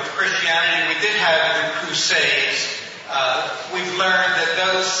work. Like with Christianity, we did have the Crusades. We've learned that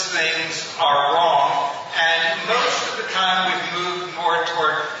those things are wrong, and most of the time we've moved more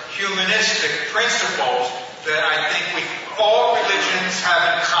toward humanistic principles that I think all religions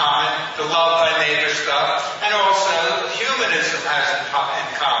have in common, the love thy neighbor stuff, and also humanism has in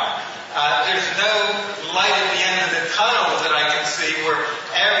common. There's no light at the end of the tunnel that I can see where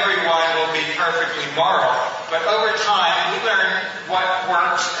everyone will be perfectly moral. But over time, we learn what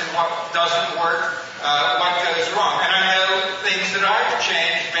works and what doesn't work, what goes wrong. And I know things that I've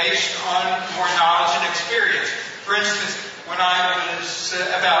changed based on more knowledge and experience. For instance, when I was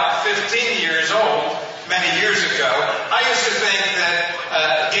about 15 years old, many years ago, I used to think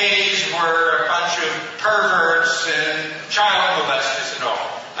that gays were a bunch of perverts and child molesters and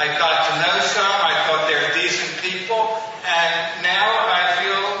all. I got to know some. I thought they were decent people. And now I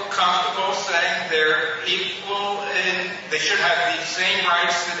feel comfortable saying they're equal and they should have the same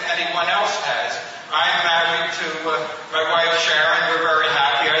rights that anyone else has. I'm married to my wife Sharon. We're very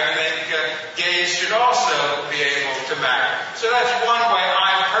happy. I think gays should also be able to marry. So that's one way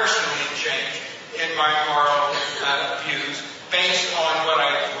I personally changed in my moral views based on what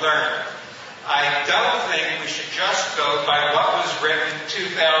I've learned. I don't think we should just go by what was written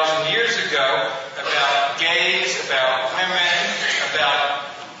 2,000 years ago about gays, about women, about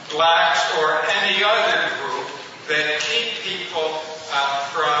blacks, or any other group that keep people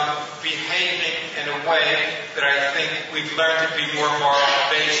from behaving in a way that I think we've learned to be more moral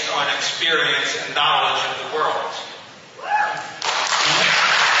based on experience and knowledge of the world.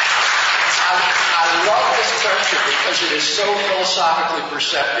 I love this question because it is so philosophically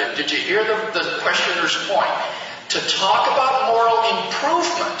perceptive. Did you hear the questioner's point? To talk about moral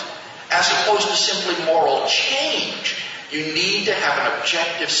improvement as opposed to simply moral change, you need to have an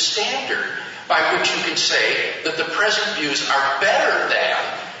objective standard by which you can say that the present views are better than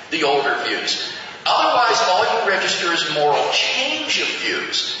the older views. Otherwise, all you register is moral change of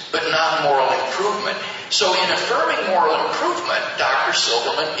views, but not moral improvement. So in affirming moral improvement, Dr.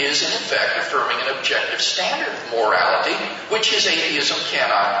 Silverman is in effect affirming an objective standard of morality, which his atheism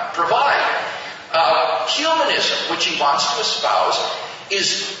cannot provide. Humanism, which he wants to espouse,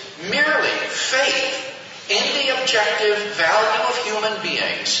 is merely faith in the objective value of human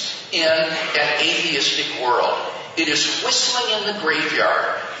beings in an atheistic world. It is whistling in the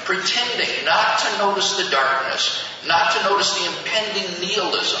graveyard, pretending not to notice the darkness, not to notice the impending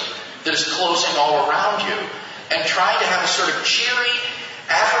nihilism that is closing all around you, and trying to have a sort of cheery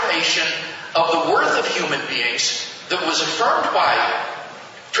affirmation of the worth of human beings that was affirmed by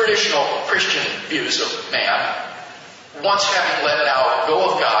traditional Christian views of man, once having let now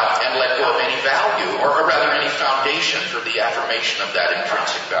go of God and let go of any value, or rather any foundation for the affirmation of that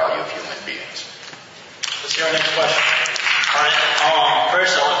intrinsic value of human beings. Let's hear our next question. All right.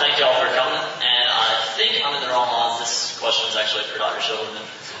 First, I want to thank y'all for coming. And I think I'm in the wrong lines. This question is actually for Dr. Silverman.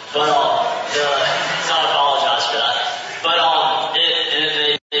 But so I apologize for that. But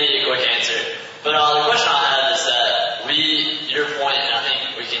it may be a quick answer. But the question I have is that your point, and I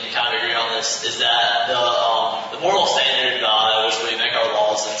think we can kind of agree on this, is that the moral standard by which we make our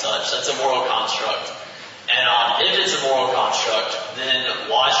laws and such, that's a moral construct. And if it's a moral construct, then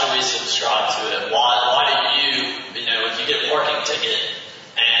why should we subscribe to it? Why do if you get a parking ticket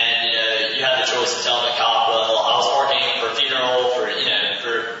and you have the choice to tell the cop, well, I was parking for a funeral for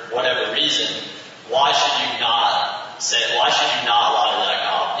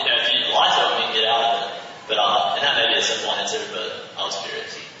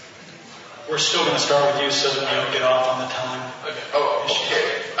still going to start with you so that we don't get off on the time. Okay. Oh,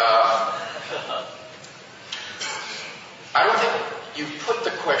 okay. I don't think you put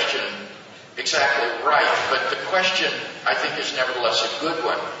the question exactly right, but the question, I think, is nevertheless a good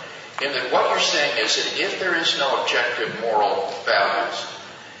one. In that what you're saying is that if there is no objective moral values,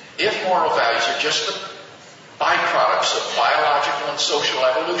 if moral values are just the byproducts of biological and social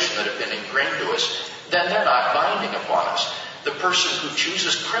evolution that have been ingrained to us, then they're not binding upon us. The person who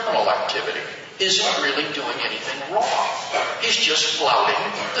chooses criminal activity isn't really doing anything wrong. He's just flouting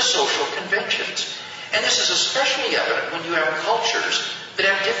the social conventions. And this is especially evident when you have cultures that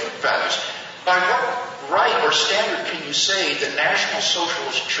have different values. By what right or standard can you say that National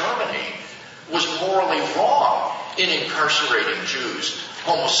Socialist Germany was morally wrong in incarcerating Jews,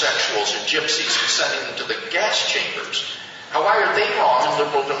 homosexuals, and gypsies and sending them to the gas chambers? Now, why are they wrong and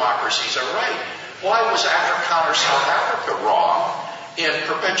liberal democracies are right? Why was Afrikaner South Africa wrong in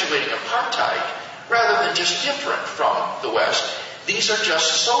perpetuating apartheid rather than just different from the West? These are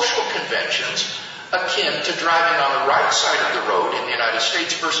just social conventions akin to driving on the right side of the road in the United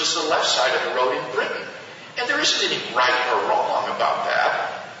States versus the left side of the road in Britain. And there isn't any right or wrong about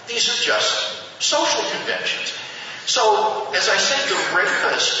that. These are just social conventions. So, as I say, the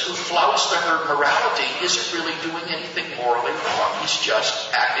rapist who flouts the herd morality isn't really doing anything morally wrong. He's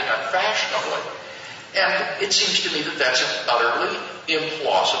just acting unfashionably. And it seems to me that that's an utterly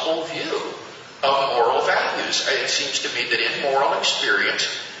implausible view of moral values. It seems to me that in moral experience,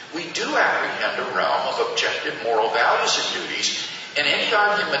 we do apprehend a realm of objective moral values and duties, and any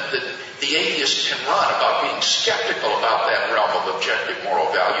argument that the atheist can run about being skeptical about that realm of objective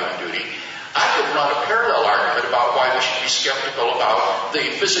moral value and duty, I could run a parallel argument about why we should be skeptical about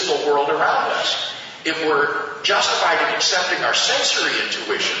the physical world around us. If we're justified in accepting our sensory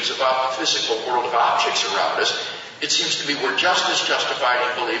intuitions about the physical world of objects around us, it seems to me we're just as justified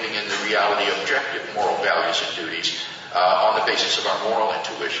in believing in the reality of objective moral values and duties on the basis of our moral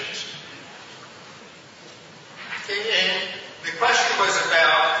intuitions. The question was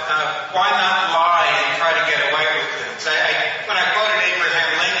about why not lie and try to get away with things. When I quoted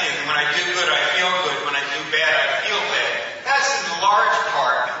Abraham Lincoln, when I do good, I feel good. When I do bad, I feel bad. That's in large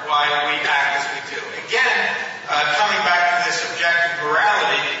part why we act as we do. Again, coming back to this objective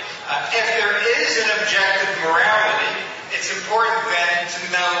morality, if there is an objective morality, it's important then to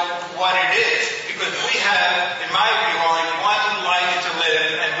know what it is. Because we have, in my view, only one life to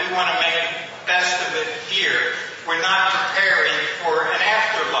live, and we want to make the best of it here. We're not preparing for an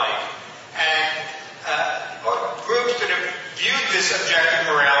afterlife. And groups that have viewed this objective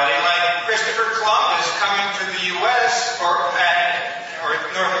morality, like Christopher Columbus coming to the U.S. or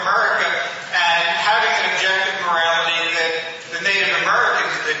North America and having an objective morality that the Native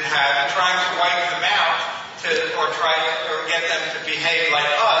Americans didn't have, and trying to wipe them out or get them to behave like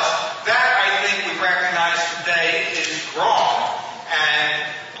us, that I think we recognize today is wrong. And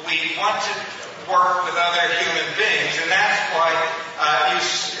we want to work with other human beings, and that's why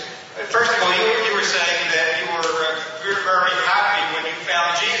first of all, you were saying that you were very happy when you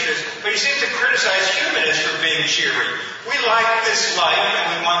found Jesus, but you seem to criticize humanists for being cheery. We like this life,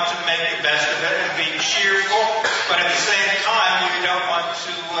 and we want to make the best of it and be cheerful, but at the same time, we don't want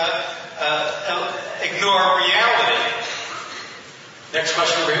to ignore reality. Next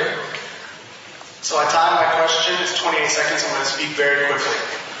question over here. So I timed my question. It's 28 seconds. I'm going to speak very quickly.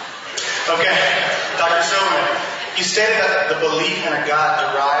 Okay, Dr. Silverman, you stated that the belief in a God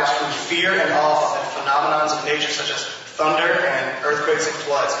derives from fear and awe of phenomena of nature such as thunder and earthquakes and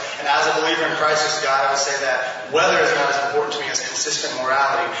floods. And as a believer in Christ as God, I would say that weather is not as important to me as consistent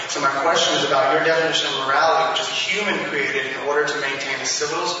morality. So my question is about your definition of morality, which is human created in order to maintain a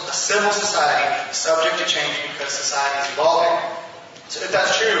civil society subject to change because society is evolving. So if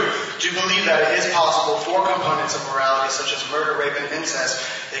that's true, do you believe that it is possible for components of morality such as murder, rape, and incest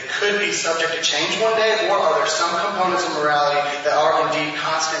that could be subject to change one day, or are there some components of morality that are indeed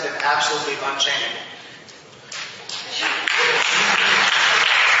constant and absolutely unchanging? In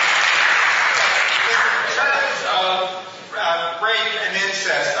terms of rape and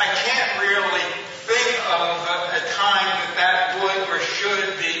incest, I can't really think of a time that would or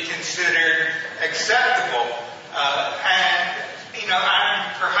should be considered acceptable.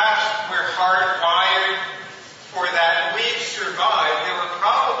 Perhaps we're hardwired for that. We've survived. There were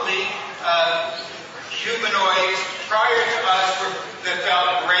probably humanoids prior to us that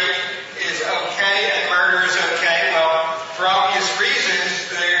felt rape is okay and murder is okay. Well, for obvious reasons,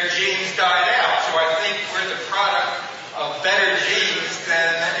 their genes died out. So I think we're the product of better genes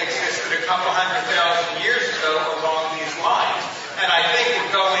than existed a couple 100,000 years ago along these lines. And I think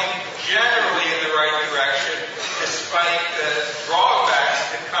we're going generally in the right direction, despite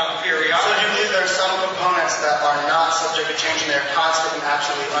subject of changing. They're constant and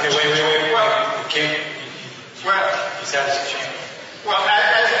absolutely Okay, unchanging. wait. Well, He's had his chance. Well,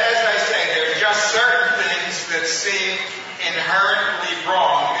 as I say, there are just certain things that seem inherently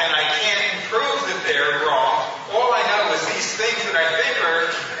wrong, and I can't prove that they're wrong. All I know is these things that I think are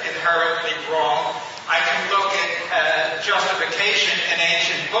inherently wrong, I can look at justification in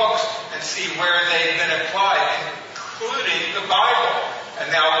ancient books and see where they've been applied, including the Bible. And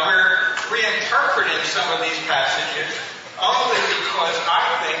now we're reinterpreting some of these passages only because I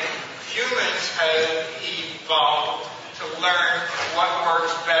think humans have evolved to learn what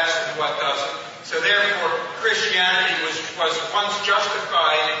works best and what doesn't. So therefore, Christianity was once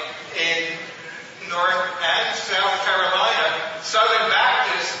justified in North and South Carolina. Southern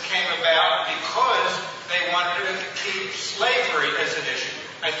Baptists came about because they wanted to keep slavery as an issue.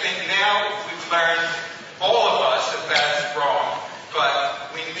 I think now we've learned, all of us, that that's wrong.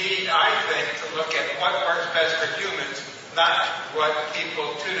 But we need, I think, to look at what works best for humans, not what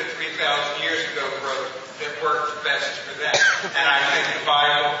people 2,000 to 3,000 years ago wrote that worked best for them. And I think the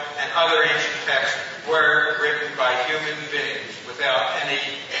Bible and other ancient texts were written by human beings without any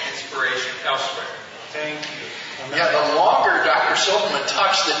inspiration elsewhere. Thank you. Yeah, the longer Dr. Silverman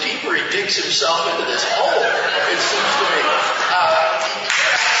talks, the deeper he digs himself into this hole, it seems to me.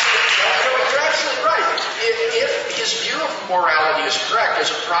 You're absolutely right. If his view of morality is correct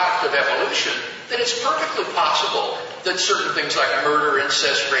as a product of evolution, then it's perfectly possible that certain things like murder,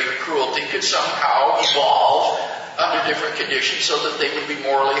 incest, rape, cruelty could somehow evolve under different conditions so that they would be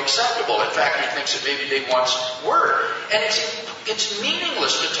morally acceptable. In fact, he thinks that maybe they once were. And it's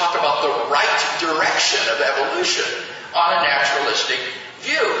meaningless to talk about the right direction of evolution on a naturalistic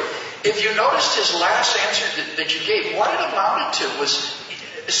view. If you noticed his last answer that you gave, what it amounted to was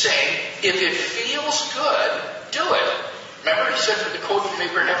saying, if it feels good, do it. Remember he said for the quote from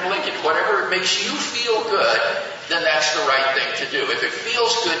Abraham Lincoln, whatever makes you feel good, then that's the right thing to do. If it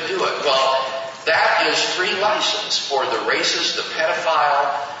feels good, do it. Well, that is free license for the racist, the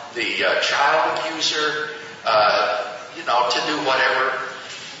pedophile, the child abuser, to do whatever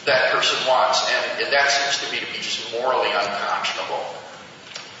that person wants. And that seems to me to be just morally unconscionable.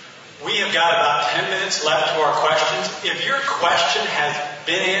 We have got about 10 minutes left to our questions. If your question has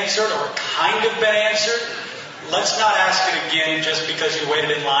been answered or kind of been answered, let's not ask it again just because you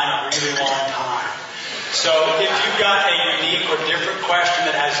waited in line a really long time. So if you've got a unique or different question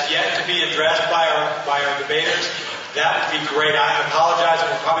that has yet to be addressed by our debaters, that would be great. I apologize that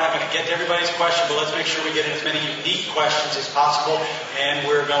we're probably not going to get to everybody's question, but let's make sure we get in as many unique questions as possible, and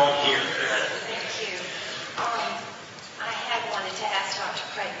we're going here. Thank you. I had wanted to ask Dr.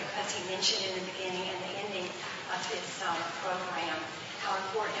 Craig, because he mentioned in the beginning and the ending of his program how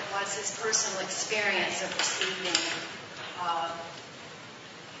important it was his personal experience of receiving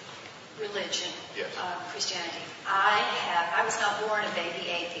religion, yes. Christianity. I was not born a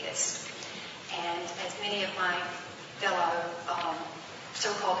baby atheist, and as many of my fellow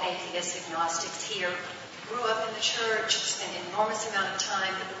so-called atheists, agnostics here, grew up in the church, spent an enormous amount of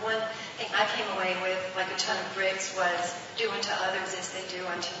time, but the one thing I came away with, like a ton of bricks, was do unto others as they do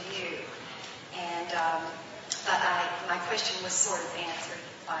unto you. And my question was sort of answered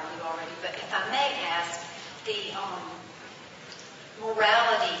by you already, but if I may ask, the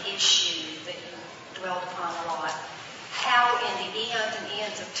morality issue that you dwelled upon a lot, how in the eons and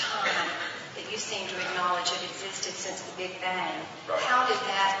eons of time that you seem to acknowledge have existed since the Big Bang, how did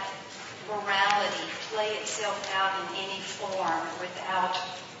that morality play itself out in any form without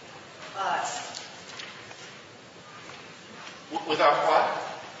us? Without what?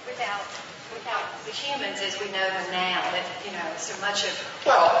 Without the humans as we know them now, that, so much of...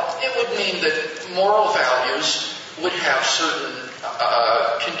 Well, it would mean that moral values would have certain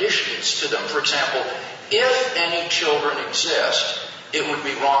conditions to them. For example, if any children exist, it would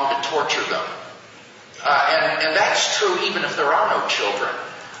be wrong to torture them. And that's true even if there are no children.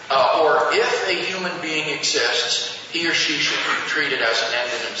 Or if a human being exists, he or she should be treated as an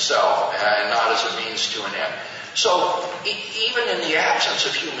end in himself and not as a means to an end. So even in the absence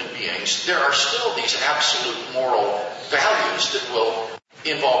of human beings, there are still these absolute moral values that will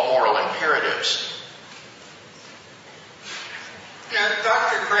involve moral imperatives.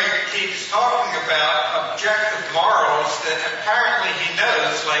 Dr. Craig keeps talking about objective morals that apparently he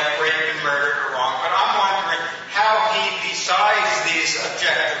knows, like rape and murder, are wrong, but I'm wondering how he decides these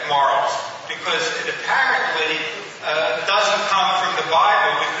objective morals, because it apparently doesn't come from the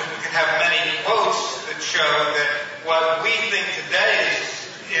Bible, because we can have many quotes that show that what we think today is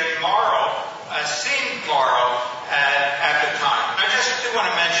immoral seemed moral at the time. And I just do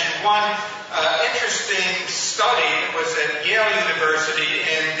want to mention one interesting study that was at Yale University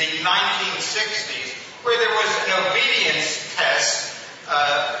in the 1960s, where there was an obedience test.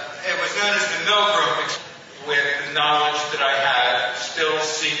 It was known as the Milgram experiment. With the knowledge that I had, still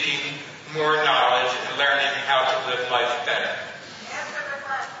seeking more knowledge and learning how to live life better.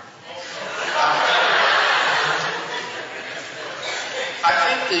 I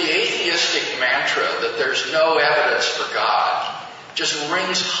think the atheistic mantra that there's no evidence for God just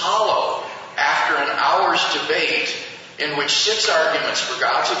rings hollow after an hour's debate in which 6 arguments for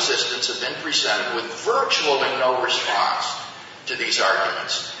God's existence have been presented with virtually no response to these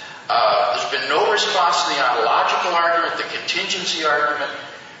arguments. There's been no response to the ontological argument, the contingency argument,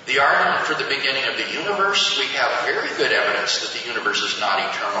 the argument for the beginning of the universe. We have very good evidence that the universe is not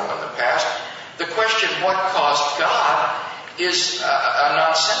eternal in the past. The question, what caused God, is a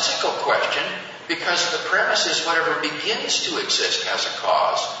nonsensical question because the premise is whatever begins to exist has a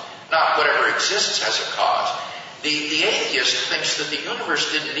cause, not whatever exists has a cause. The atheist thinks that the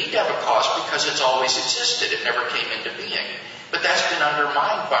universe didn't need to have a cause because it's always existed. It never came into being. But that's been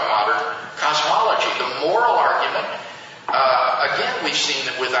undermined by modern cosmology. The moral argument, again, we've seen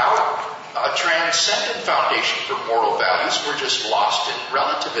that without a transcendent foundation for moral values, we're just lost in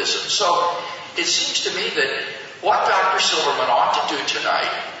relativism. So it seems to me that what Dr. Silverman ought to do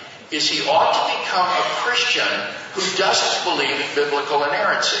tonight is he ought to become a Christian who doesn't believe in biblical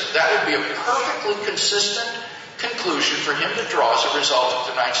inerrancy. That would be a perfectly consistent conclusion for him to draw as a result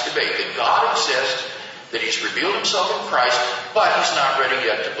of tonight's debate, that God exists, that he's revealed himself in Christ, but he's not ready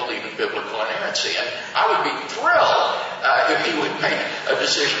yet to believe in biblical inerrancy. And I would be thrilled if he would make a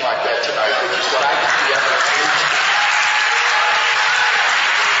decision like that tonight, which is what I think the evidence is.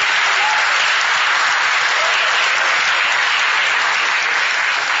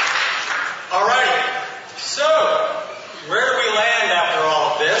 All right. So, where do we land after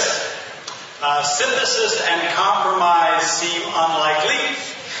all of this? Synthesis and compromise seem unlikely.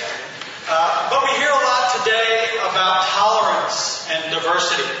 But we hear a lot today about tolerance and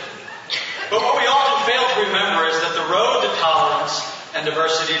diversity. But what we often fail to remember is that the road to tolerance and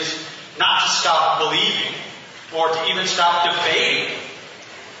diversity is not to stop believing or to even stop debating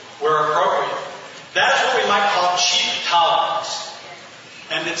where appropriate. That is what we might call cheap tolerance.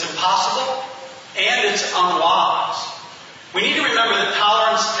 And it's impossible and it's unwise. We need to remember that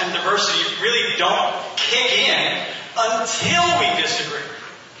tolerance and diversity really don't kick in until we disagree.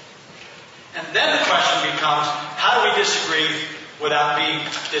 And then the question becomes, how do we disagree without being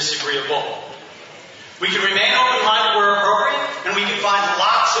disagreeable? We can remain open-minded where appropriate, and we can find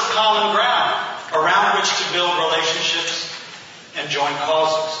lots of common ground around which to build relationships and join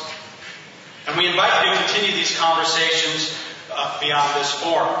causes. And we invite you to continue these conversations beyond this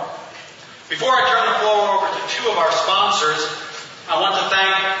forum. Before I turn the floor over to 2 of our sponsors, I want to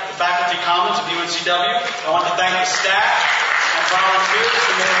thank the Faculty Commons of UNCW. I want to thank the staff and volunteers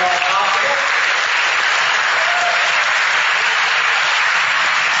who made it all possible.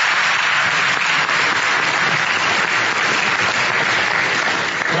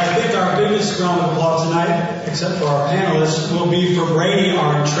 But I think our biggest round of applause tonight, except for our panelists, will be for Brady,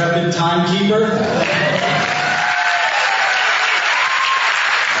 our intrepid timekeeper.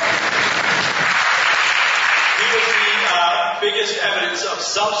 He was the biggest evidence of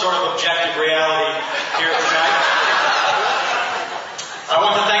some sort of objective reality here tonight.